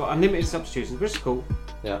you've got unlimited substitutions, which is cool.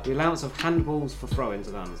 Yeah. The allowance of handballs for throw-ins,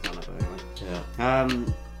 I don't understand that, but anyway.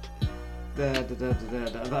 Yeah.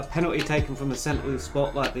 The penalty taken from the centre of the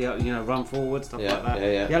spot, like the run forward, stuff like that.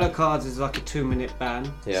 Yeah. Yellow cards is like a 2-minute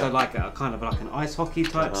ban. Yeah. So like a kind of like an ice hockey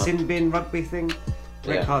type sin bin rugby thing.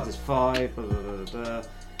 Red cards is 5. Blah, blah, blah,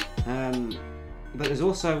 blah. But there's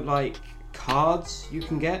also like cards you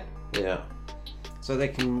can get. Yeah. So they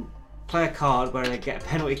can play a card where they get a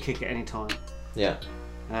penalty kick at any time. Yeah.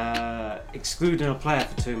 Excluding a player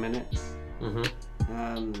for 2 minutes. Mm-hmm.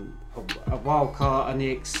 A wild card and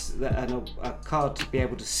a card to be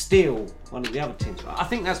able to steal one of the other teams. I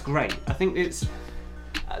think that's great. I think it's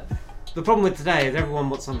the problem with today is everyone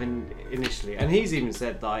wants something initially, and he's even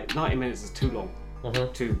said like 90 minutes is too long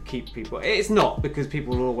to keep people. It's not, because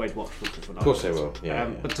people will always watch football for 90 Of course minutes. they will.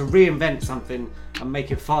 Yeah. But to reinvent something and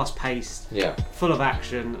make it fast-paced, full of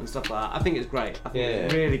action and stuff like that, I think it's great. I think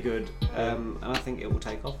it's really good, and I think it will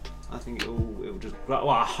take off. I think it will just grow.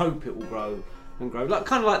 Well, I hope it will grow and grow. Like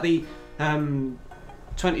kind of like the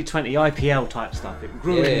 2020 IPL type stuff. It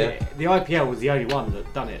grew. The IPL was the only one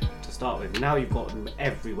that done it to start with. Now you've got them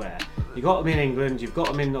everywhere. You got them in England. You've got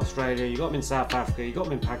them in Australia. You got them in South Africa. You got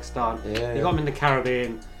them in Pakistan. You got them in the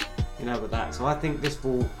Caribbean. With that. So I think this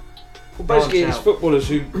will. Well, basically, it's footballers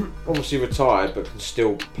who obviously retired but can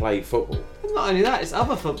still play football. Not only that, it's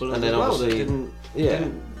other footballers and then as well that didn't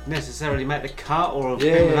necessarily make the cut or have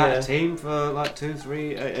been without a team for like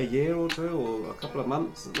 2-3 a year or two or a couple of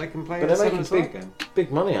months. They can play. But they're making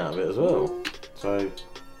big money out of it as well. So, I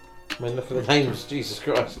mean, look at the names. Jesus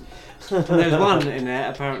Christ. And there's one in there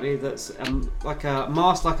apparently that's like a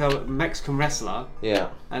masked like a Mexican wrestler. Yeah.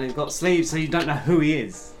 And he's got sleeves, so you don't know who he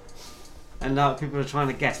is. And people are trying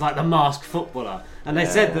to guess, like the masked footballer. And they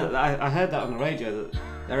said that I heard that on the radio that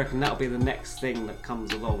they reckon that'll be the next thing that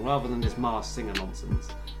comes along, rather than this masked singer nonsense.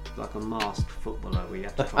 It's like a masked footballer where you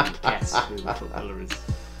have to try and guess who the footballer is.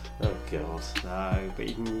 Oh God. So, but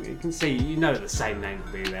you can see, the same name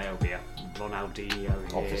will be there. There'll be a Ronaldinho here,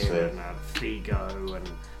 and a Figo and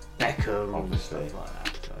Beckham and stuff like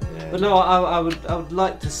that. So. But no, I would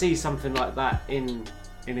like to see something like that in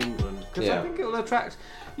England, because I think it will attract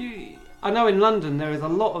you. I know in London there is a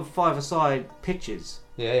lot of 5-a-side pitches.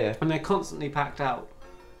 Yeah. And they're constantly packed out.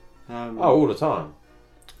 All the time.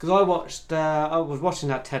 Because I was watching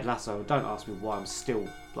that Ted Lasso. Don't ask me why I'm still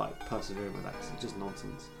like persevering with that, because it's just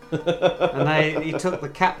nonsense. And he took the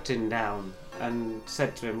captain down and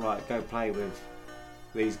said to him, right, go play with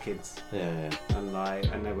these kids. Yeah.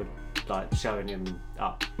 And they were like showing him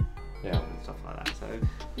up. Yeah. And stuff like that. So,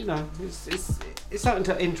 you know, it's something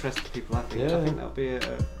to interest people, I think. Yeah. I think that'll be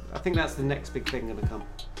I think that's the next big thing gonna come.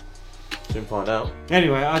 Soon find out.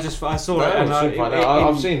 Anyway, I saw it and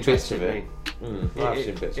I've seen bits of it. I've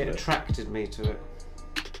seen bits of it. It attracted me to it.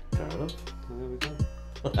 Fair enough. So there we go.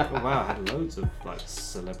 Oh wow, I had loads of like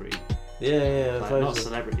celebrity. Yeah. Like, not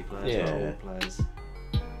celebrity players, but all players.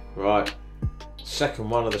 Right. Second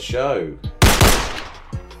one of the show.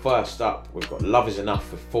 First up, we've got Love Is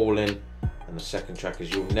Enough with Falling, and the second track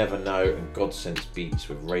is You'll Never Know and God Sense Beats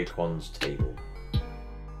with Raekwon's Table.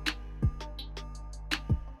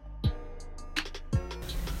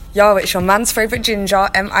 Yo, it's your man's favourite ginger,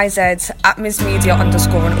 MIZ, at MizMedia_ on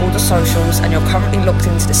all the socials, and you're currently locked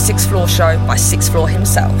into the 6th Floor Show by 6th Floor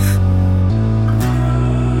himself.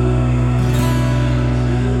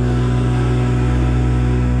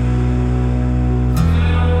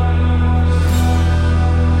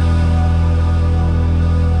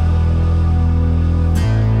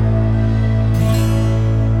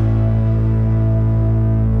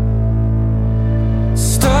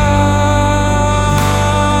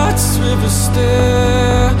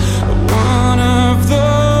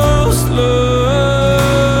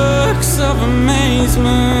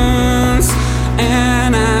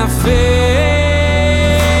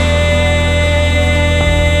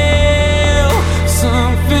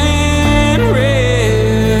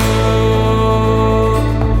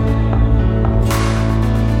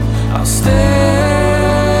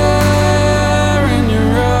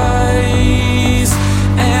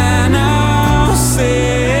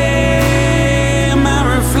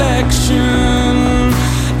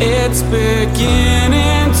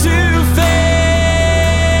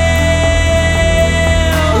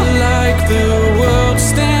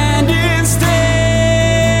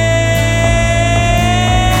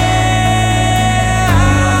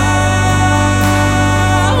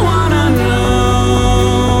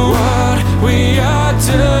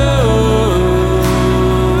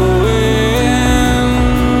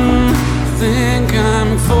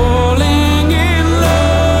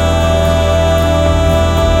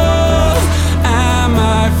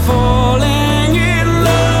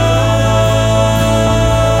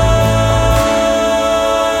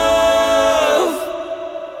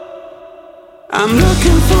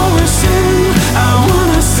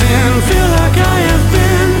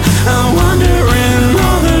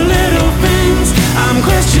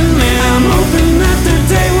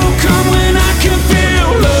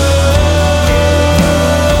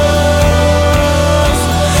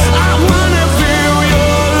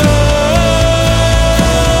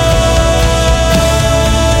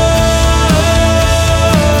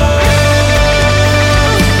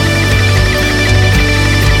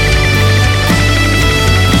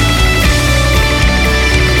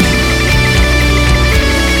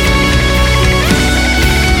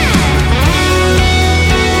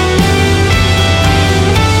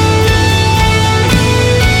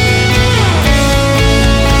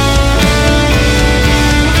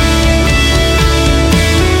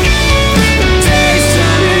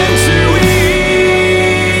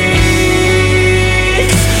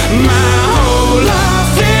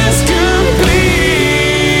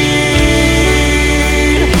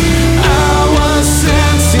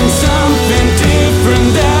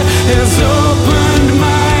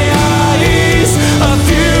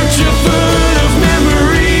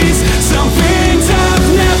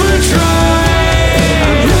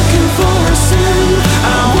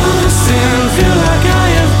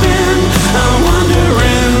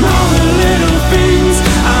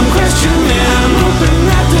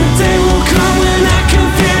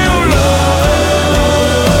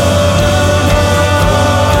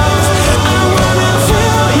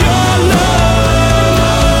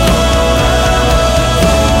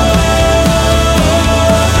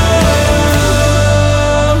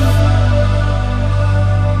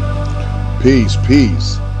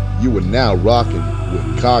 Peace. You are now rocking with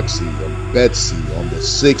Coxie and Betsy on the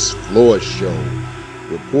 6th Floor Show,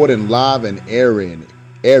 reporting live and airing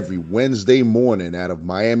every Wednesday morning out of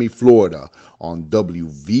Miami, Florida on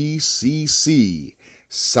WVCC.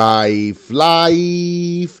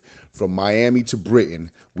 Life from Miami to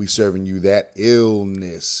Britain. We serving you that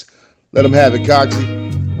illness. Let them have it,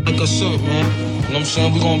 Coxie. Like I said, man. You know what I'm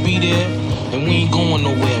saying? We gonna be there. and we ain't going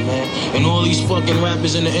nowhere, man. And all these fucking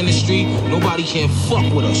rappers in the industry, nobody can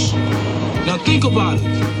fuck with us. Now think about it.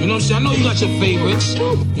 You know what I'm saying? I know you got your favorites. You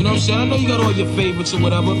know what I'm saying? I know you got all your favorites or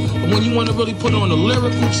whatever. But when you want to really put on a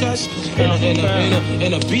lyrical test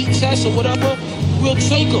and a beat test or whatever, we'll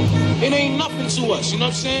take them. It ain't nothing to us. You know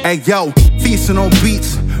what I'm saying? Hey yo, feasting on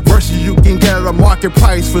beats. Versus you can get at a market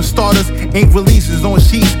price. For starters, ink releases on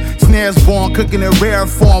sheets. Snares born, cooking in rare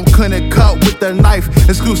form. Couldn't cut with the knife.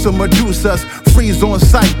 Exclusive Medusas, freeze on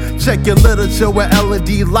sight. Check your literature with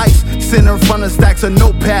LED lights. Sit in front of stacks of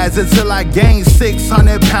notepads until I gain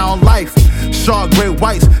 600-pound life. Shark gray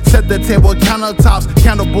whites, set the table countertops.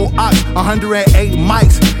 Countable ox, 108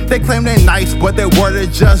 mics. They claim they're nice, but their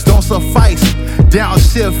word just don't suffice.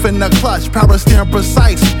 Downshift in the clutch, power steering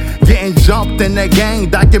precise. Getting jumped in the gang,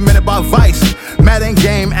 documented by Vice. Mad in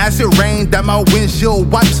game, acid rain that my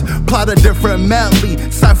windshield wipes. Plot a different medley,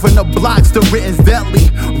 siphon the blocks, the written's deadly.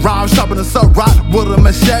 Rhyme sharpen the sub rock with a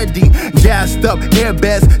machete. Gassed up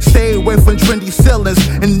airbeds, stay away from trendy ceilings.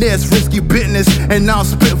 And this risky business, and now I'm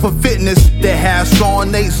spit for fitness. They have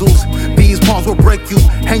strong nasals, these palms will break you.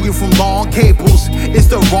 Hang you from long cables, it's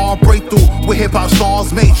the wrong breakthrough. With hip hop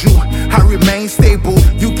songs made you, I remain stable.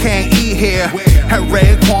 You can't eat here, at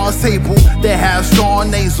Red Quan's table. They have strong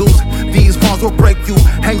nasals, these palms will break you.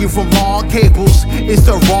 Hang you from long cables, it's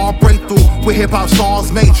the wrong breakthrough. With hip hop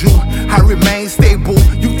songs made you, I remain stable.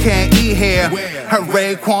 You can't eat here, at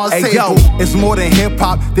Red Quan's table. Yo, it's more than hip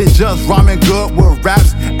hop than just rhyming good with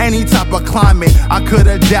raps. Any type of climate I could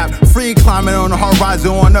adapt. Free climbing on the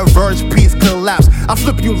horizon, on the verge, peace collapse. I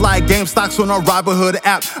flip you like game stocks on a Robinhood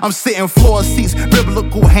app. I'm sitting floor seats,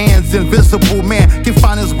 biblical hands, invisible man can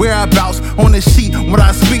find his whereabouts on the sheet. When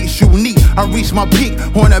I speak, unique, I reach my peak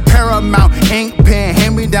on a paramount. Ink pen,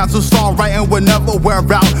 hand me down to songwriting will never wear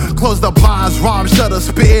out. Close the blinds, rhyme shutter,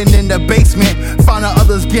 spitting in the basement. Finding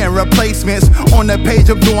others getting replacements. On the page,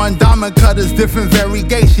 I'm doing diamond cutters, different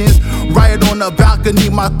variations. Right on the balcony,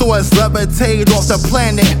 my thoughts levitate off the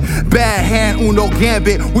planet. Bad hand, Uno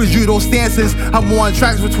Gambit with judo stances. I'm on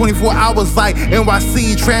tracks for 24 hours like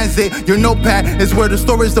NYC Transit. Your notepad is where the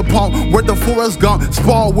storage the pump, where the forest gone.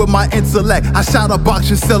 Spar with my intellect, I shout a box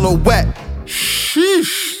your silhouette.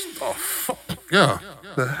 Sheesh, the fuck, yeah.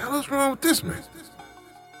 The hell is wrong with this man?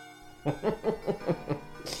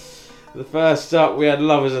 The first up, we had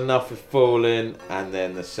Love Is Enough with Falling, and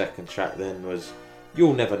then the second track then was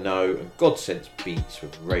You'll Never Know and God Sense Beats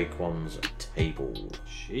with Raekwon's Table.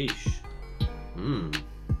 Sheesh.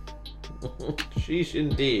 Sheesh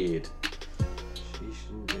indeed. Sheesh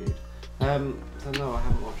indeed. So no, I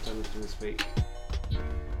haven't watched anything this week.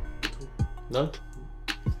 No?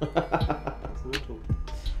 Nothing at all.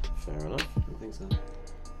 Fair enough. I don't think so.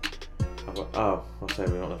 I'll say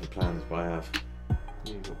we don't have any plans, but I have.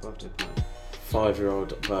 Yeah, you've got a birthday party.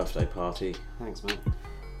 5-year-old birthday party. Thanks, mate.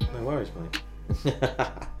 No worries, mate.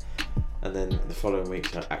 And then the following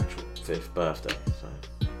week's our actual 5th birthday,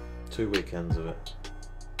 so 2 weekends of it.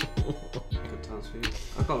 Good times for you.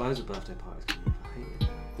 I've got loads of birthday parties coming up. I hate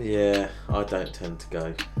it. Yeah, I don't tend to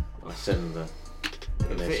go. I send the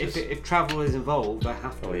if travel is involved, I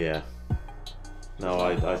have to. Oh yeah. No,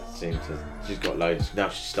 I seem to. She's got loads. Now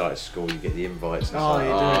she started school, you get the invites.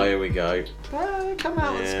 And here we go. Come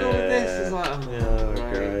out of school with this. It's like,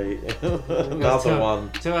 great. Another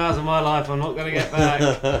one. 2 hours of my life I'm not going to get back.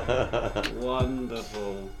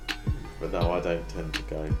 Wonderful. But no, I don't tend to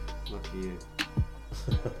go. Lucky you.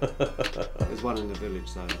 There's one in the village,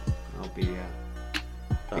 so I'll be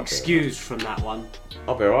excused from that one.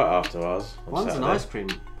 I'll be alright after ours. One's an ice cream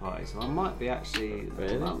party, so I might be actually.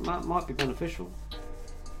 Really? That might be beneficial.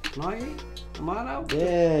 Can I eat? Am I allowed?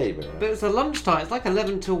 Yeah, you'll be alright. But it's a lunchtime. It's like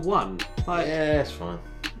 11 till 1. Like, yeah, it's fine.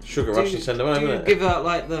 Sugar rush and send them over. Do you give out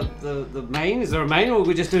like the main? Is there a main, or are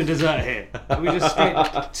we just doing dessert here? Are we just straight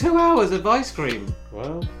 2 hours of ice cream?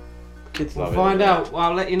 Well, kids we'll love find it. out. Well,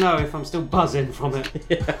 I'll let you know if I'm still buzzing from it.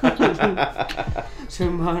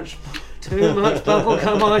 Too much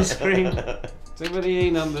bubblegum ice cream. Too many E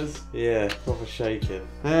numbers. Yeah, proper shaking.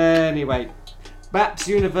 Anyway, Baps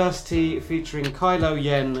University featuring Kylo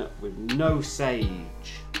Yen with No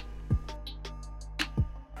Sage.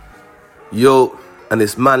 Yo, and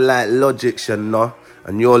it's man like Logik, you know,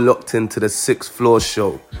 and you're locked into the 6th Floor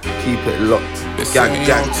Show. Keep it locked. They say you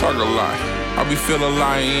don't talk a lot. I be feeling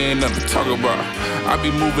like ain't nothing to talk about. I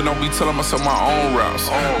be moving, I be telling myself my own routes.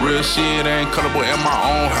 Real shit ain't colorable in my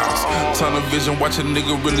own house. Tunnel vision, watch a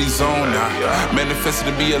nigga really zone now. Manifested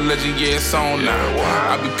to be a legend, yeah, it's on now.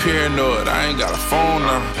 I be paranoid, I ain't got a phone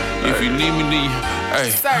now. If you need me, need you.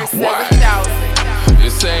 Hey, what? They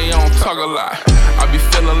say you don't talk a lot. I be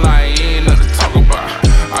feeling like ain't nothing to talk about.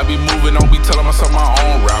 I be moving, don't be telling myself my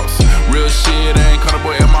own routes. Real shit, I ain't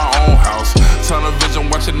comfortable in my own house. Tunnel vision,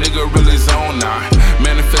 watch a nigga really zone now.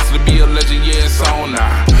 Manifested to be a legend, yeah, it's on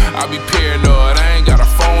now. I be paranoid, I ain't got a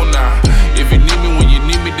phone now. If you need me when you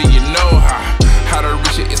need me, then you know how to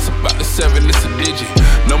reach it, it's about the 7, it's a digit.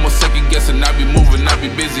 No more second guessing, I be moving, I be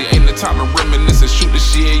busy. Ain't the time to reminisce and shoot the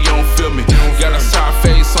shit, you don't feel me. Got a side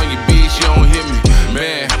face on your bitch, you don't hear me.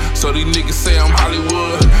 Man, so these niggas say I'm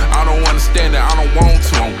Hollywood. I don't understand that, I don't want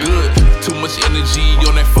to, I'm good. Too much energy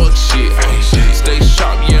on that fuck shit. Ay, stay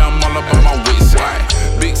sharp, yeah, I'm all about my wits.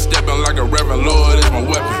 Big stepping like a reverend, Lord is my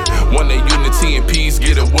weapon. One day unity and peace,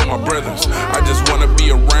 get it with my brothers. I just wanna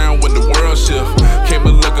be around when the world shift. Can't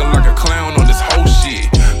be looking like a clown on this whole shit.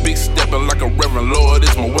 Big stepping like a reverend, Lord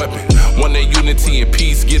is my weapon. One day unity and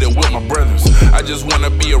peace, get it with my brothers. I just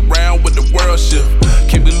wanna be around with the world shift.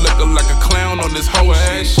 Can't be looking like a clown on this whole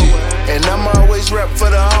ass shit. And I'm always rep for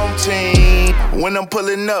the home team. When I'm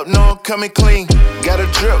pulling up, no, I'm coming clean. Got a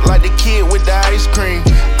drip like the kid with the ice cream.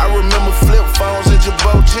 I remember flip phones and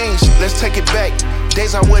Jabot jeans. Let's take it back.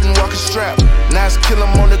 Days I wouldn't walk a strap. Now it's kill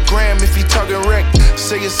him on the gram if he talking wreck.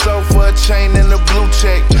 Say it's so for a chain and a blue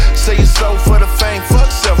check. Say it's so for the fame,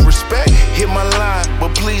 fuck self-respect. Hit my line,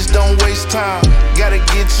 but please don't waste time. Gotta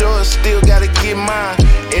get yours, still gotta get mine.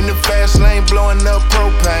 In the fast lane, blowing up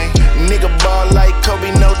propane. Nigga ball like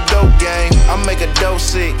Kobe, no dope game. I make a dope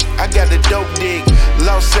sick, I got the dope dick.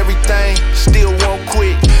 Lost everything, still won't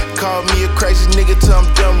quit. Call me a crazy nigga till I'm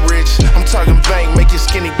dumb rich. I'm talking bank, make your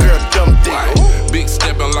skinny girl dumb dick. Big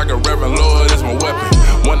stepping like a reverend, Lord is my weapon.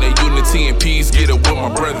 One day unity and peace, get it with my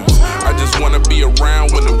brothers. I just wanna be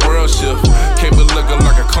around when the world shift. Can't be looking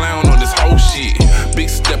like a clown on this whole shit. Big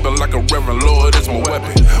stepping like a reverend, Lord is my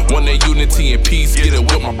weapon. One day unity and peace, get it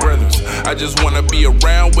with my brothers. I just wanna be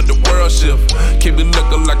around with the world shift. Can't be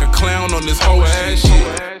looking like a clown on this whole ass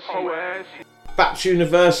shit. Baps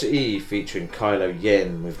University featuring Kylo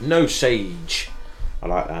Yen with No Sage. I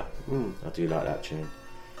like that. I do like that tune.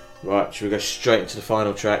 Right, should we go straight into the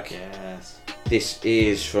final track? Yes. This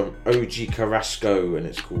is from Okie Carrasco and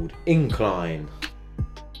it's called Incline.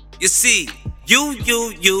 You see, you,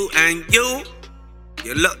 and you.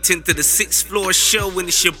 You're locked into the 6th Floor show and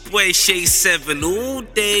it's your boy Shay 7 all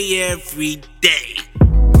day, every day.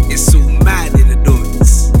 It's so mad in the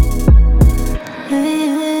dance.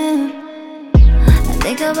 I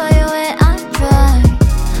think about you when I drive.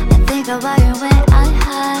 I think about you when I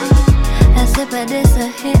hide. A sip of this, a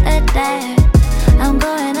hit of that. I'm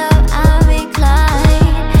going up, I'm reclined.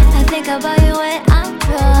 I think about you when I'm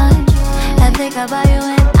drunk. I think about you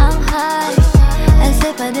when I'm high. A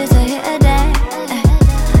sip of this, a hit of that.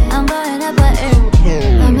 I'm going up,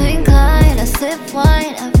 I'm inclined. I sip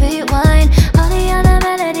wine, I rewind. All the other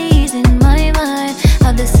melodies in my mind.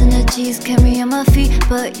 How the synergies carry on my feet,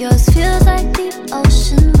 but yours feels like deep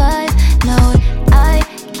ocean vibe. No, I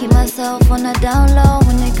keep myself on the down low.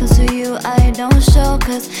 When it comes to you, I don't show.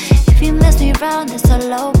 Cause if you mess me round, it's a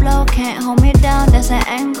low blow. Can't hold me down, that's an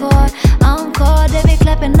encore. Encore, they be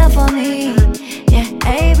clapping up for me. Yeah,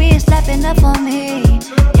 A.B. slapping up for me.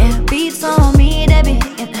 Yeah, beats on me, they be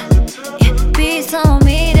hitting. Yeah, beats on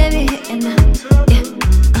me, they be hitting. Yeah,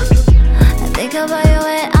 I think about you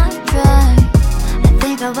when I drive. I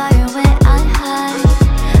think about you when I hide.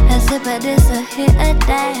 A sip of this, a hit of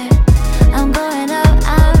that. I'm going up,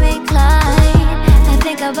 I'm reclined. I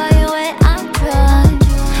think about you when I'm drunk.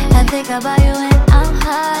 I think about you when I'm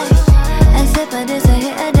high. A sip of this, a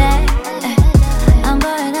hit of that. I'm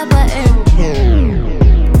going up,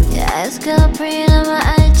 yeah, it's girl preying on my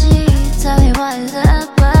IG. Tell me what is it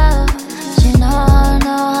about. She know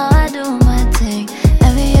how I do my thing.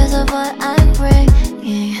 Every year's of what I bring.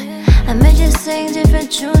 Yeah, I made you sing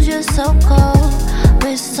different tunes. You're so cold,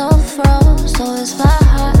 wrist so froze. So it's my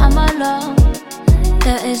heart, I'm alone.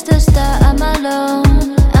 That is the start, I'm alone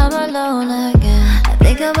again. I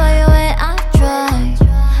think about you when I drive.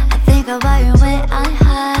 I think about you when I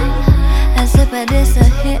hide. A sip of this, a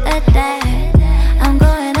hit of that. I'm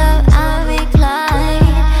going up, I'm reclined.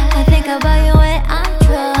 I think about you when I'm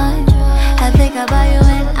drunk. I think about you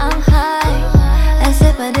when I'm high. A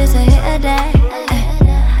sip of this, a hit of that.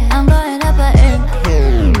 I'm going up,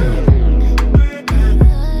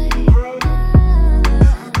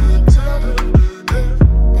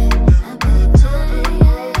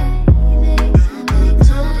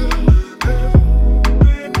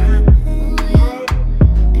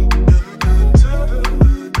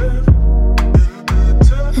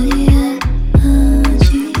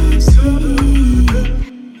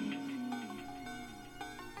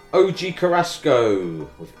 Okie Carrasco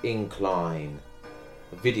with Incline.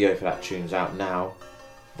 The video for that tune's out now.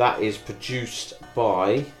 That is produced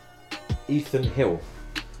by Ethan Hill.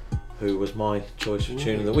 who was my choice for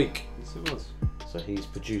tune of the week. Yes, it was. So he's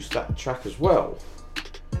produced that track as well.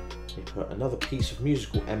 He put another piece of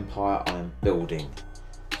musical empire I am building.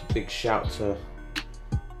 A big shout to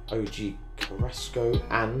OG Carrasco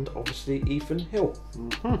and obviously Ethan Hill.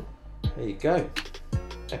 There you go.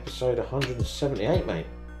 Episode 178, mate.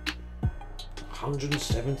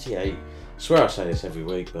 178. I swear I say this every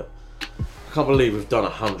week, but I can't believe we've done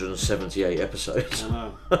 178 episodes. I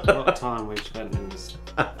know. A lot of time we've spent in this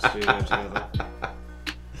studio together.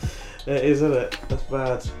 It is, isn't it? That's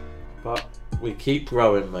bad. But we keep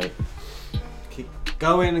growing, mate. Keep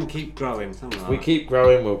going and keep growing. If we keep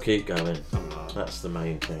growing, we'll keep going. That's the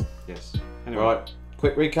main thing. Yes. Anyway. Right,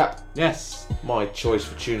 quick recap. Yes. My choice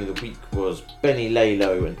for tune of the week was Beni,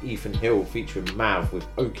 Laylo and Ethan Hill featuring Mav with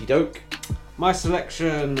Okie Doke. My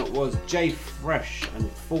selection was J Fresh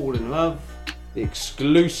and Fall in Love. The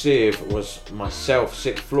exclusive was myself,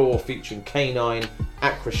 Sixth Floor, featuring K9,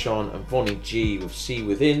 Akreshon and Vonni G with See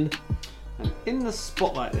Within. And in the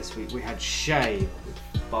spotlight this week we had Shay with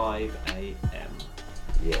 5 AM.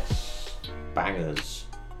 Yes, bangers.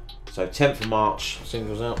 So 10th of March,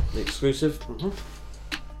 singles out, the exclusive.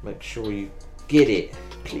 Make sure you get it,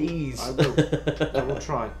 please. I will. I will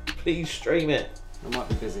try. Please stream it. I might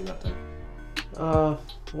be busy that day.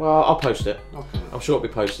 Well, I'll post it. Okay. I'm sure it'll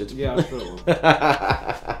be posted. Yeah, I'm sure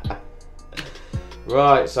it will.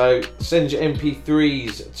 Right, so send your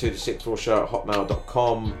MP3s to the Sixth Floor Show at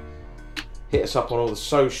hotmail.com. Hit us up on all the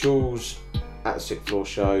socials at Sixth Floor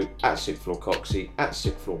Show, at Sixth Floor Coxie, at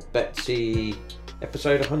Sixth Floor Betsy.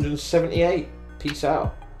 Episode 178. Peace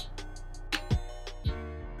out.